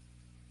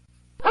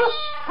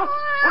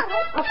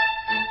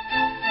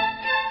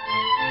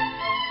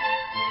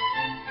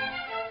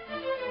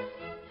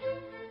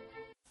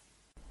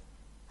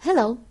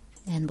 Hello,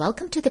 and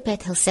welcome to the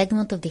Pet Health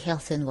segment of the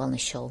Health and Wellness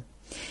Show.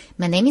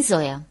 My name is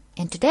Zoya,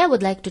 and today I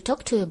would like to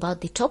talk to you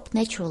about the top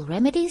natural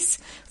remedies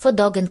for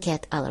dog and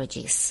cat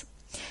allergies.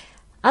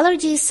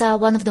 Allergies are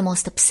one of the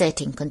most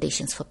upsetting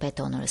conditions for pet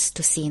owners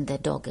to see in their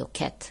dog or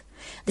cat.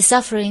 The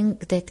suffering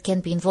that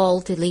can be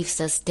involved leaves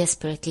us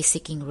desperately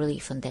seeking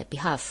relief on their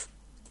behalf.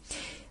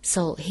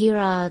 So here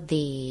are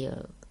the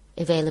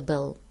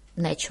available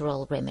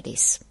natural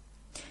remedies.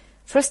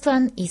 First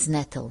one is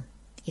nettle.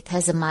 It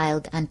has a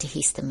mild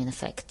antihistamine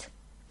effect.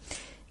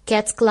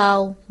 Cat's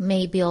claw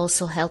may be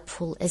also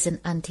helpful as an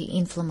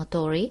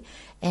anti-inflammatory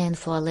and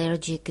for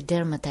allergic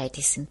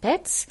dermatitis in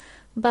pets,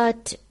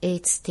 but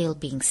it's still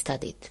being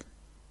studied.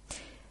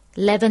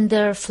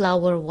 Lavender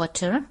flower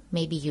water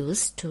may be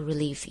used to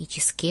relieve itchy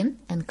skin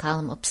and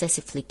calm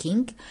obsessive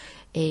licking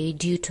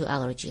due to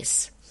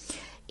allergies.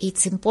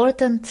 It's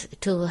important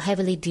to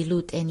heavily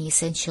dilute any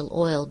essential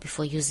oil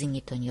before using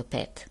it on your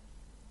pet.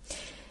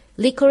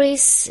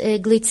 Licorice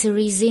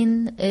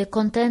glycyrrhizin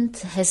content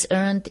has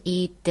earned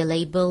it the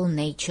label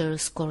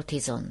Nature's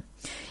Cortisone.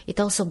 It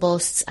also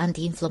boasts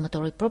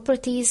anti-inflammatory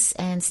properties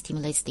and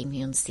stimulates the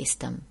immune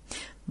system.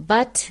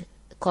 But,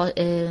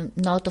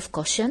 note of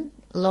caution,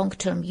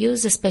 long-term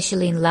use,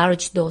 especially in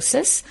large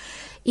doses,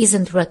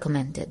 isn't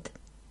recommended.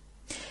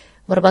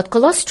 What about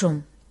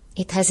colostrum?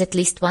 It has at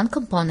least one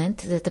component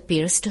that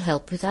appears to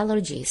help with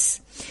allergies.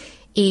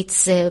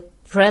 It's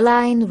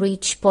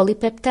praline-rich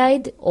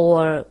polypeptide,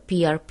 or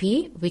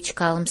PRP, which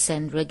calms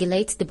and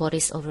regulates the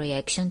body's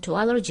overreaction to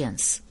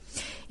allergens.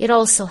 It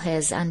also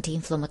has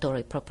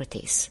anti-inflammatory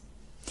properties.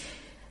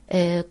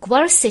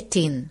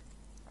 Quercetin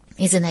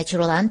is a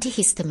natural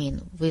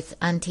antihistamine with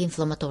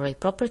anti-inflammatory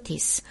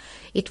properties.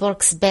 It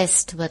works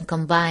best when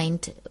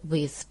combined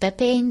with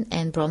papain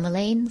and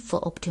bromelain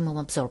for optimum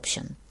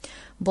absorption,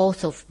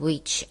 both of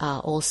which are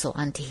also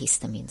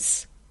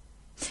antihistamines.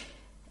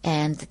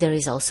 And there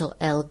is also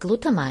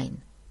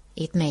L-glutamine.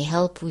 It may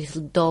help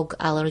with dog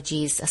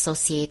allergies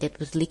associated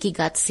with leaky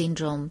gut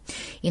syndrome,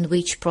 in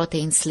which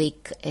proteins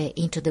leak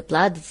into the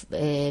blood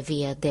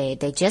via the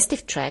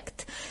digestive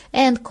tract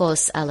and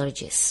cause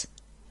allergies.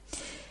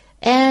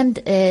 And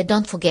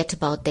don't forget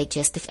about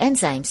digestive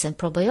enzymes and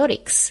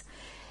probiotics.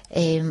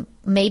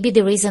 Maybe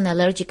the reason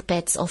allergic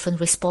pets often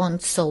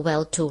respond so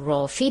well to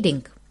raw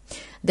feeding.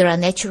 There are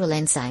natural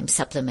enzyme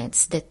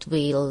supplements that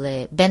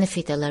will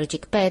benefit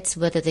allergic pets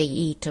whether they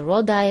eat a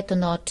raw diet or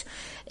not,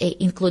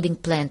 including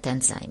plant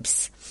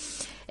enzymes.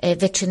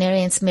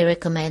 Veterinarians may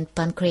recommend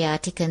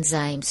pancreatic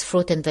enzymes,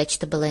 fruit and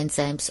vegetable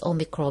enzymes, or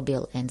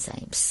microbial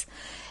enzymes.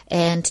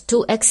 And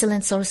two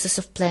excellent sources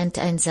of plant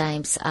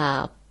enzymes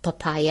are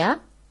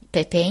papaya,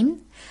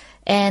 papain,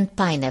 and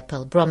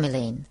pineapple,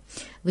 bromelain,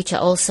 which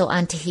are also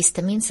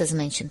antihistamines as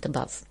mentioned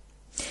above.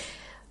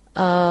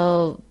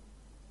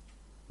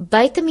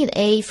 Vitamin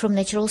A from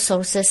natural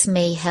sources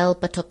may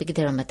help atopic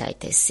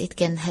dermatitis. It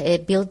can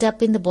build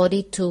up in the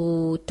body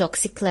to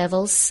toxic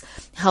levels.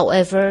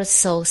 However,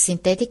 so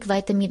synthetic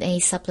vitamin A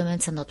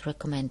supplements are not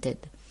recommended.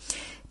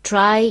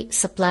 Try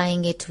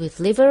supplying it with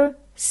liver,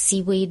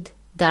 seaweed,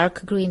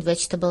 dark green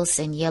vegetables,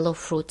 and yellow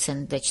fruits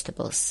and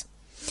vegetables.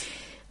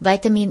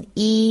 Vitamin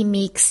E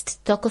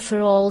mixed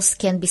tocopherols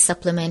can be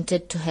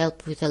supplemented to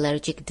help with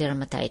allergic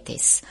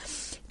dermatitis.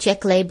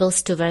 Check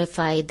labels to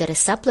verify that a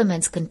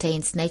supplement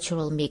contains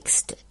natural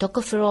mixed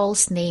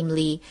tocopherols,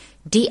 namely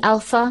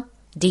D-alpha,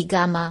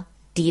 D-gamma,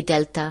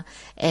 D-delta,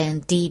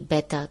 and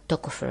D-beta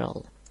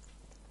tocopherol.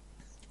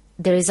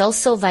 There is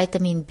also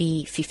vitamin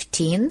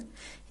B15,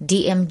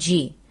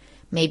 DMG,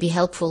 may be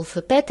helpful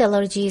for pet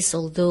allergies,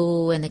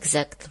 although an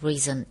exact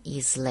reason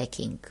is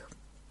lacking.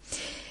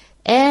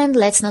 And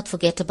let's not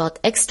forget about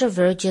extra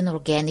virgin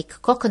organic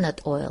coconut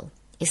oil.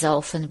 Is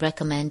often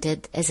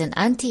recommended as an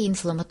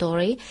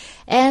anti-inflammatory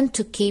and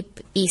to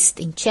keep yeast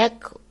in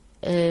check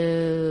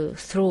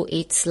through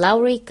its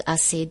lauric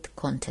acid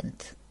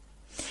content.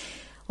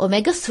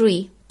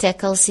 Omega-3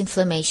 tackles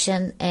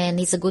inflammation and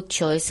is a good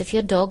choice if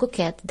your dog or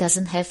cat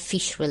doesn't have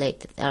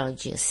fish-related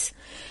allergies.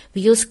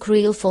 We use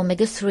krill for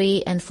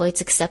omega-3 and for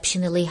its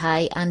exceptionally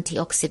high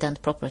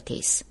antioxidant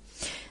properties.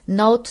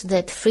 Note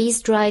that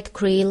freeze-dried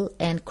krill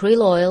and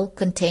krill oil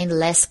contain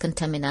less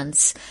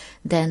contaminants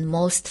than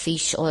most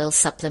fish oil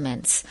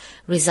supplements,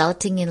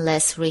 resulting in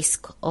less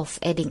risk of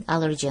adding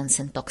allergens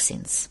and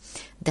toxins.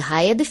 The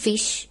higher the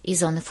fish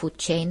is on the food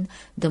chain,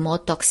 the more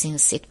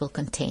toxins it will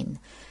contain,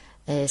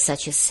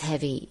 such as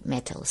heavy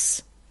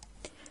metals.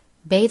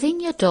 Bathing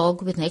your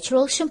dog with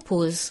natural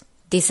shampoos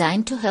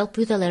designed to help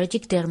with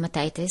allergic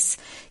dermatitis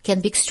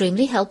can be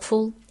extremely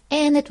helpful,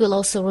 and it will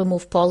also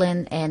remove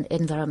pollen and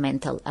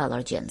environmental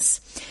allergens.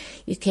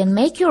 You can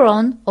make your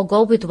own or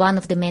go with one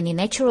of the many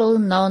natural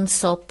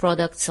non-soap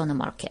products on the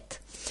market.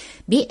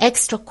 Be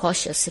extra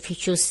cautious if you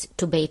choose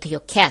to bathe your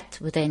cat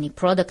with any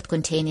product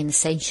containing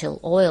essential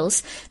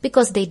oils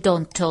because they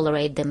don't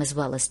tolerate them as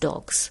well as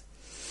dogs.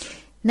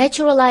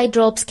 Natural eye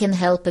drops can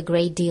help a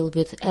great deal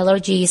with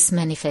allergies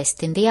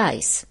manifest in the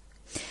eyes.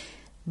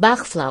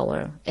 Bach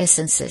flower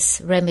essences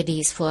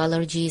remedies for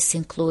allergies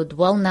include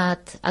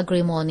walnut,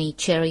 agrimony,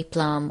 cherry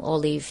plum,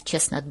 olive,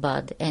 chestnut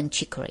bud, and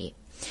chicory.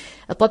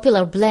 A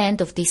popular blend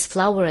of these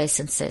flower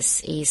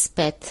essences is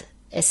Pet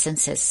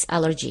Essences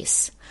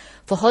Allergies.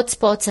 For hot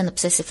spots and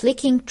obsessive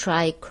licking,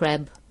 try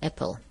crab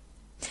apple.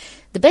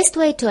 The best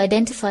way to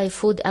identify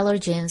food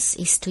allergens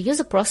is to use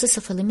a process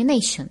of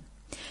elimination.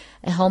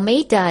 A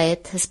homemade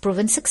diet has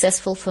proven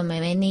successful for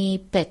many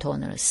pet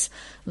owners,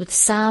 with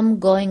some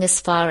going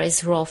as far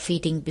as raw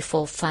feeding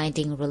before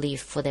finding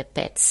relief for their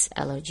pets'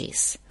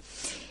 allergies.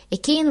 A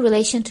key in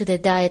relation to the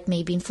diet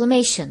may be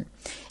inflammation,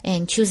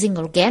 and choosing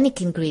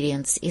organic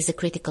ingredients is a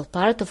critical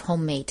part of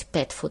homemade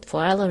pet food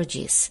for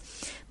allergies.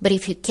 But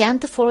if you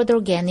can't afford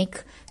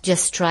organic,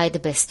 just try the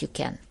best you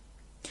can.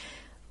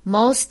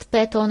 Most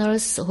pet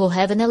owners who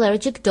have an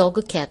allergic dog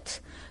or cat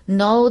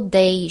know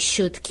they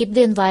should keep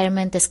the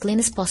environment as clean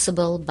as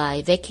possible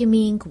by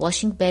vacuuming,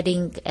 washing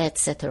bedding,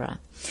 etc.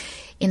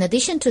 In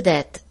addition to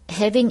that,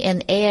 having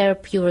an air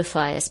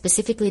purifier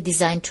specifically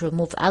designed to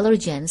remove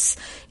allergens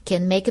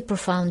can make a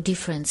profound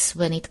difference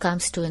when it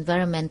comes to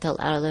environmental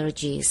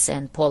allergies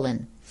and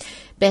pollen.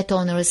 Pet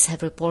owners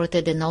have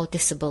reported a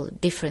noticeable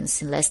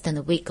difference in less than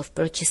a week of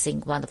purchasing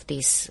one of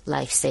these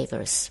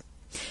lifesavers.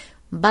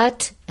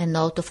 But a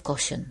note of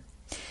caution.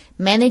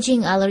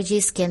 Managing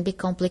allergies can be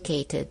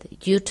complicated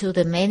due to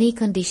the many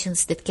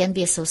conditions that can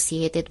be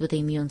associated with the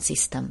immune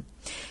system.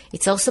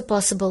 It's also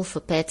possible for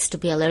pets to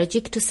be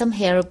allergic to some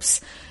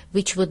herbs,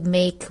 which would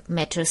make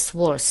matters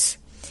worse.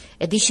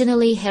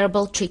 Additionally,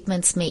 herbal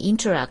treatments may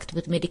interact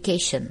with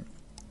medication.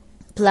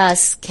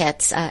 Plus,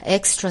 cats are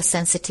extra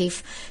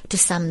sensitive to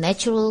some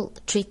natural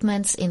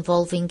treatments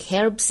involving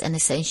herbs and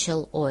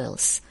essential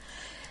oils.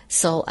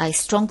 So I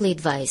strongly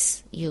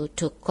advise you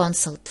to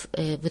consult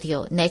with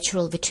your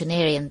natural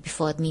veterinarian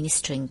before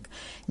administering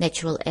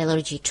natural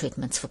allergy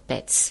treatments for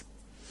pets.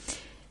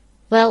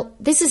 Well,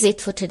 this is it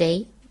for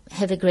today.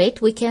 Have a great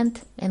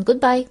weekend and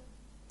goodbye.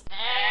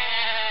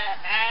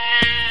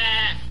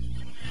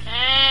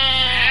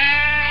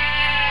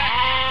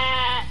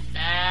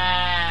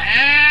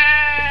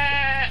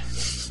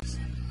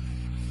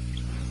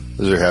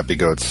 Those are happy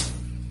goats.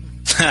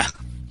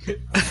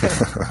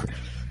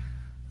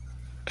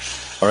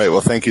 All right.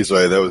 Well, thank you,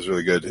 Zoya. That was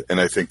really good. And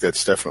I think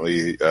that's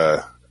definitely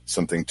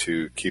something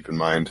to keep in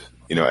mind,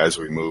 as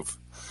we move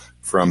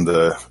from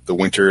the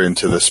winter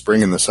into the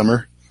spring and the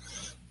summer,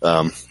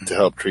 to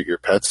help treat your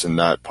pets and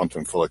not pump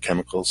them full of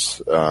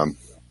chemicals,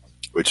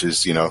 which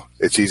is,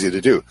 it's easy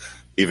to do.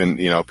 Even,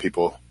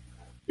 people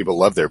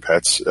love their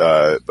pets,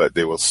 but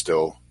they will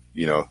still,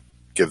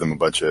 give them a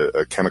bunch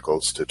of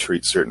chemicals to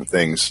treat certain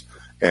things.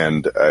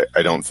 And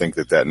I don't think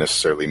that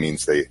necessarily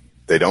means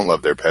they don't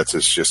love their pets.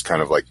 It's just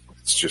kind of like,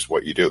 it's just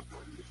what you do.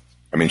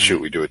 I mean,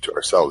 shoot, we do it to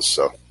ourselves.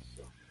 So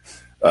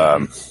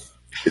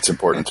it's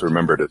important to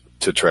remember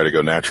to try to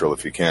go natural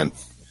if you can.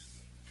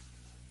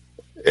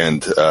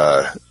 And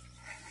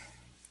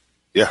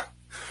yeah.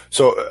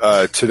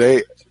 So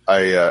today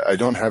I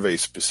don't have a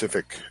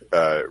specific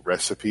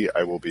recipe.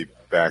 I will be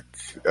back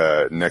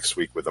next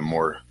week with a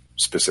more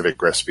specific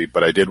recipe.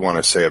 But I did want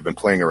to say I've been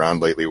playing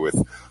around lately with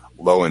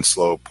low and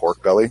slow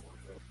pork belly.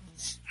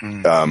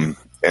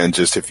 And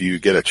just if you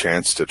get a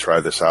chance to try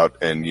this out,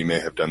 and you may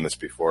have done this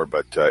before,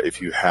 but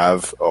if you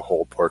have a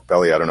whole pork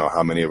belly, I don't know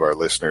how many of our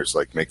listeners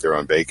make their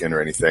own bacon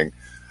or anything.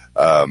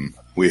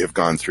 We have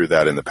gone through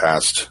that in the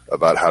past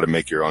about how to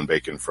make your own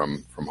bacon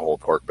from whole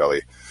pork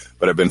belly.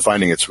 But I've been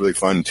finding it's really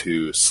fun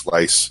to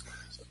slice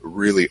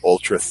really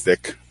ultra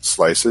thick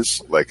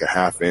slices, like a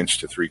 1/2 inch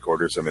to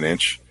 3/4 of an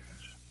inch,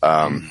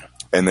 and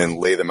then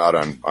lay them out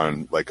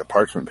on like a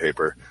parchment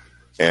paper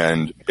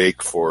and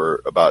bake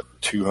for about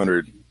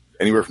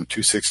anywhere from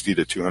 260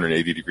 to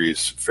 280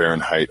 degrees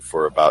Fahrenheit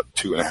for about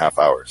 2.5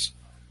 hours.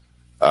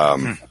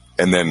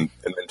 And then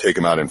take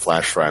them out and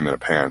flash fry them in a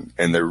pan.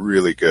 And they're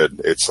really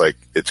good. It's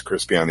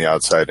crispy on the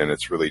outside and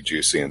it's really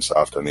juicy and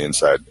soft on the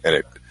inside.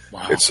 And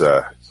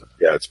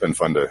it's been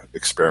fun to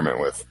experiment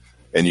with.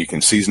 And you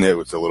can season it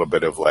with a little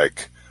bit of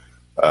garlic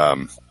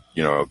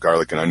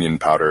and onion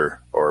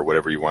powder or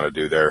whatever you want to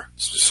do there.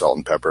 It's just salt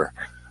and pepper.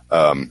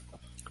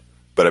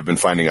 But I've been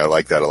finding I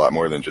like that a lot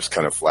more than just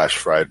kind of flash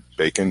fried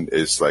bacon.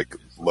 Is like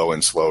low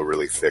and slow,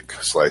 really thick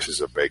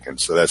slices of bacon.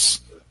 So that's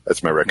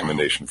my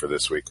recommendation for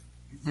this week.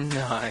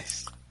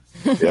 Nice.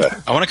 Yeah.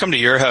 I want to come to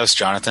your house,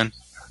 Jonathan,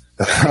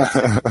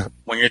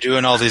 when you're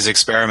doing all these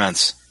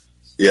experiments.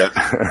 Yeah.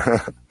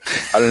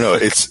 I don't know.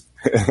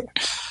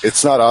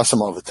 It's not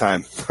awesome all the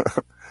time.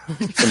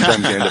 Sometimes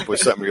you end up with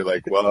something you're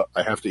like, well,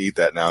 I have to eat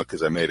that now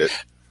because I made it.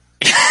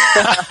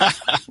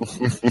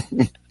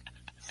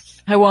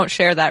 I won't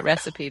share that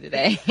recipe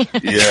today.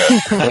 Yeah.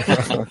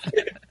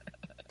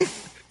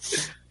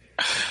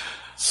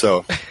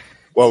 So,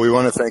 well, we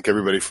want to thank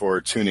everybody for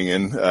tuning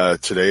in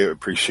today.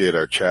 Appreciate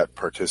our chat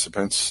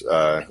participants.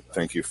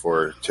 Thank you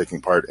for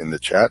taking part in the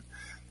chat.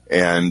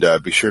 And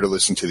be sure to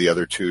listen to the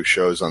other 2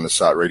 shows on the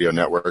SOT Radio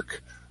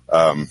Network.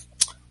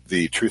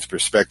 The Truth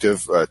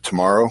Perspective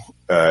tomorrow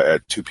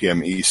at 2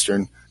 p.m.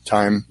 Eastern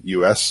Time,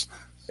 U.S.,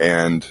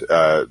 and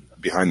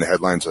Behind the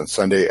Headlines on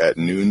Sunday at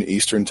noon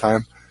Eastern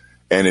Time.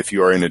 And if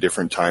you are in a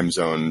different time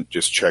zone,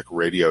 just check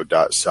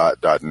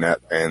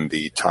radio.sot.net, and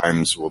the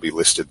times will be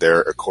listed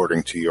there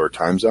according to your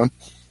time zone.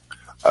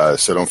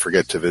 So don't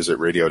forget to visit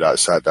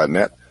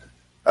radio.sot.net.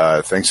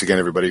 Thanks again,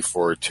 everybody,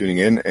 for tuning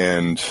in,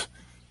 and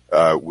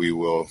we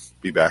will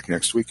be back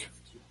next week.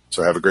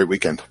 So have a great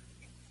weekend.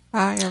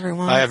 Bye,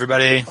 everyone. Bye,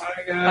 everybody.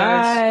 Bye,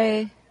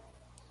 guys. Bye.